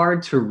 It's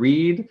hard to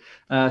read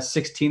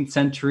 16th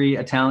century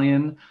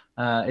Italian.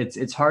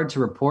 It's hard to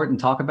report and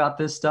talk about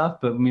this stuff.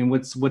 But I mean,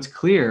 what's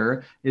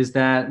clear is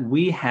that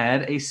we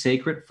had a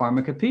sacred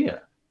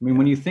pharmacopoeia. I mean,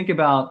 when you think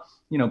about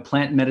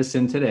plant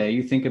medicine today,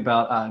 you think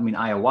about,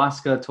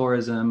 ayahuasca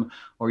tourism,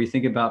 or you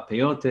think about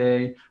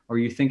peyote, or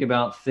you think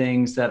about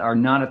things that are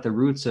not at the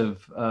roots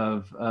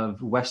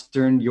of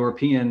Western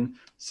European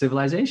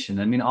civilization.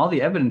 I mean, all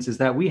the evidence is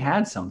that we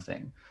had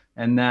something,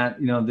 and that,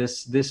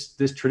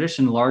 this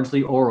tradition,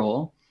 largely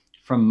oral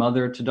from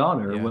mother to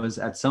daughter, was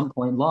at some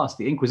point lost.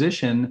 The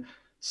Inquisition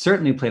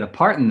certainly played a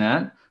part in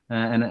that.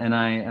 And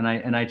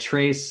I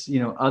trace,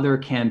 other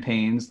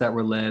campaigns that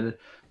were led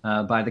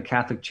by the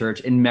Catholic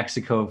Church in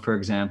Mexico, for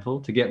example,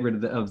 to get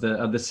rid of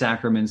the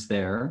sacraments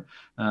there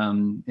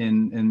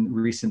in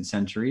recent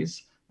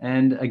centuries.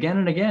 And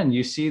again,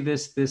 you see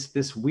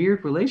this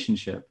weird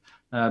relationship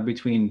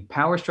between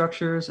power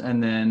structures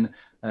and then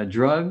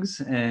drugs,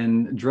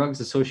 and drugs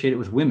associated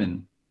with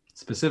women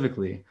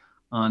specifically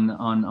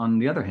on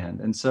the other hand.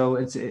 And so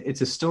it's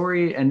a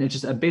story, and it's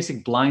just a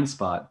basic blind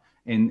spot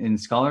in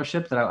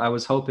scholarship that I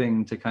was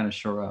hoping to kind of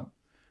shore up.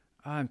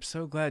 I'm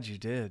so glad you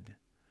did.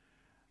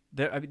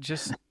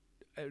 Just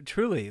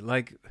truly,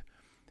 like,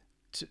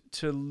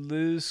 to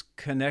lose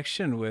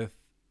connection with.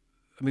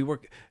 I mean,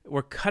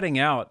 we're cutting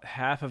out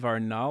half of our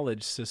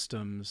knowledge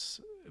systems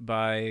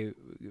by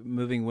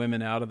moving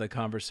women out of the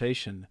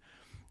conversation.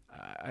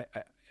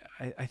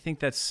 I think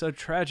that's so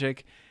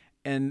tragic,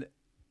 and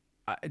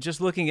just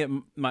looking at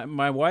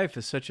my wife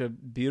is such a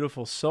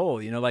beautiful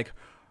soul. Like,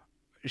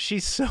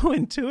 she's so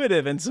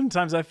intuitive, and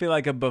sometimes I feel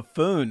like a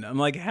buffoon. I'm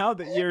like, how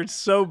that you're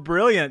so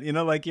brilliant,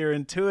 like you're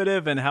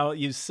intuitive, and how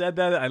you said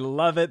that. I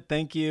love it.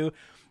 Thank you.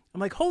 I'm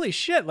like, holy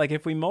shit. Like,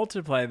 if we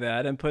multiply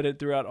that and put it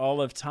throughout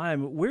all of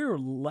time, we're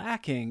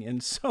lacking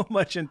in so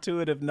much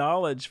intuitive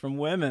knowledge from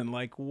women.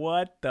 Like,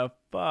 what the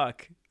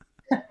fuck?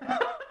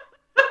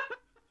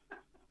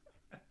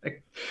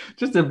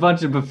 Just a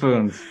bunch of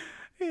buffoons.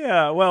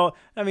 Yeah, well,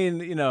 I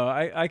mean,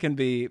 I can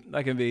be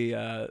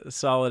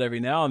solid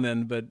every now and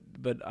then, but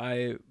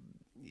I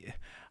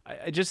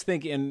just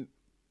think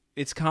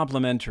it's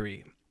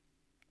complementary.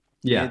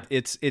 Yeah.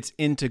 It's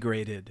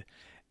integrated.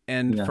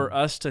 And Yeah. for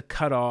us to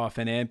cut off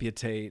and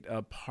amputate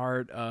a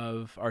part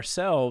of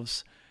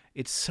ourselves,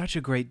 it's such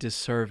a great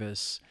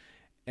disservice.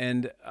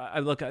 And I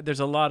look, there's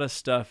a lot of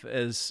stuff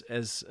as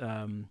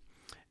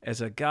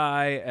a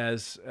guy,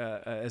 as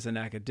an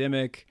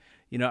academic.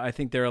 I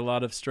think there are a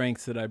lot of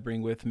strengths that I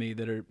bring with me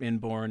that are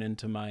inborn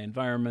into my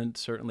environment,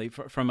 certainly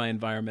from my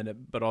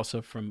environment, but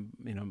also from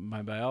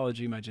my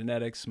biology, my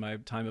genetics, my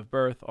time of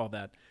birth, all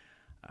that.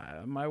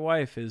 My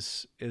wife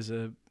is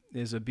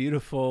a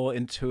beautiful,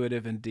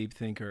 intuitive, and deep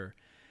thinker.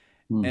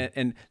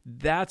 And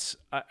that's,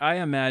 I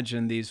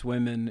imagine these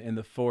women in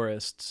the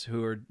forests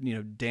who are,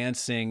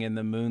 dancing in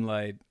the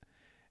moonlight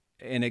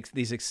in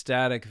these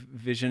ecstatic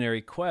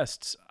visionary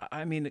quests.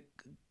 I mean,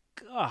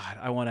 God,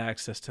 I want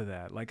access to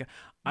that. Like,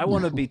 I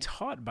want to be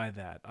taught by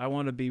that. I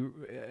want to be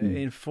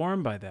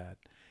informed by that.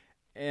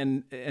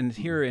 And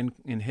here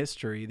in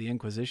history, the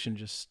Inquisition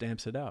just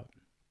stamps it out.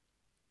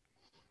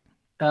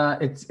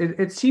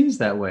 It seems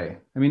that way.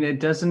 I mean,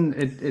 it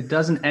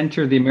doesn't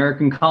enter the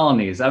American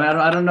colonies. I mean,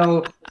 I don't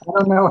know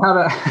how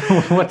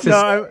to what to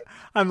say.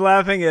 I'm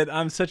laughing at.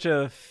 I'm such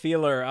a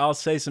feeler. I'll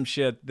say some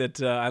shit that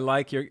I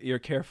like. You're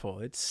careful.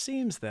 It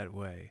seems that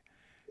way.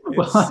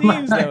 It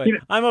seems that way.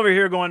 I'm over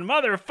here going,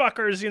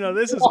 motherfuckers.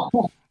 This is.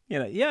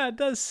 Yeah, it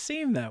does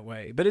seem that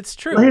way, but it's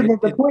true.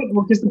 The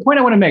point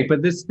I want to make,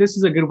 but this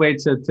is a good way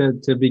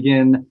to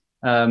begin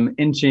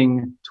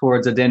inching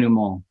towards a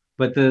denouement.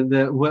 But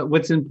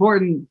what's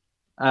important,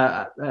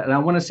 and I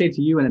want to say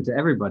to you and to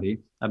everybody,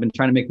 I've been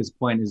trying to make this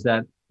point, is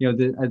that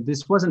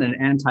this wasn't an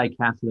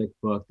anti-Catholic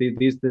book.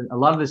 A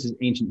lot of this is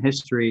ancient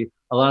history.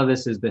 A lot of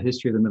this is the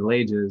history of the Middle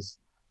Ages.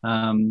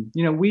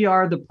 We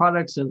are the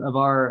products of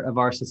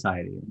our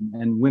society,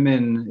 and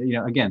women.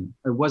 Again,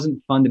 it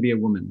wasn't fun to be a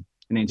woman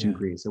in ancient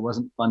Greece. It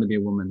wasn't fun to be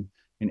a woman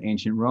in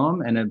ancient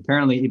Rome, and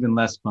apparently even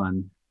less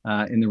fun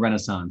in the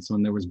Renaissance,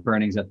 when there was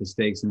burnings at the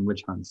stakes and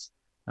witch hunts,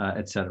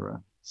 etc.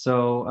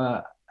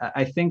 So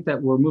I think that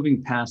we're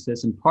moving past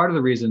this. And part of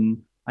the reason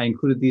I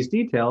included these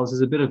details is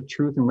a bit of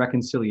truth and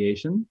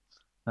reconciliation,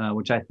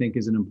 which I think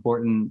is an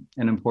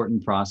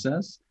important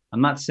process.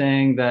 I'm not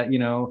saying that,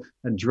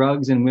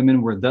 drugs and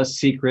women were thus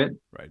secret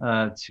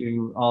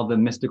to all the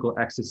mystical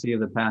ecstasy of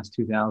the past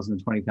 2,000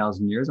 and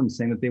 20,000 years. I'm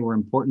saying that they were an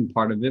important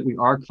part of it. We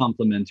are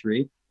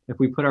complementary. If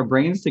we put our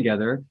brains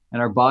together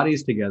and our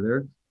bodies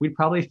together, we'd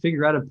probably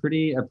figure out a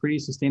pretty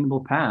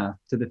sustainable path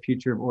to the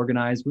future of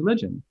organized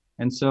religion.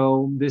 And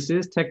so this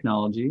is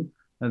technology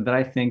that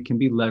I think can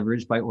be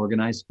leveraged by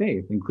organized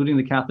faith, including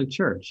the Catholic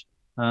Church.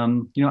 I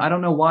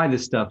don't know why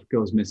this stuff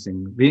goes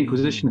missing. The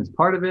Inquisition is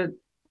part of it.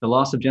 The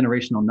loss of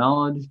generational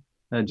knowledge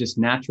just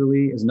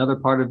naturally is another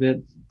part of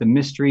it. The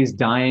mysteries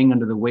dying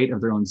under the weight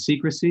of their own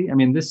secrecy. I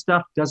mean, this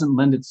stuff doesn't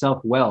lend itself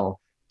well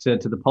to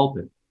the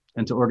pulpit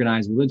and to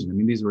organized religion. I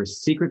mean, these were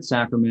secret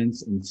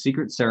sacraments and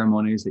secret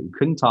ceremonies that you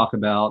couldn't talk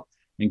about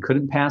and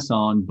couldn't pass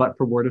on but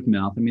for word of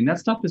mouth. I mean, that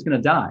stuff is going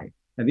to die.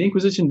 And the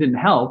Inquisition didn't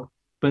help,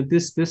 but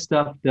this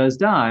stuff does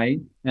die.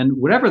 And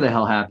whatever the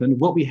hell happened,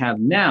 what we have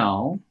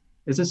now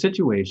is a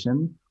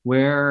situation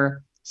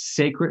where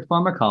sacred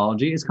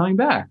pharmacology is coming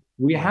back.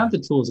 We have the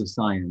tools of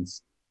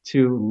science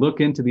to look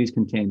into these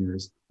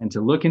containers and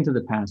to look into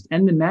the past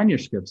and the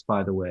manuscripts,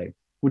 by the way,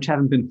 which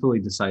haven't been fully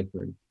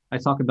deciphered. I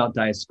talk about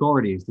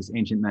Dioscorides, this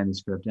ancient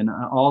manuscript, and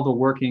all the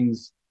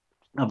workings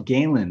of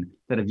Galen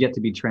that have yet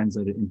to be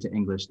translated into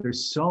English.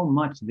 There's so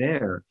much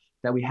there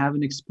that we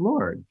haven't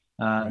explored.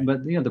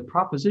 But the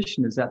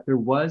proposition is that there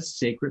was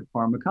sacred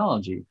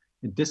pharmacology.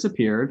 It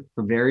disappeared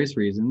for various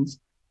reasons.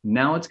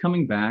 Now it's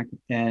coming back,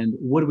 and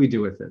what do we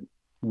do with it?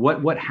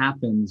 What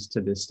happens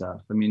to this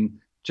stuff? I mean,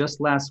 just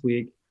last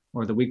week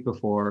or the week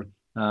before,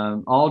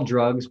 all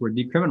drugs were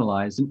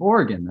decriminalized in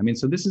Oregon. I mean,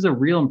 so this is a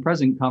real and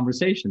present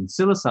conversation.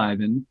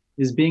 Psilocybin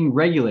is being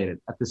regulated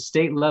at the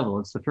state level.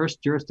 It's the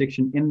first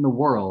jurisdiction in the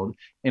world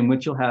in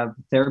which you'll have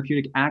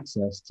therapeutic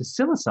access to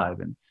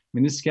psilocybin. I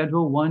mean, this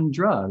Schedule I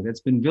drug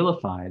that's been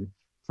vilified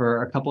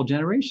for a couple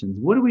generations.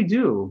 What do we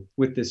do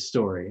with this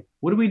story?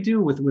 What do we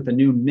do with a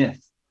new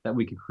myth that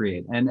we could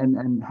create?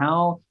 And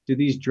how do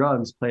these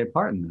drugs play a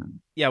part in that?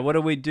 Yeah, what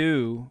do we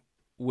do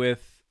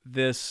with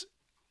this?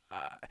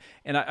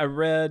 And I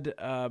read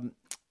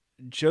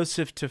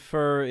Joseph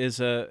Tafur is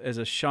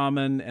a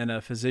shaman and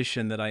a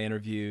physician that I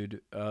interviewed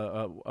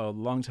a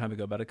long time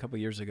ago, about a couple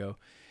years ago.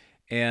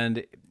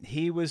 And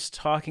he was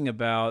talking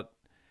about,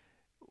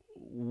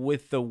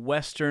 with the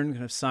Western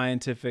kind of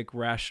scientific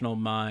rational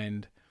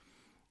mind,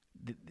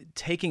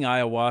 taking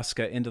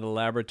ayahuasca into the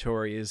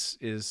laboratory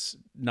is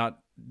not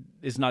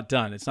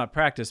done. It's not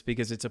practiced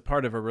because it's a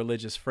part of a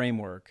religious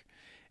framework.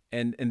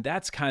 And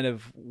that's kind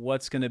of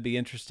what's going to be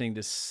interesting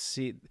to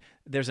see.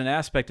 There's an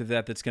aspect of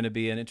that that's going to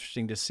be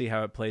interesting to see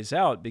how it plays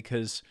out,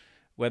 because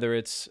whether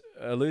it's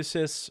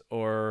Eleusis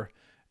or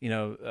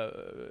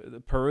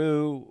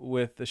Peru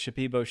with the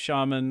Shipibo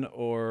shaman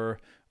or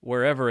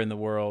wherever in the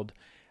world,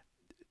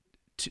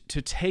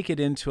 to take it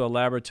into a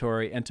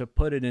laboratory and to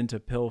put it into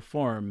pill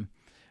form,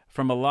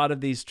 from a lot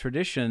of these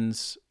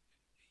traditions,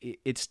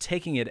 it's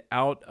taking it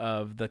out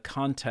of the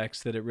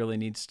context that it really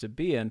needs to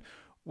be in.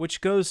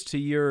 which goes to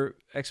your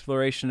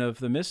exploration of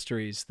the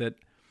mysteries that,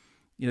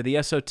 the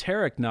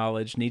esoteric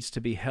knowledge needs to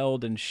be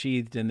held and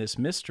sheathed in this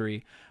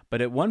mystery.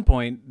 But at one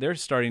point, they're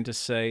starting to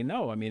say,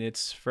 no, I mean,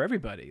 it's for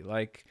everybody.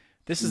 Like,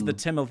 this is the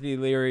Timothy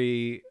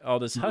Leary,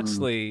 Aldous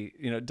Huxley,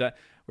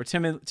 where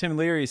Tim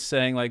Leary's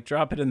saying, like,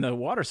 drop it in the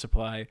water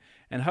supply.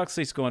 And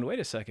Huxley's going, wait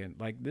a second,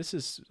 like, this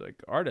is like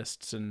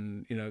artists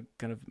and,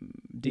 kind of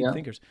deep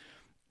thinkers.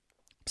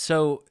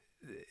 So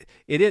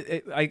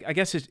I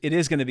guess it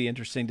is going to be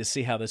interesting to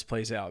see how this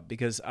plays out,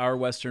 because our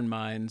Western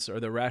minds,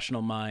 or the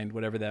rational mind,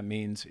 whatever that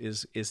means,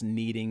 is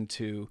needing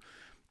to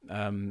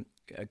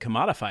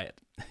commodify it,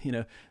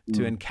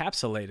 to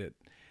encapsulate it,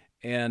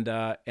 and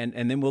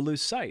then we'll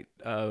lose sight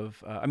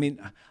of.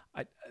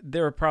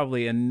 There are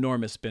probably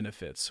enormous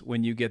benefits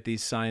when you get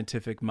these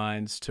scientific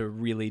minds to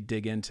really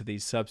dig into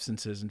these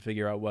substances and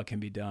figure out what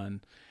can be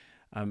done.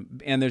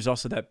 And there's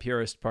also that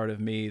purist part of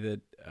me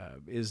that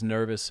is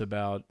nervous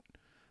about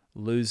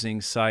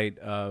losing sight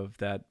of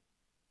that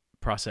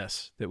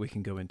process that we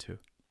can go into.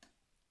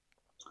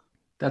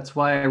 That's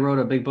why I wrote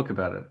a big book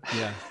about it.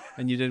 Yeah,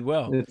 and you did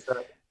well.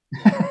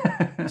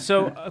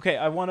 So, okay,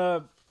 I want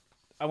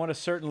to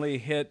certainly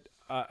hit.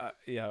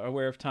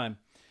 Aware of time.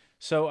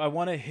 So I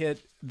want to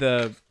hit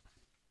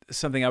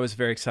something I was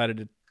very excited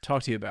to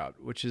talk to you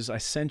about, which is I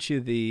sent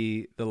you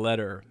the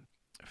letter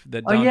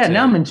that. Oh yeah,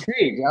 now I'm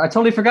intrigued. I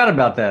totally forgot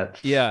about that.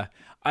 Yeah,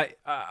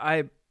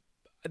 I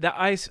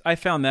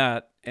found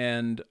that,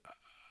 and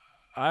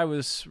I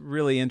was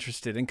really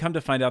interested, and come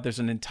to find out there's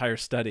an entire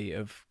study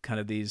of kind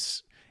of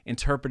these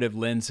interpretive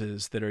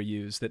lenses that are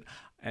used that,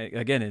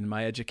 again, in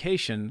my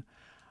education,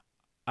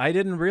 I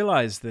didn't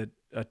realize that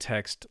a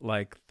text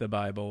like the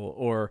Bible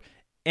or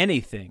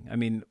anything, I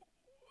mean,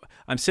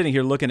 I'm sitting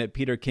here looking at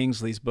Peter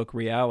Kingsley's book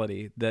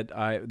Reality that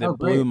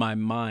blew my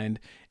mind,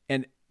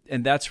 and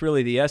that's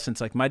really the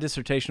essence. Like, my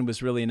dissertation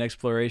was really an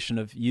exploration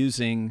of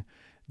using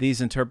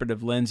these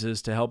interpretive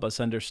lenses to help us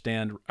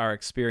understand our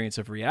experience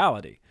of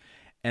reality.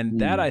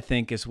 And that, I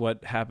think, is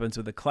what happens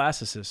with a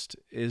classicist,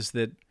 is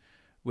that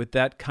with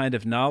that kind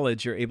of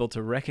knowledge, you're able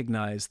to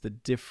recognize the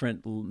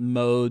different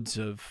modes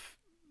of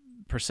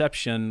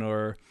perception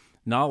or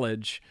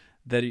knowledge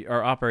that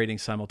are operating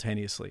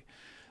simultaneously.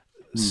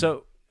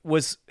 So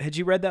had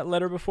you read that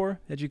letter before?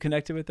 Had you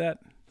connected with that?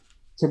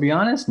 To be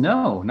honest,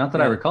 no, not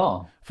that I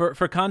recall. For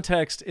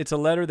context, it's a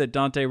letter that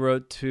Dante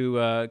wrote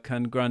to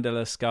Can Grande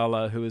della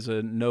Scala, who is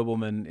a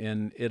nobleman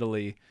in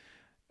Italy.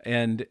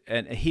 And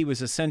he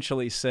was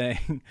essentially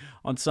saying,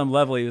 on some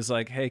level, he was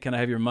like, hey, can I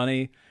have your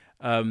money?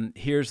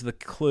 Here's the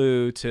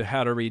clue to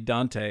how to read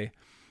Dante.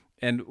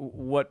 And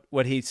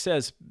what he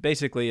says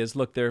basically is,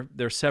 look, there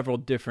are several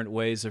different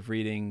ways of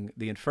reading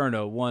the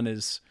Inferno. One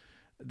is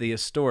the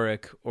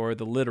historic or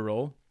the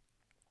literal,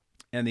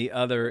 and the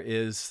other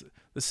is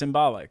the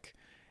symbolic.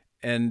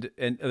 And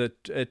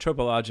the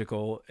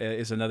tropological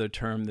is another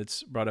term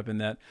that's brought up in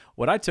that.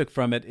 What I took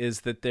from it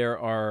is that there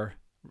are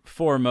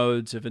 4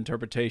 modes of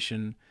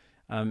interpretation: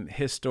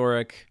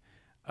 historic,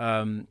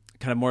 kind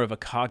of more of a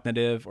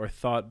cognitive or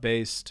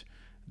thought-based.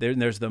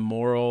 There's the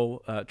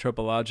moral,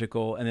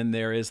 tropological, and then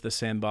there is the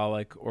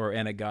symbolic or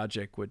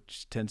anagogic,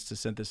 which tends to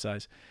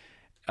synthesize.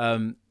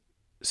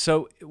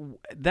 So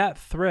that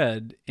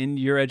thread in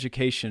your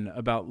education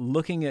about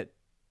looking at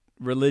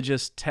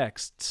religious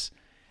texts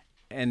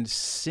and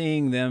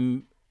seeing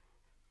them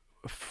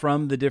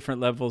from the different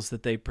levels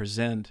that they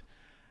present,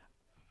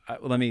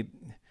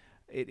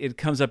 it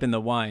comes up in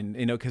the wine,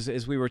 because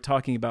as we were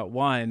talking about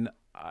wine,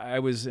 I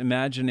was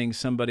imagining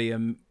somebody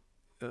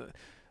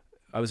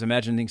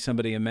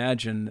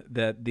imagine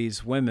that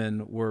these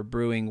women were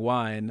brewing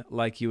wine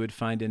like you would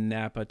find in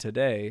Napa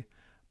today,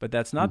 but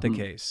that's not the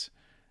case.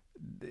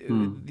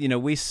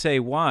 We say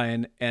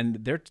wine,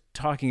 and they're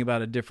talking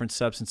about a different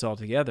substance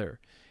altogether.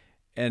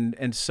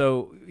 And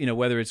so,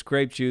 whether it's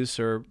grape juice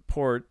or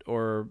port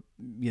or,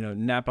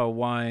 Napa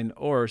wine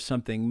or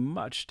something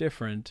much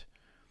different,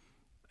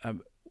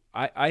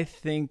 I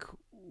think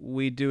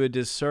we do a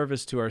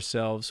disservice to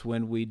ourselves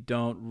when we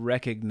don't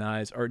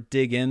recognize or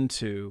dig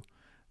into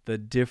the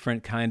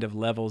different kind of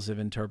levels of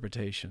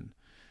interpretation.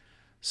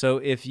 So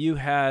if you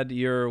had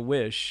your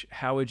wish,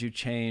 how would you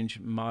change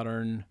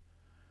modern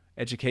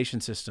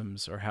education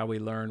systems or how we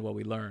learn what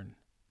we learn?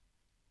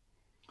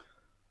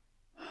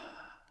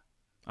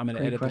 I'm going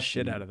to edit the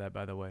shit out of that,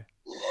 by the way.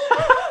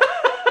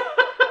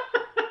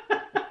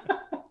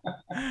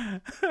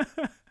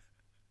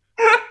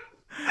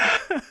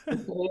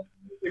 That's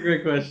a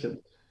great question.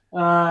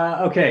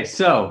 Okay,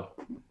 so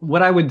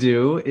what I would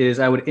do is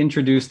I would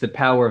introduce the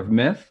power of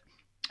myth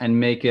and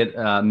make it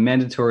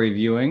mandatory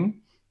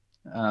viewing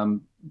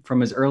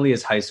from as early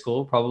as high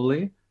school,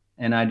 probably.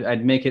 And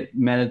I'd make it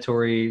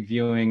mandatory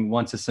viewing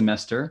once a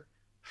semester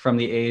from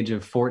the age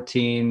of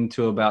 14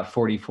 to about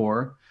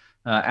 44,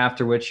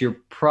 after which you're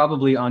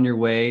probably on your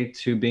way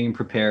to being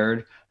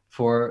prepared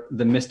for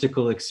the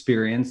mystical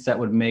experience that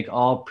would make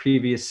all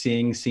previous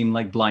seeing seem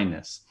like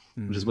blindness,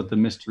 which is what the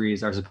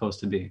mysteries are supposed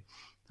to be.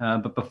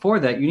 But before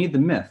that, you need the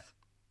myth.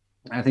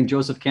 I think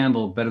Joseph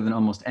Campbell, better than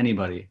almost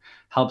anybody,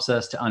 helps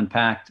us to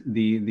unpack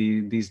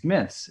these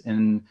myths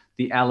in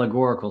the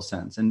allegorical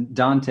sense. And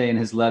Dante, in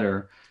his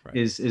letter,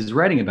 is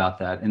writing about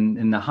that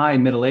in the high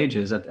Middle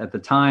Ages, at the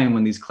time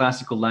when these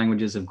classical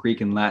languages of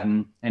Greek and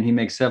Latin, and he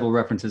makes several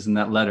references in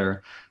that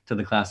letter to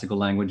the classical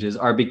languages,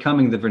 are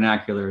becoming the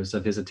vernaculars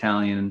of his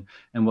Italian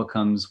and what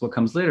comes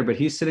later. But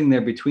he's sitting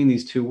there between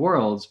these two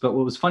worlds. But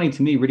what was funny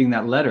to me reading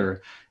that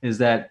letter is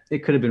that it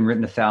could have been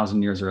written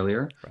 1,000 years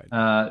earlier.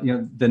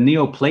 The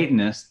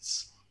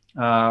Neoplatonists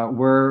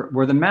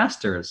were the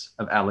masters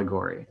of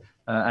allegory.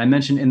 I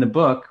mentioned in the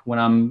book, when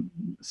I'm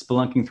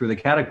spelunking through the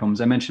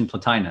catacombs, I mentioned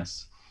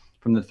Plotinus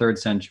from the 3rd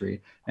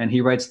century. And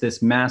he writes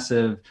this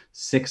massive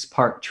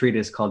 6-part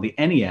treatise called the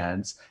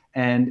Enneads.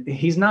 And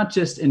he's not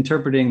just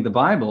interpreting the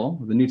Bible,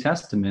 the New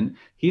Testament,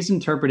 he's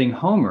interpreting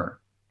Homer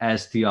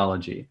as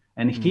theology.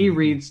 And he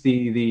reads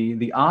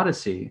the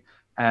Odyssey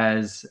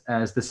as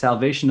the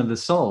salvation of the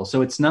soul.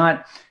 So it's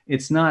not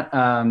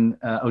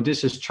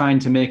Odysseus trying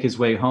to make his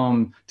way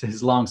home to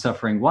his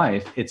long-suffering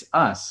wife. It's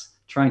us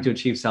trying to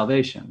achieve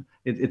salvation.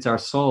 It's our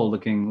soul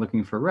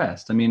looking for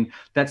rest. I mean,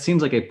 that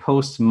seems like a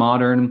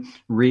postmodern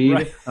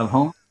read of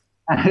Homer.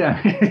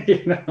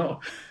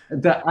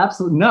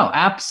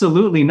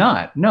 Absolutely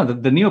not. No,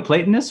 the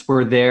Neoplatonists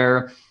were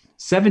there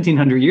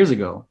 1,700 years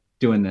ago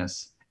doing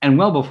this, and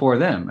well before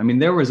them. I mean,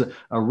 there was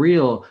a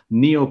real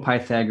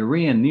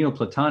Neo-Pythagorean,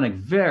 Neoplatonic,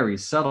 very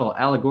subtle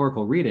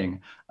allegorical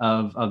reading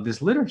of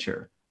this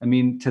literature. I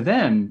mean, to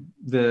them,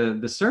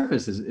 the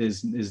surface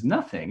is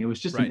nothing. It was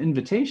just an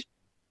invitation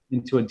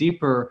into a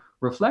deeper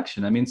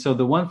reflection. I mean, so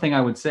the one thing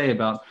I would say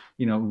about,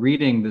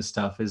 reading this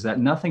stuff is that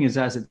nothing is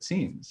as it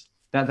seems.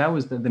 That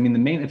was the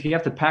main, if you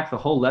have to pack the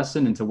whole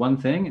lesson into one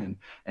thing,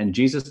 and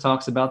Jesus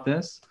talks about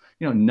this,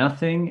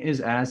 nothing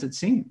is as it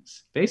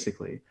seems,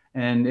 basically.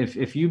 And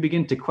if you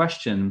begin to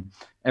question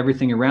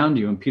everything around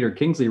you, and Peter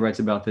Kingsley writes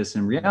about this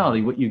in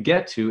Reality, what you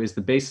get to is the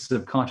basis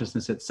of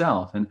consciousness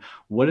itself. And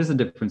what is the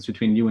difference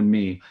between you and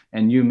me,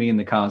 and you, me, and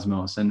the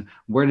cosmos? And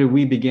where do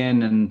we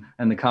begin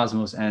and the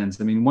cosmos ends?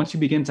 I mean, once you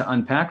begin to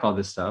unpack all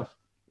this stuff,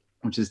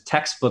 which is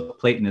textbook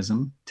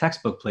Platonism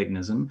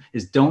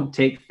is don't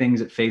take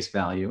things at face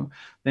value,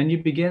 then you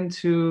begin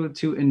to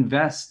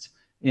invest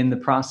in the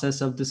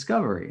process of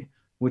discovery,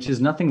 which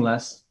is nothing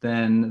less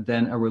than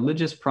a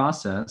religious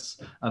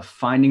process of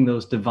finding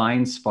those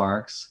divine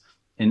sparks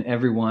in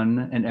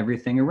everyone and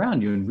everything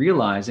around you, and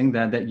realizing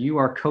that you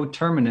are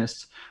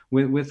coterminous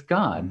with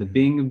God, the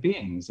being of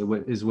beings,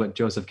 is what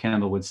Joseph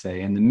Campbell would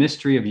say. And the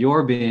mystery of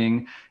your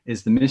being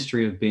is the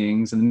mystery of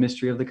beings and the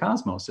mystery of the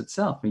cosmos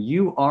itself.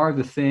 You are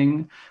the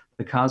thing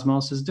the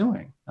cosmos is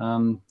doing.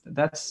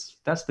 That's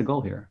the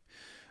goal here.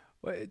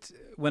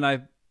 Well,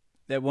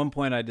 at one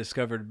point I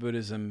discovered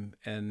Buddhism,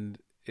 and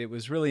it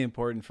was really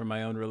important for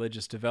my own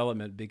religious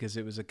development because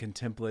it was a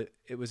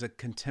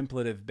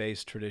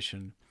contemplative-based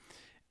tradition.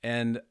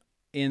 And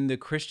in the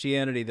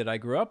Christianity that I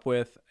grew up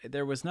with,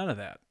 there was none of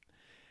that.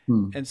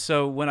 And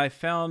so when I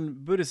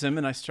found Buddhism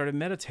and I started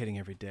meditating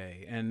every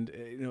day and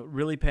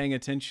really paying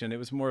attention, it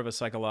was more of a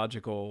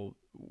psychological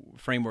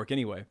framework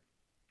anyway.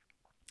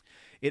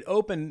 It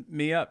opened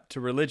me up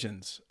to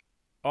religions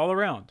all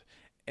around.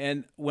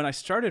 And when I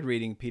started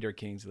reading Peter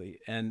Kingsley,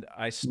 and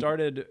I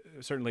started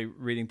certainly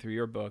reading through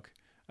your book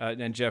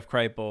and Jeff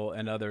Kripal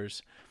and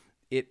others,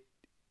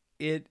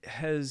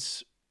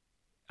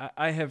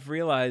 I have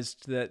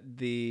realized that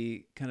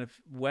the kind of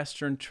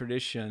Western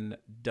tradition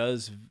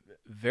does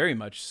very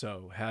much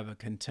so have a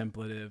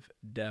contemplative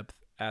depth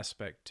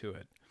aspect to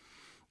it.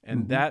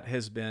 And that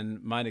has been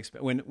my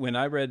experience. When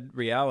I read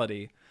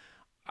Reality,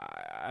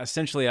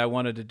 essentially I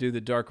wanted to do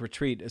the dark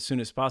retreat as soon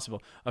as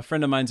possible. A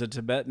friend of mine's a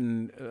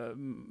Tibetan,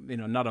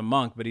 not a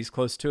monk, but he's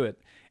close to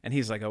it. And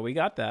he's like, oh, we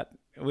got that.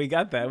 We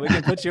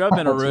can put you up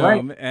in a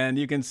room and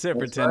you can sit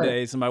for 10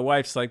 days. And my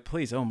wife's like,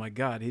 please, oh my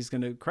God, he's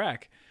going to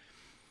crack.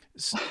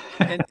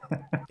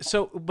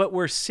 But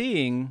we're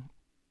seeing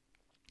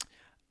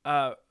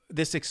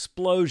this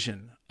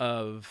explosion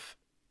of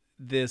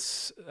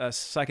this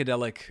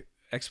psychedelic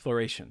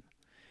exploration.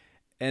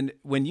 And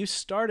when you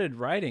started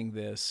writing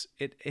this,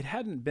 it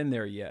hadn't been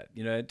there yet.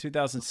 In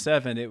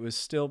 2007, it was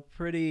still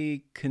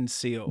pretty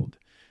concealed,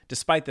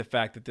 despite the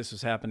fact that this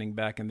was happening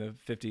back in the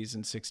 50s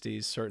and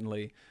 60s,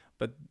 certainly.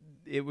 But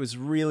it was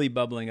really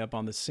bubbling up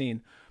on the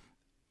scene.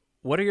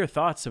 What are your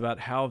thoughts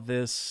about how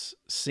this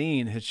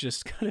scene has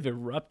just kind of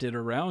erupted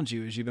around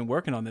you as you've been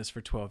working on this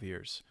for 12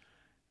 years?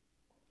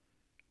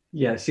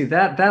 Yeah, see,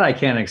 that I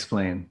can't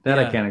explain.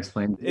 I can't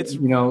explain. It's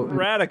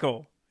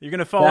radical. You're going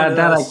to fall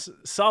into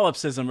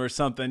solipsism or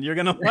something. You're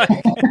going to like...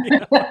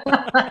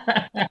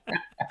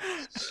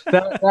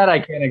 that I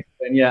can't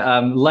explain. Yeah,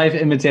 life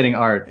imitating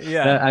art.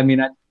 Yeah.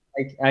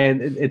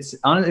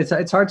 It's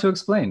hard to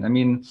explain. I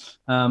mean,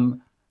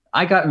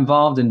 I got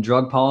involved in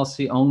drug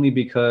policy only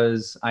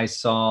because I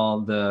saw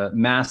the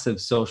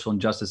massive social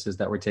injustices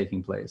that were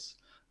taking place.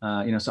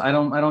 So I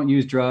don't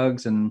use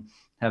drugs and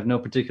have no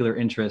particular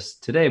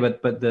interest today.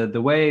 But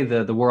the way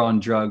the war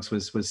on drugs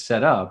was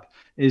set up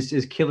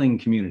is killing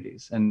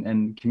communities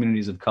and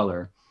communities of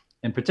color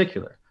in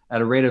particular.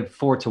 at a rate of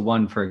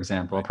 4-1, for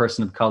example. A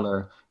person of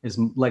color is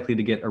likely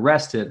to get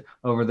arrested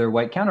over their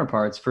white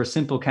counterparts for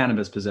simple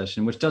cannabis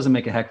possession, which doesn't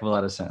make a heck of a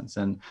lot of sense.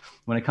 And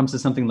when it comes to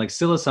something like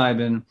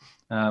psilocybin,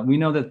 we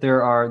know that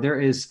there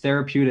is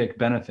therapeutic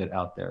benefit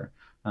out there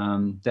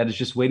that is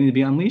just waiting to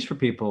be unleashed for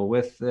people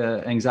with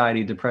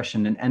anxiety,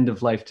 depression, and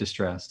end-of-life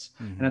distress.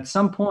 And at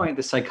some point,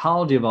 the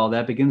psychology of all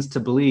that begins to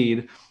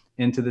bleed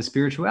into the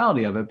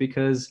spirituality of it,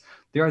 because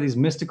there are these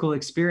mystical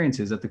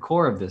experiences at the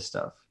core of this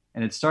stuff.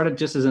 And it started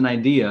just as an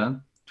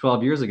idea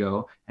 12 years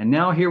ago. And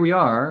now here we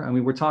are. I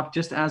mean, we're talking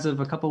just as of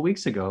a couple of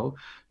weeks ago,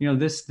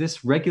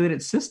 this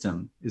regulated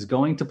system is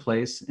going to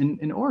place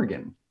in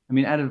Oregon. I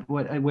mean,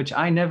 which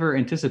I never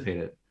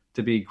anticipated,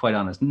 to be quite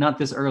honest, not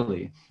this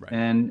early. Right.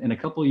 And in a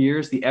couple of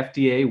years, the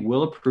FDA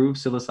will approve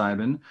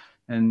psilocybin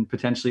and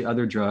potentially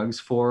other drugs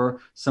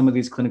for some of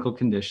these clinical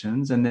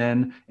conditions. And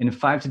then in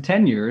 5 to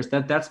 10 years,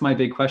 that's my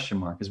big question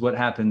mark, is what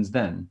happens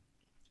then?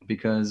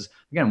 Because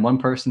again, one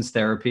person's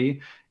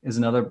therapy is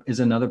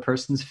another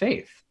person's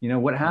faith.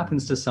 What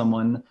happens to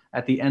someone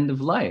at the end of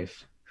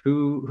life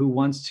who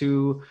wants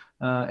to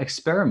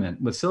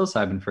experiment with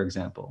psilocybin, for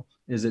example?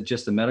 Is it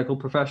just a medical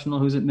professional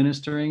who's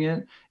administering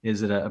it?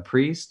 Is it a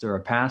priest or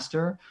a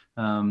pastor?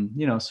 So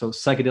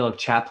psychedelic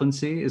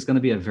chaplaincy is going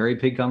to be a very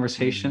big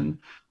conversation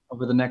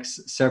over the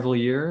next several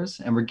years.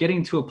 And we're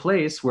getting to a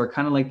place where,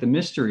 kind of like the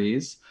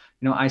mysteries,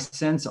 I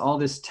sense all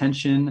this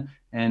tension,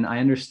 and I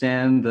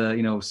understand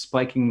the,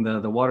 spiking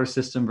the water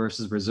system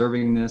versus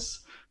reserving this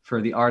for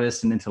the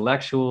artists and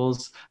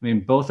intellectuals. I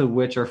mean, both of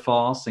which are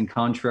false and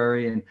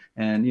contrary.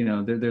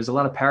 And there's a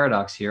lot of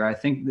paradox here. I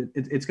think that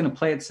it's going to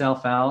play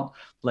itself out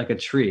like a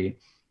tree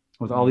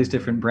with all these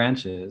different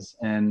branches.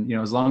 And,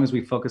 as long as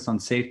we focus on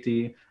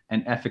safety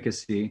and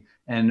efficacy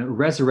and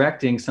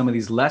resurrecting some of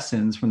these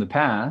lessons from the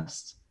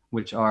past,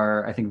 which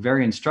are, I think,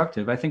 very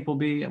instructive, I think we'll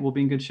be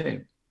in good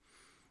shape.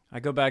 I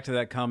go back to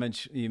that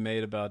comment you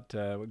made about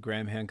what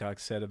Graham Hancock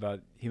said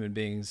about human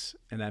beings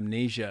and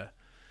amnesia.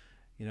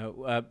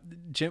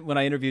 When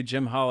I interviewed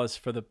Jim Hollis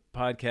for the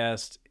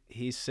podcast,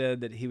 he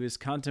said that he was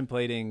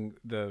contemplating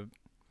the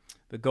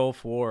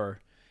Gulf War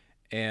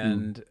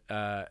and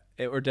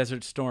or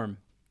Desert Storm,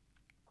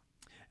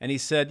 and he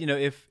said,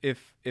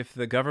 if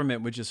the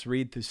government would just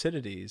read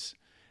Thucydides,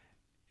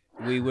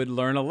 we would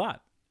learn a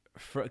lot.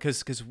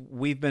 Because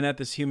we've been at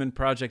this human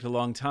project a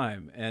long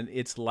time, and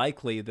it's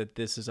likely that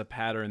this is a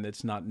pattern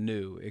that's not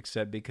new,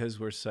 except because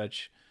we're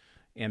such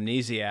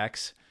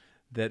amnesiacs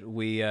that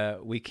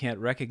we can't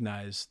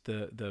recognize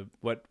the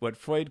what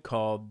Freud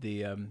called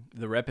the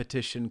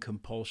repetition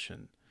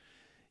compulsion.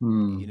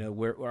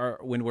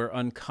 When we're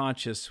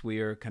unconscious, we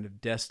are kind of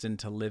destined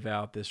to live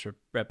out this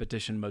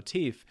repetition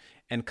motif,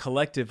 and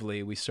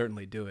collectively we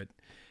certainly do it.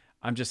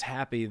 I'm just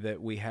happy that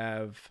we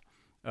have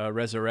a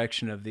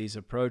resurrection of these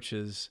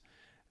approaches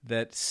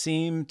that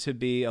seem to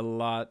be a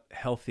lot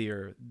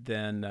healthier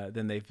than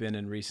they've been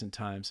in recent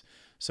times.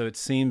 So it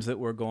seems that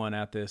we're going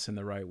at this in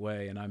the right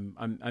way, and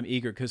I'm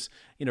eager, because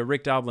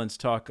Rick Doblin's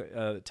talk,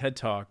 TED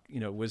Talk,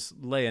 was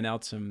laying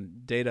out some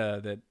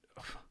data that,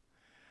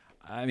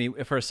 I mean,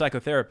 for a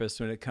psychotherapist,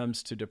 when it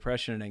comes to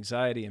depression and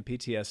anxiety and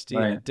PTSD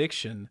and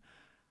addiction,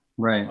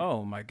 right?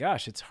 Oh my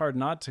gosh, it's hard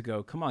not to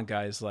go, come on,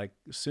 guys, like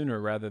sooner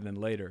rather than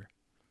later.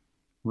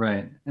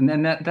 Right. And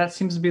then that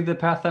seems to be the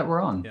path that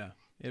we're on. Yeah.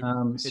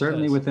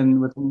 Certainly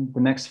within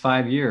the next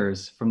 5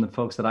 years, from the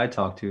folks that I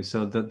talk to.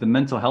 So the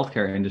mental health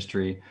care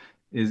industry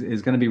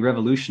is going to be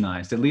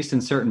revolutionized, at least in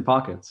certain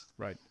pockets.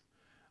 Right.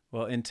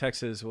 Well, in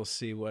Texas, we'll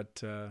see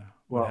what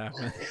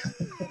happens.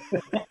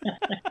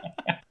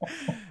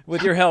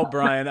 With your help,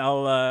 Brian,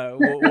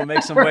 we'll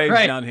make some waves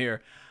down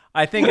here.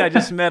 I think I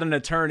just met an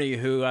attorney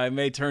who I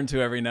may turn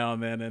to every now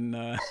and then,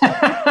 and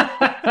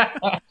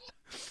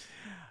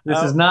this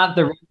is not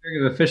the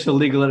rendering of official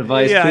legal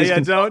advice.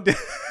 Yeah, don't.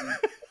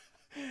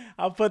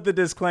 I'll put the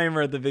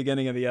disclaimer at the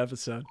beginning of the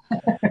episode.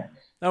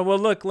 Well,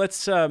 look,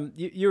 let's.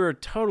 You were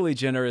totally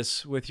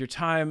generous with your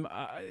time.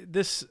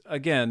 This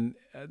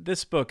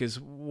book is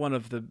one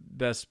of the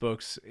best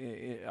books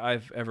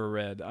I've ever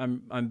read.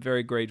 I'm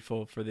very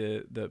grateful for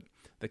the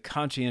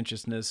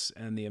conscientiousness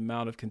and the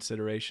amount of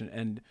consideration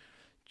and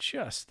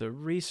just the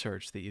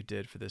research that you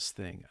did for this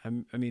thing.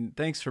 I mean,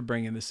 thanks for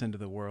bringing this into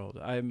the world.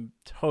 I'm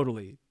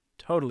totally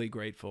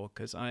grateful,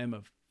 because I am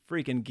a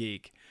freaking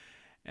geek,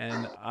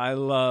 and I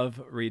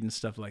love reading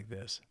stuff like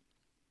this.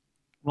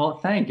 Well,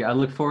 thank you. I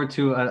look forward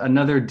to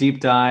another deep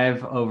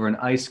dive over an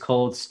ice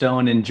cold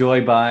stone in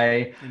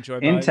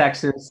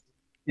Texas,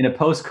 in a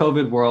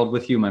post-COVID world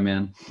with you, my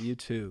man. You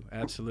too.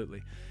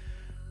 Absolutely.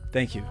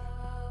 Thank you.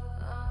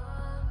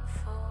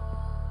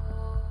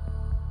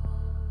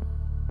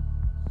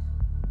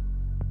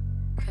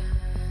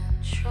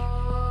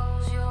 Control